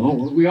 I don't know.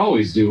 What we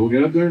always do. We'll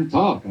get up there and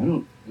talk.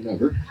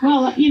 Whatever.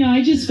 Well,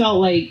 I just felt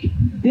like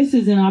this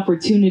is an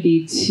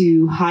opportunity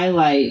to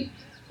highlight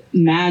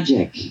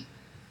magic.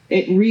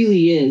 It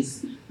really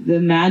is.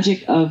 The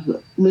magic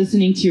of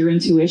listening to your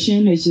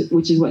intuition,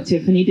 which is what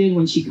Tiffany did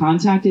when she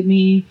contacted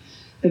me.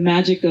 The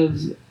magic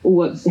of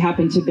what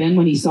happened to Ben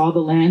when he saw the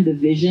land, the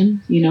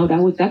vision,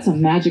 that's a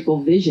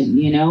magical vision,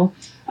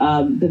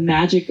 the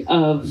magic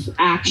of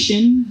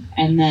action,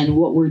 and then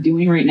what we're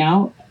doing right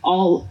now,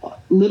 all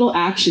little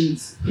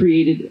actions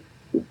created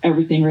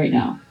everything right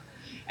now.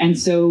 And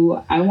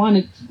so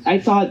I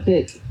thought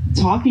that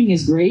talking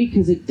is great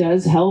because it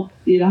does help.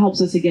 It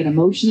helps us to get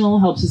emotional,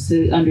 helps us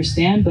to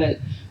understand, but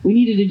we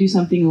needed to do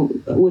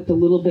something with a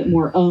little bit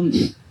more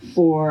oomph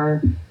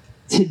for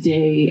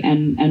today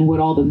and what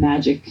all the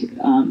magic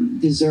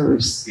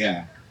deserves.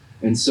 Yeah.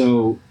 And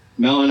so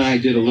Mel and I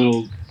did a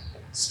little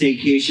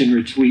staycation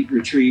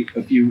retreat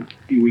a few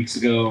weeks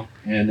ago,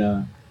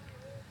 and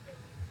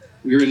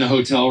we were in the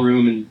hotel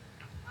room, and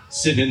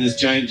sitting in this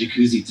giant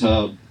jacuzzi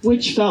tub.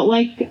 Which felt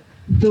like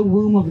the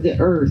womb of the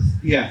earth.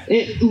 Yeah.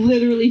 It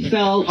literally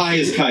felt High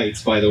as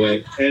kites, by the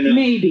way. And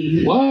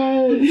maybe. What?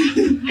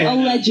 and,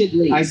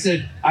 Allegedly. I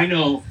said, I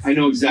know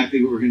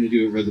exactly what we're going to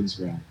do at Rhythms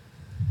Ground.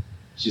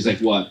 She's like,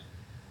 what?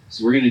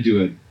 So we're going to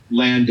do a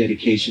land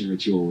dedication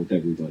ritual with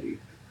everybody.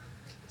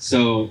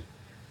 So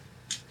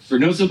for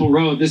No Simple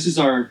Road, this is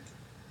our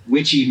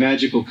witchy,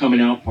 magical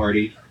coming out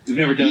party. We've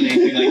never done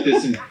anything like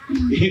this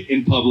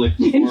in public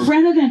before. In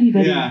front of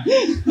anybody. Yeah.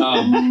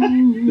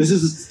 This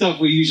is stuff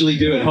we usually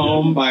do at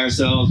home by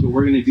ourselves, but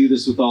we're going to do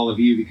this with all of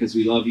you because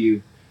we love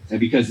you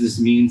and because this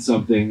means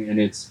something, and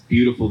it's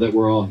beautiful that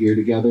we're all here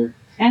together.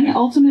 And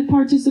ultimate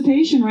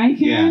participation, right,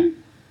 Karen? Yeah.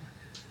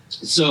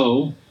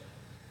 So,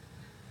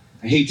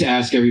 I hate to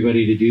ask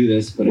everybody to do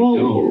this, but I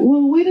don't.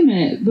 Well, wait a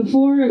minute.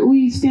 Before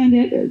we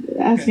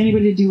ask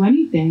anybody to do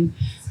anything,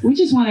 we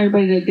just want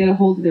everybody to get a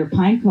hold of their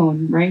pine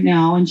cone right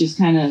now and just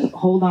kind of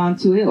hold on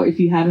to it. Or if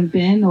you haven't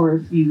been, or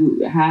if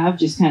you have,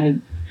 just kind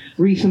of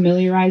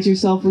refamiliarize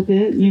yourself with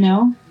it, you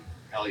know?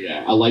 Hell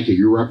yeah. I like it.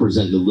 You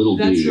represent the little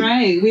That's dude.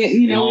 right.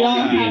 We all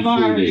have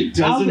our... It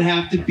doesn't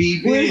have to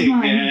be Where's big,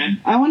 mine?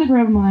 man. I want to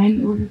grab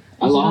mine.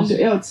 I lost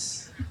it. Oh,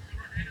 it's...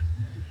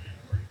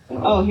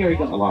 Oh, here we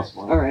go. I lost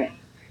one. All right.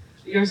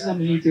 Yours is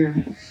underneath your...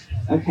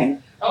 Okay.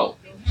 Oh,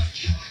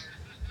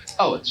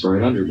 it's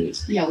right under me.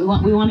 Yeah, we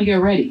want to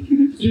get ready.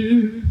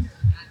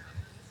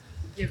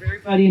 Give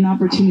everybody an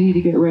opportunity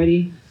to get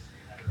ready.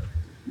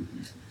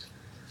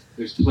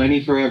 There's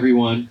plenty for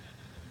everyone.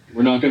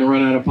 We're not going to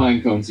run out of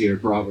pine cones here,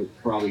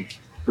 probably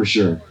for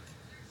sure.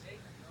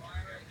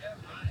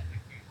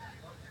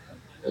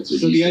 That's what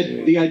So you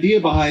say. the idea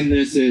behind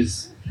this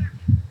is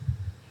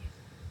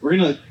we're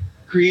going to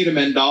create a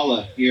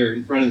mandala here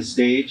in front of the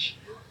stage.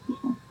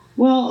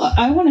 Well,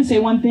 I want to say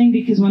one thing,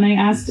 because when I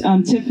asked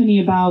Tiffany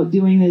about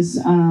doing this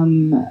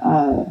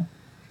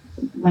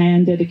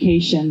land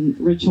dedication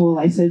ritual,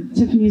 I said,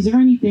 Tiffany, is there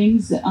any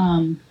things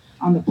on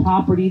the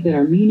property that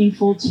are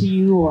meaningful to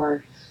you,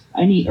 or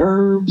any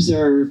herbs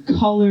or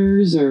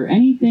colors or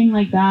anything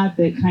like that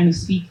that kind of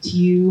speak to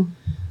you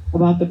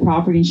about the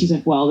property? And she's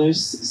like, well,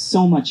 there's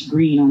so much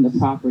green on the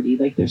property.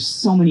 Like, there's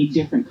so many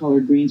different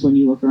colored greens when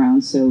you look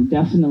around. So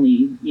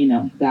definitely,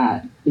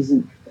 that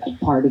isn't a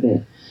part of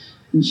it.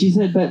 And she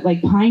said, but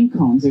like pine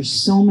cones, there's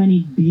so many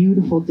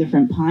beautiful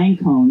different pine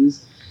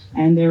cones,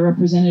 and they're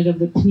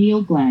representative of the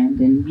pineal gland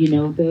and,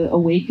 the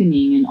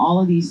awakening and all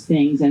of these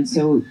things. And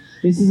so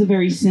this is a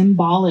very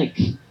symbolic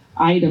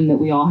item that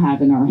we all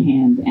have in our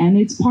hand. And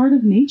it's part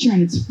of nature,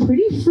 and it's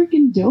pretty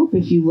freaking dope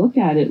if you look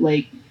at it.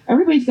 Like,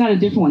 everybody's got a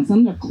different one.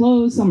 Some are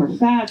closed, some are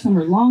fat, some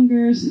are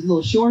longer,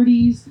 little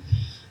shorties.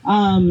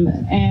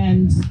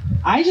 And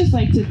I just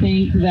like to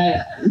think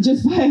that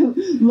just by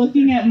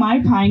looking at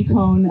my pine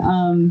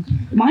cone,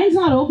 mine's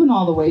not open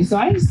all the way, so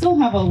I still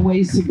have a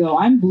ways to go.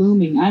 I'm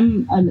blooming.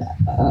 I'm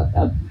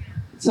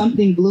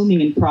something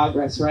blooming in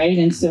progress, right?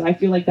 And so I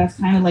feel like that's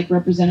kind of like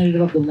representative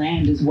of the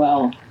land as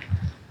well.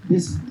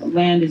 This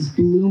land is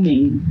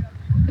blooming,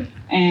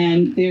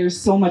 and there's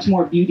so much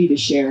more beauty to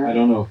share. I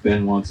don't know if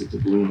Ben wants it to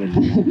bloom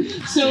in.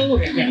 So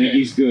I think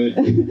he's good.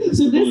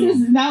 So this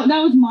is that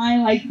was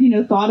my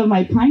thought of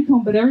my pine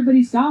cone, but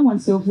everybody's got one.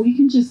 So if we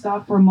can just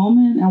stop for a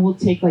moment, and we'll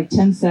take like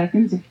 10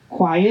 seconds of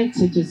quiet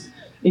to just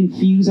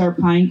infuse our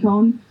pine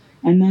cone,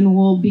 and then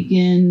we'll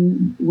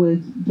begin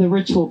with the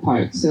ritual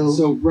part.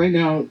 So right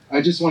now,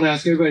 I just want to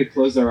ask everybody to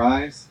close their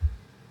eyes.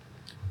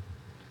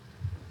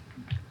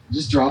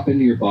 Just drop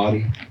into your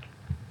body.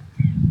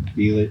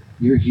 Feel it.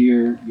 You're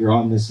here. You're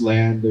on this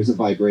land. There's a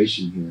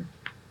vibration here.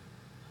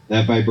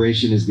 That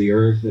vibration is the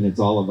earth, and it's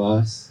all of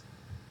us.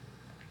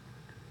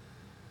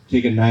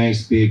 Take a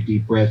nice, big,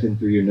 deep breath in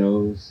through your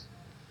nose.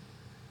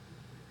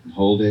 And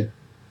hold it.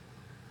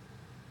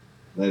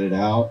 Let it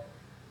out.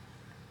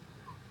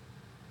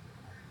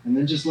 And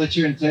then just let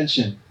your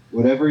intention,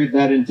 whatever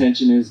that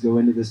intention is, go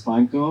into this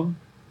pine cone.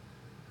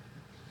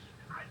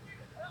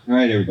 All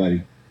right,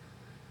 everybody.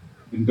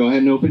 You can go ahead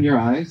and open your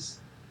eyes.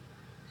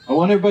 I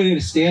want everybody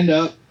to stand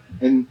up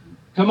and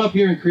come up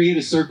here and create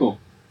a circle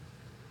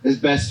as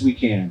best we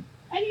can.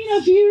 And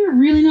if you're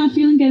really not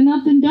feeling getting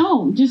up, then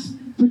don't. Just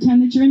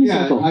pretend that you're in the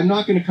circle. I'm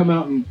not going to come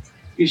out and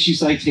issue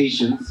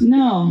citations.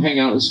 No. Hang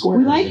out in the square.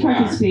 We like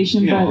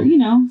participation, Yeah. but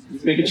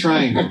Make a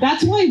triangle.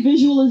 That's why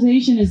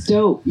visualization is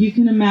dope. You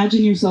can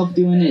imagine yourself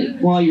doing it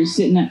while you're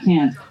sitting at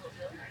camp.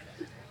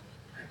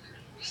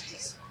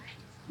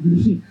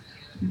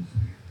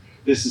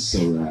 This is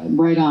so rad.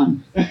 Right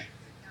on.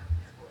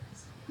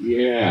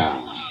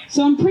 Yeah.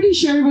 So I'm pretty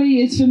sure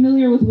everybody is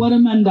familiar with what a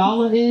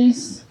mandala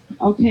is.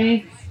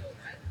 Okay.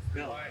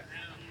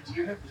 Do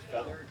you have the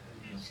feather?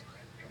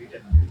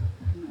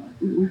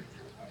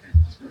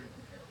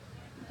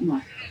 Come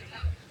on.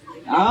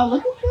 Oh,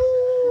 look at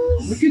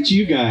this. Look at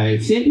you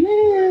guys. Sitting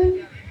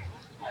in.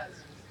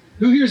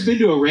 Who here's been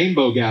to a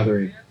rainbow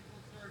gathering?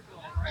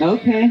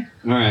 Okay.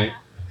 All right.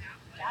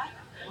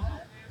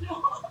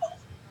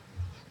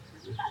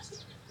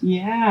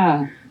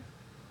 Yeah.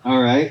 All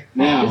right.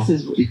 Now,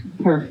 This is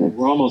perfect.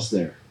 we're almost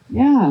there.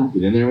 Yeah.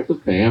 Get in there with the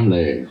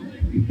family.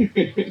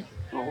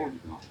 All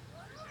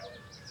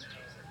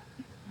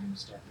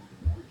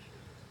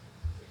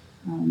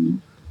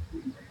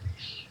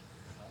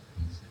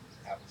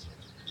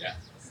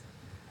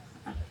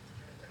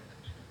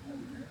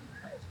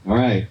All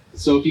right.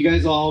 So if you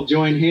guys all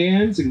join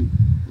hands and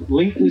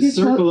link this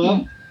circle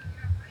up.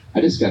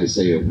 I just got to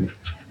say,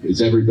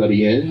 is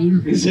everybody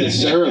in? The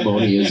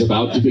ceremony is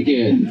about to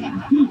begin.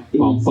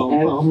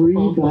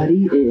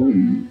 Everybody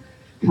in.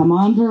 Come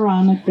on,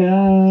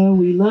 Veronica.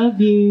 We love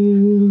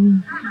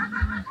you.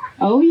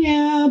 Oh,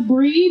 yeah.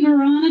 Bree,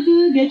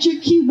 Veronica, get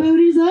your cute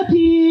booties up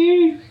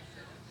here.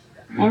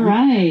 All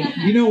right.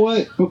 You know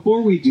what?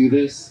 Before we do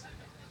this,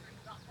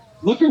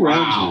 look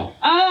around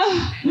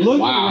you.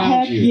 Look around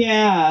Heck you.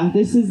 yeah.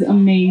 This is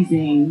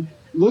amazing.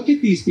 Look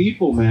at these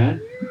people,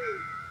 man.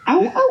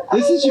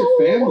 This is your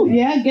family.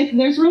 Yeah,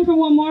 there's room for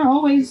one more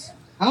always.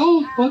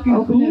 How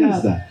fucking cool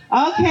is that?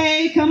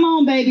 Okay, come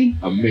on, baby.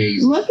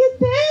 Amazing. Look at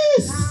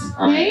this.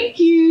 All right. Thank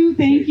you.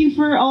 Thank you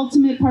for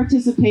ultimate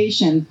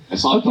participation. I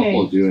saw a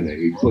couple doing it.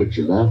 You put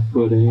your left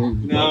foot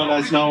in. No,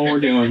 that's not what we're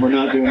doing. We're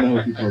not doing the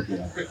hokey pokey.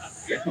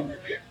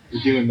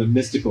 We're doing the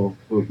mystical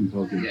hokey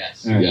pokey.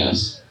 Yes. All right.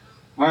 Yes.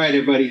 All right,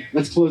 everybody.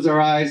 Let's close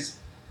our eyes.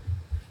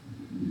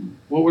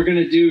 What we're going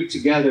to do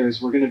together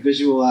is we're going to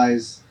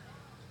visualize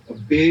a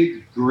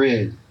big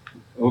grid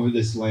over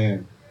this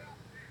land.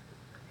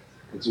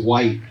 It's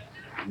white.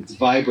 It's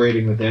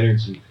vibrating with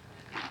energy.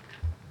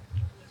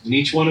 And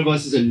each one of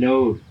us is a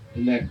node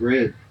in that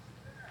grid.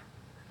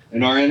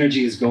 And our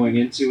energy is going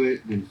into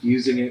it and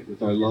infusing it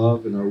with our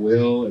love and our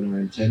will and our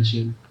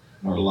intention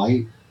and our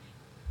light,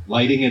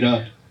 lighting it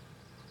up.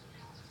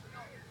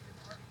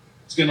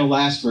 It's going to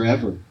last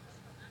forever.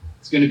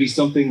 It's going to be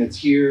something that's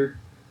here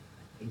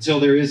until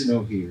there is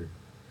no here.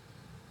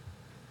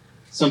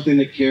 Something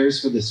that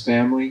cares for this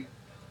family.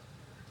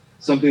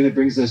 Something that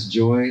brings us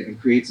joy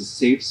and creates a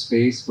safe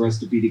space for us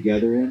to be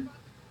together in.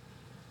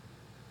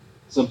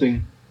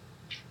 Something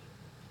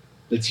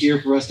that's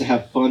here for us to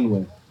have fun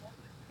with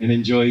and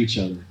enjoy each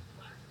other.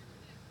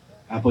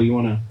 Apple, you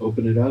want to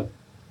open it up?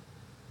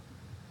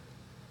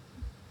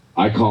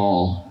 I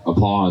call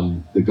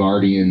upon the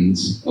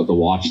guardians of the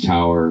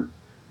watchtower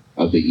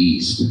of the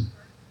east,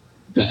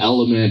 the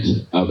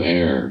element of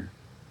air.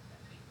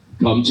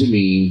 Come to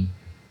me,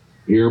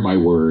 hear my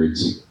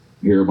words,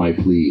 hear my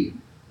plea.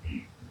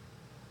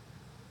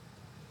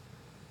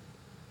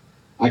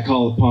 I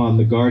call upon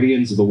the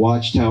guardians of the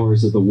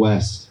watchtowers of the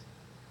west,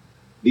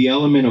 the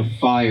element of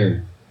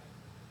fire,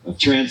 of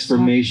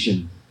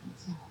transformation.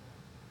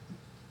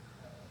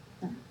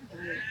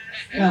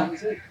 No,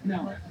 it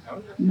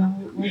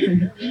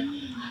wasn't.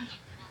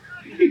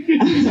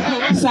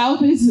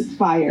 South is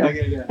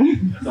fire.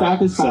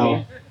 South is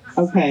fire.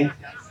 Okay.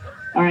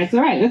 All right, it's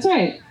all right. That's all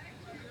right.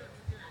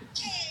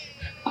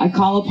 I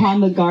call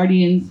upon the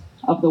guardians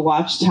of the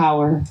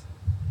watchtower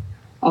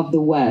of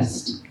the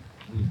west,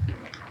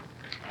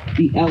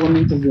 the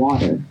element of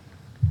water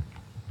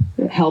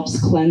that helps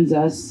cleanse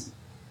us,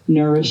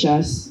 nourish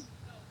us,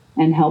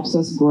 and helps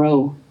us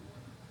grow.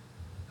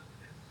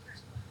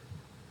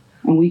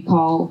 And we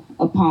call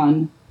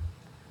upon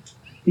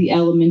the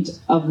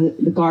element of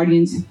the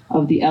guardians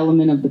of the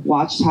element of the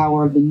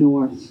watchtower of the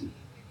north,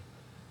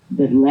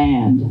 the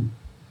land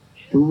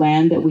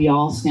that we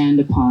all stand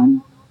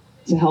upon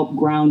to help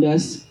ground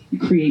us,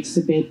 create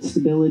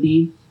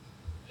stability,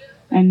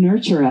 and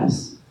nurture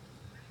us.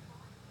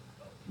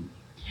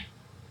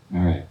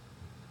 All right.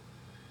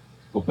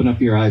 Open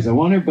up your eyes. I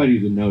want everybody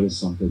to notice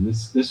something.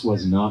 This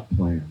was not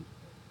planned.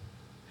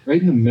 Right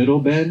in the middle,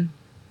 Ben.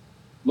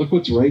 Look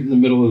what's right in the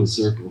middle of the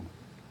circle.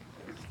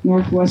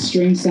 Northwest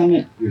String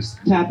Summit Your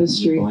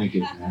Tapestry.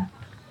 blanket, man.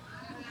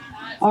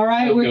 All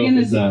right, How we're dope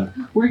is that?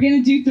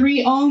 gonna do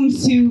 3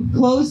 ohms to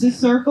close the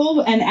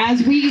circle, and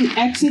as we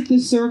exit the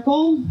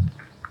circle,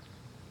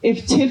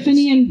 if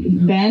Tiffany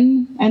and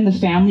Ben and the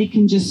family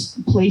can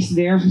just place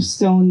their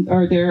stone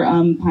or their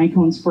pine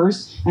cones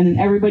first, and then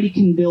everybody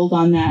can build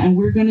on that, and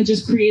we're gonna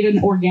just create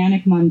an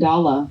organic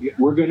mandala.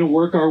 We're going to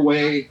work our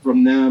way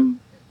from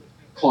them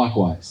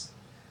clockwise.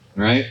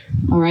 All right?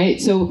 All right,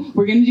 so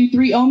we're gonna do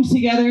 3 ohms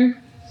together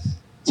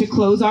to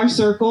close our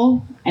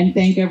circle and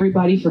thank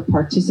everybody for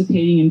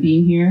participating and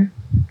being here.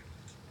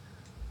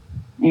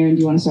 Aaron,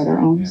 do you want to start our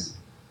ohms?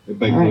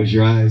 Everybody All right. close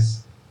your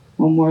eyes.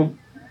 One more.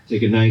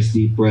 Take a nice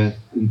deep breath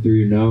in through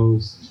your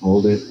nose.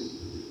 Hold it.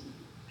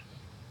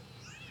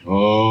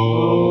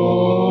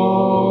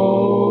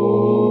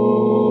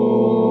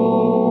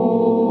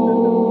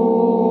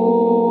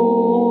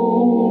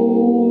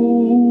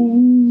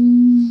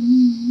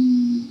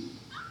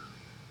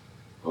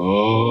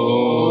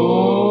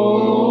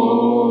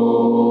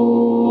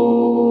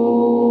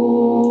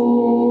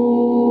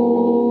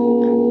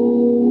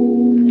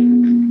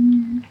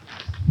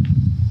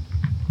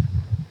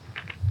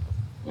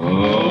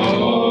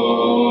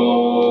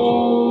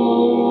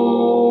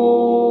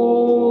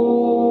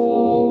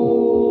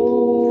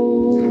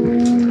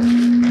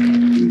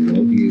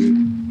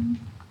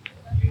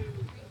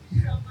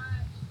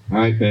 All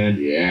right, Ben.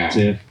 Yeah.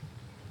 Tiff,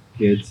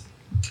 kids.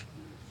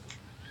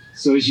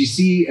 So as you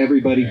see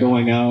everybody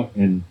going out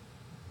and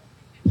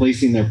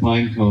placing their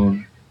pine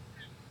cone,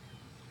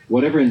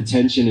 whatever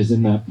intention is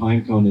in that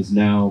pine cone is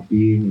now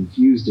being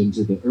infused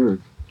into the earth.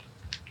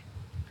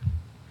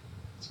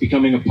 It's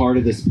becoming a part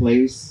of this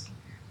place.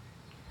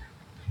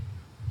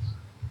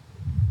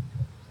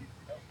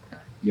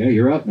 Yeah,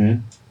 you're up,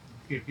 man.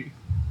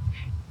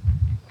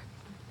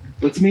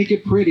 Let's make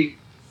it pretty.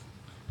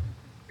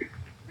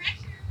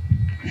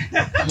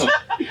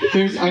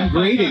 I'm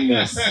grading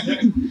this.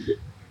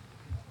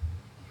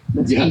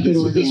 Yeah,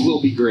 this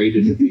will be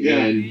graded at the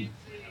end.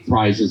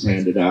 Prizes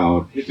handed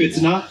out. If it's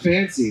not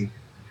fancy.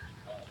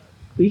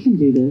 We can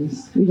do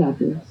this. We got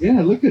this.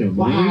 Yeah, look at him.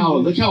 Wow,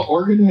 look how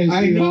organized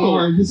I we know.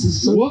 are. This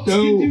is so Whoops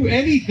dope. can do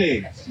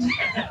anything.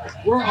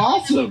 We're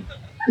awesome.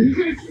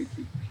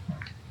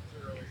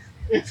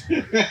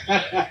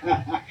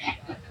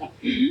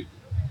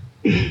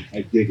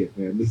 I dig it,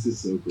 man. This is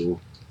so cool.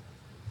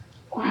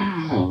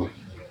 Wow.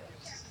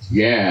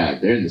 Yeah,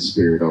 they're in the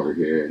spirit over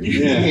here.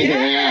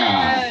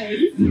 Yeah. We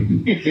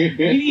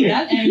need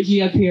that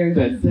energy up here.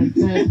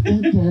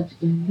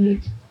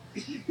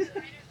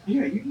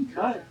 Yeah, you can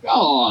cut.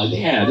 Oh,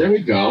 yeah, there we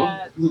go.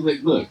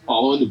 Look,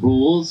 following the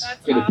rules.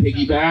 That's Get a awesome.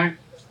 piggyback.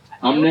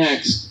 I'm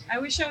next. I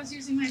wish I was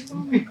using my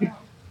phone right now.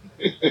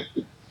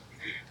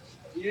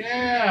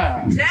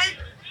 Yeah.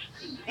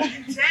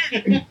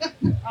 10.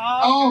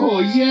 Oh,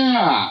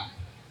 yeah.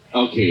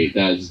 Okay,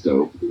 that's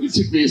dope. It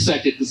took me a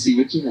second to see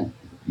what you had.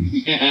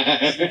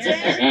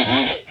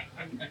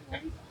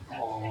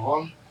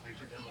 Aw.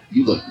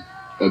 You look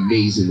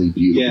amazingly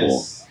beautiful.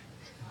 Yes.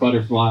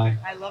 Butterfly.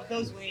 I love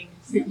those wings.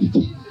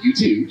 You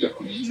too.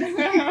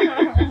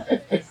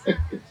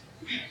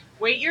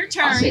 Wait your I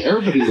turn. say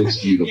everybody looks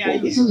beautiful. Yeah,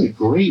 This is a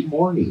great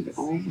morning.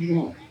 Oh my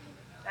god.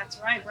 That's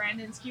right.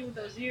 Brandon's cute with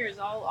those ears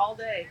all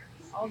day.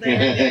 All day.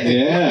 Every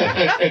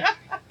day. Yeah.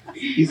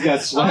 He's got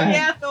Oh swag.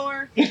 yeah,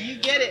 Thor. You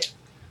get it.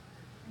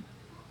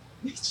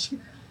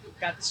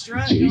 Got the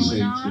strut Jason.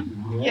 going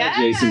on. Yeah,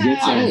 Jason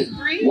gets it.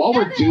 While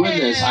we're doing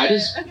this, I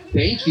just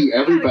thank you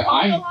everybody.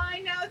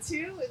 line now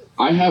too.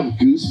 I have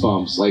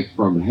goosebumps like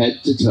from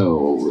head to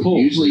toe. Cool.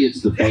 Usually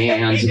it's the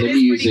bands and the It is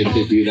pretty music cool.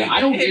 that do that.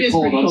 I don't It get is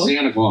cold. pretty I'm cool.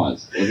 Santa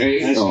Claus. Okay,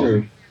 That's So,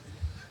 true.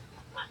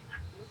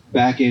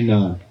 Back in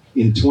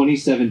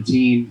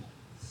 2017,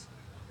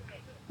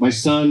 my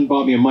son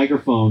bought me a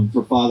microphone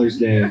for Father's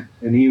Day,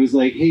 and he was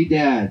like, "Hey,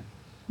 Dad,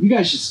 you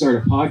guys should start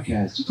a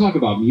podcast. You talk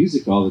about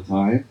music all the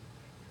time."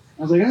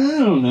 I was like, "I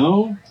don't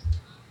know."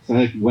 So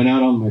I went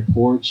out on my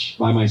porch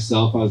by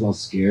myself. I was all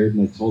scared,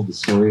 and I told the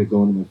story of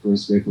going to my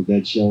first Grateful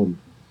Dead show and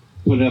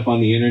put it up on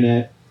the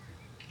internet.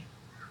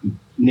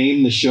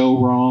 Named the show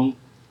wrong.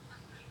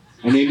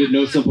 I named it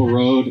No Simple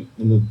Road,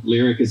 and the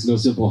lyric is No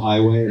Simple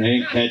Highway, and I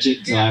didn't catch it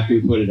until after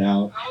we put it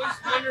out.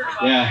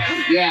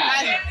 Yeah,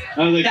 yeah,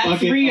 I was like, That's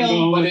fuck it, real.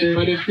 I'm going with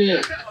but it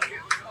fit.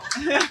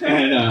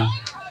 And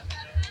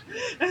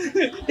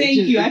Thank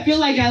you. I feel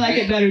like I like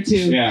it better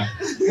too. yeah,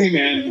 hey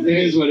man, it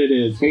is what it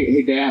is.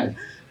 Hey, Dad.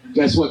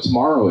 Guess what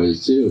tomorrow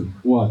is too?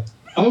 What?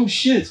 Oh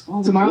shit!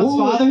 Tomorrow's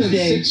Whoa, Father's it's been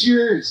Day. 6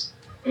 years.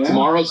 Yeah.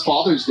 Tomorrow's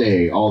Father's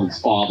Day. All these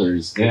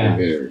fathers. that Yeah. are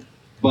here.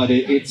 But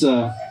it's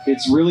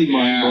really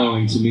mind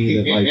blowing to me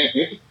that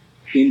like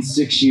in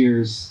 6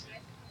 years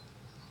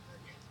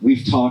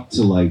we've talked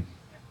to like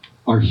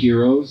our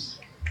heroes,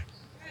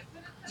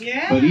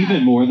 Yeah. but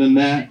even more than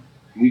that,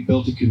 we've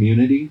built a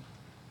community,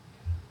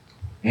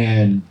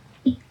 and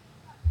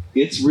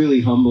it's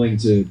really humbling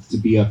to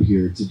be up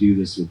here to do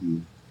this with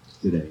you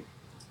today.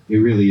 It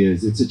really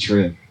is. It's a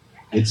trip.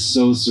 It's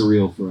so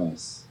surreal for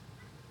us,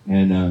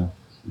 and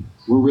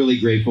we're really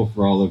grateful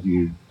for all of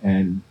you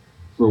and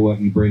for what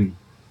you bring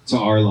to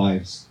our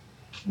lives.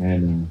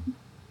 And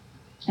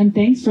And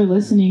thanks for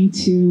listening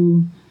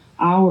to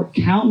our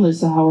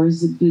countless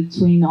hours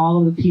between all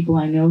of the people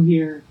I know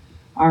here.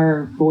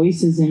 Our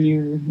voices in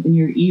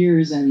your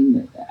ears,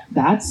 and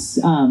that's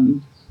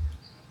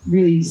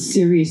really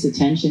serious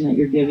attention that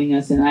you're giving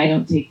us, and I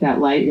don't take that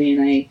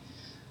lightly.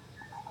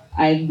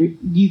 And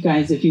you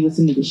guys, if you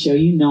listen to the show,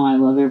 you know I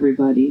love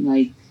everybody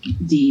like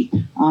deep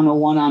on a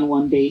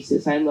one-on-one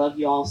basis. I love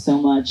you all so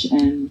much,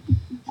 and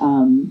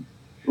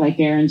like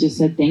Aaron just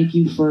said, thank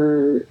you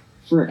for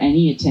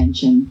any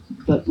attention,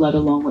 but let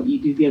alone what you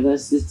do give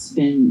us.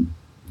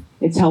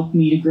 It's helped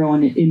me to grow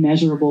in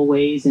immeasurable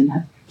ways and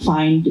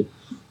find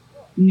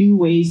new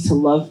ways to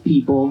love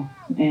people.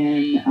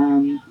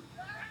 And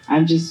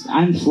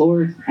I'm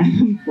floored.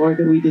 I'm floored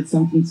that we did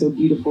something so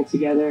beautiful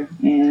together.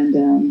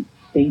 And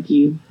thank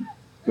you.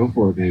 go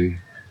for it, baby.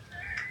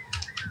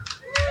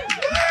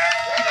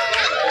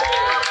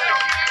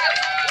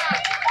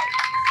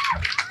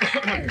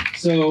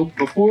 So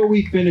before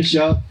we finish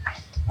up,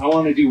 I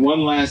want to do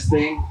one last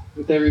thing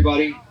with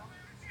everybody.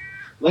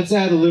 Let's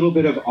add a little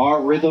bit of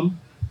our rhythm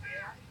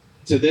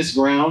to this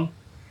ground.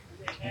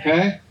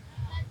 Okay?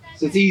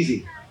 So it's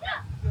easy.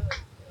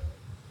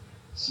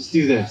 Let's just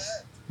do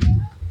this.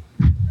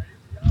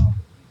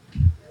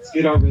 Let's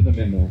get our rhythm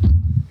in there.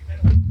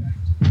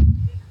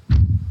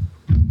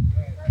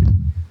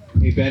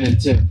 Hey, Ben and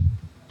Tip,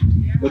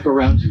 look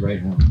around you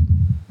right now.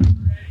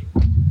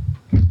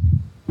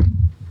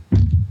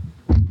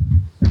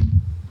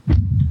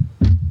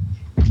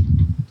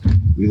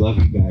 We love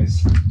you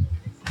guys.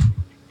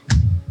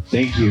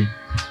 Thank you.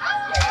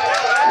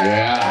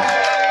 Yeah.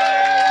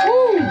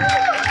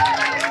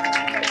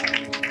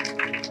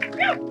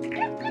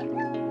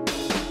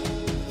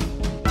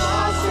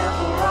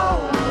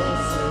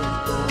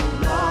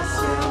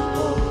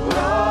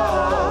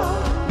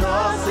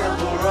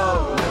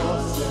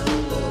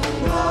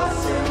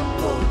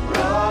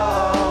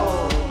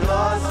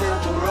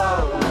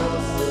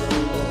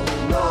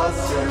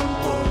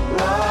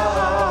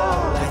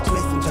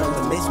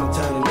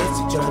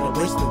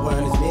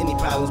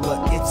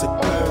 But it's a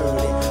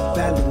burden.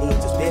 Family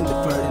needs has been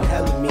deferred, and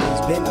hella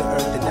means been the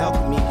earth, and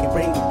alchemy can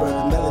bring the birth,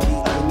 the melody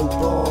of a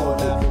newborn.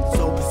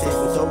 So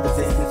persistent, so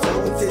resistant,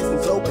 so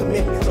insistent, so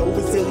commitment, so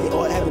resilient,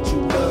 or haven't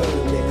you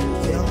learned it?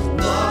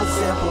 One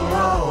simple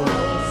road.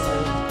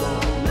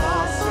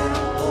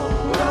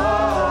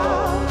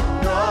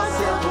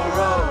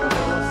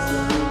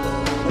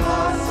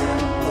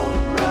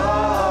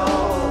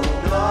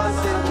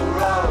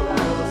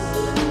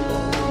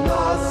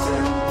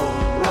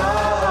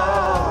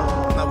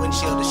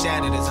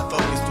 Shattered as I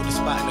focus through the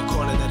spot in the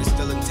corner that is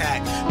still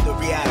intact. The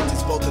react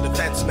is both a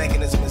defense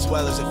mechanism as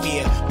well as a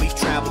fear. We've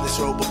traveled this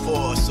road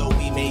before, so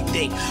we may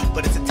think,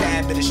 but it's a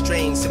tad bit of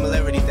strange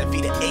similarities that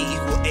feed an A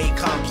equal A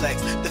complex.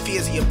 The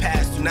fears of your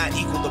past do not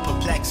equal the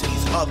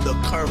perplexities of the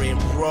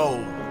current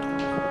road.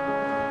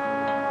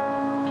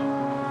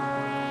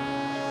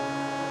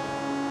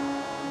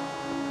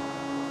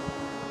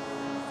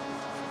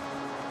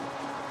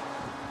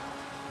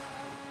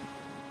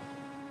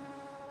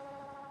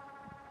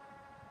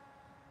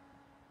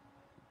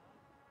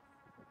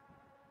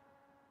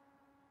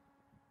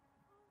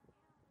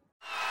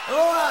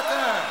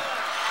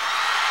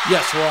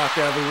 Yes, hello out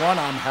there, everyone.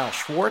 I'm Hal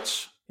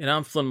Schwartz. And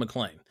I'm Flynn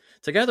McLean.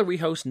 Together we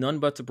host None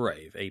But the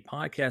Brave, a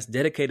podcast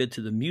dedicated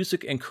to the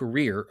music and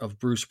career of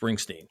Bruce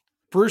Springsteen.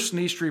 Bruce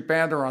and E Street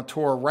Band are on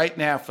tour right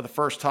now for the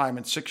first time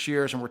in 6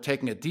 years, and we're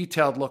taking a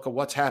detailed look at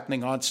what's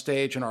happening on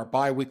stage in our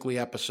bi-weekly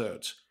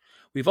episodes.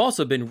 We've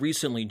also been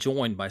recently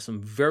joined by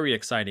some very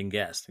exciting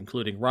guests,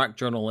 including rock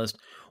journalist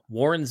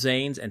Warren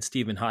Zanes and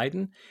Stephen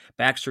Hyden,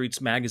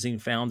 Backstreet's Magazine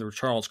founder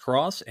Charles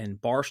Cross, and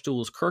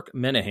Barstool's Kirk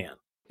Minahan.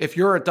 If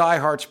you're a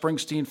diehard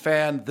Springsteen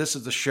fan, this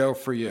is the show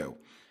for you.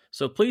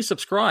 So please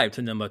subscribe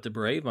to None But the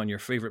Brave on your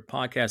favorite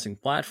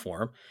podcasting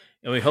platform,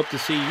 and we hope to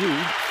see you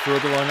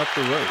further on up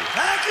the road.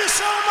 Thank you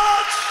so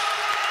much.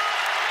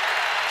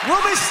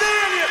 We'll be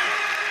seeing you.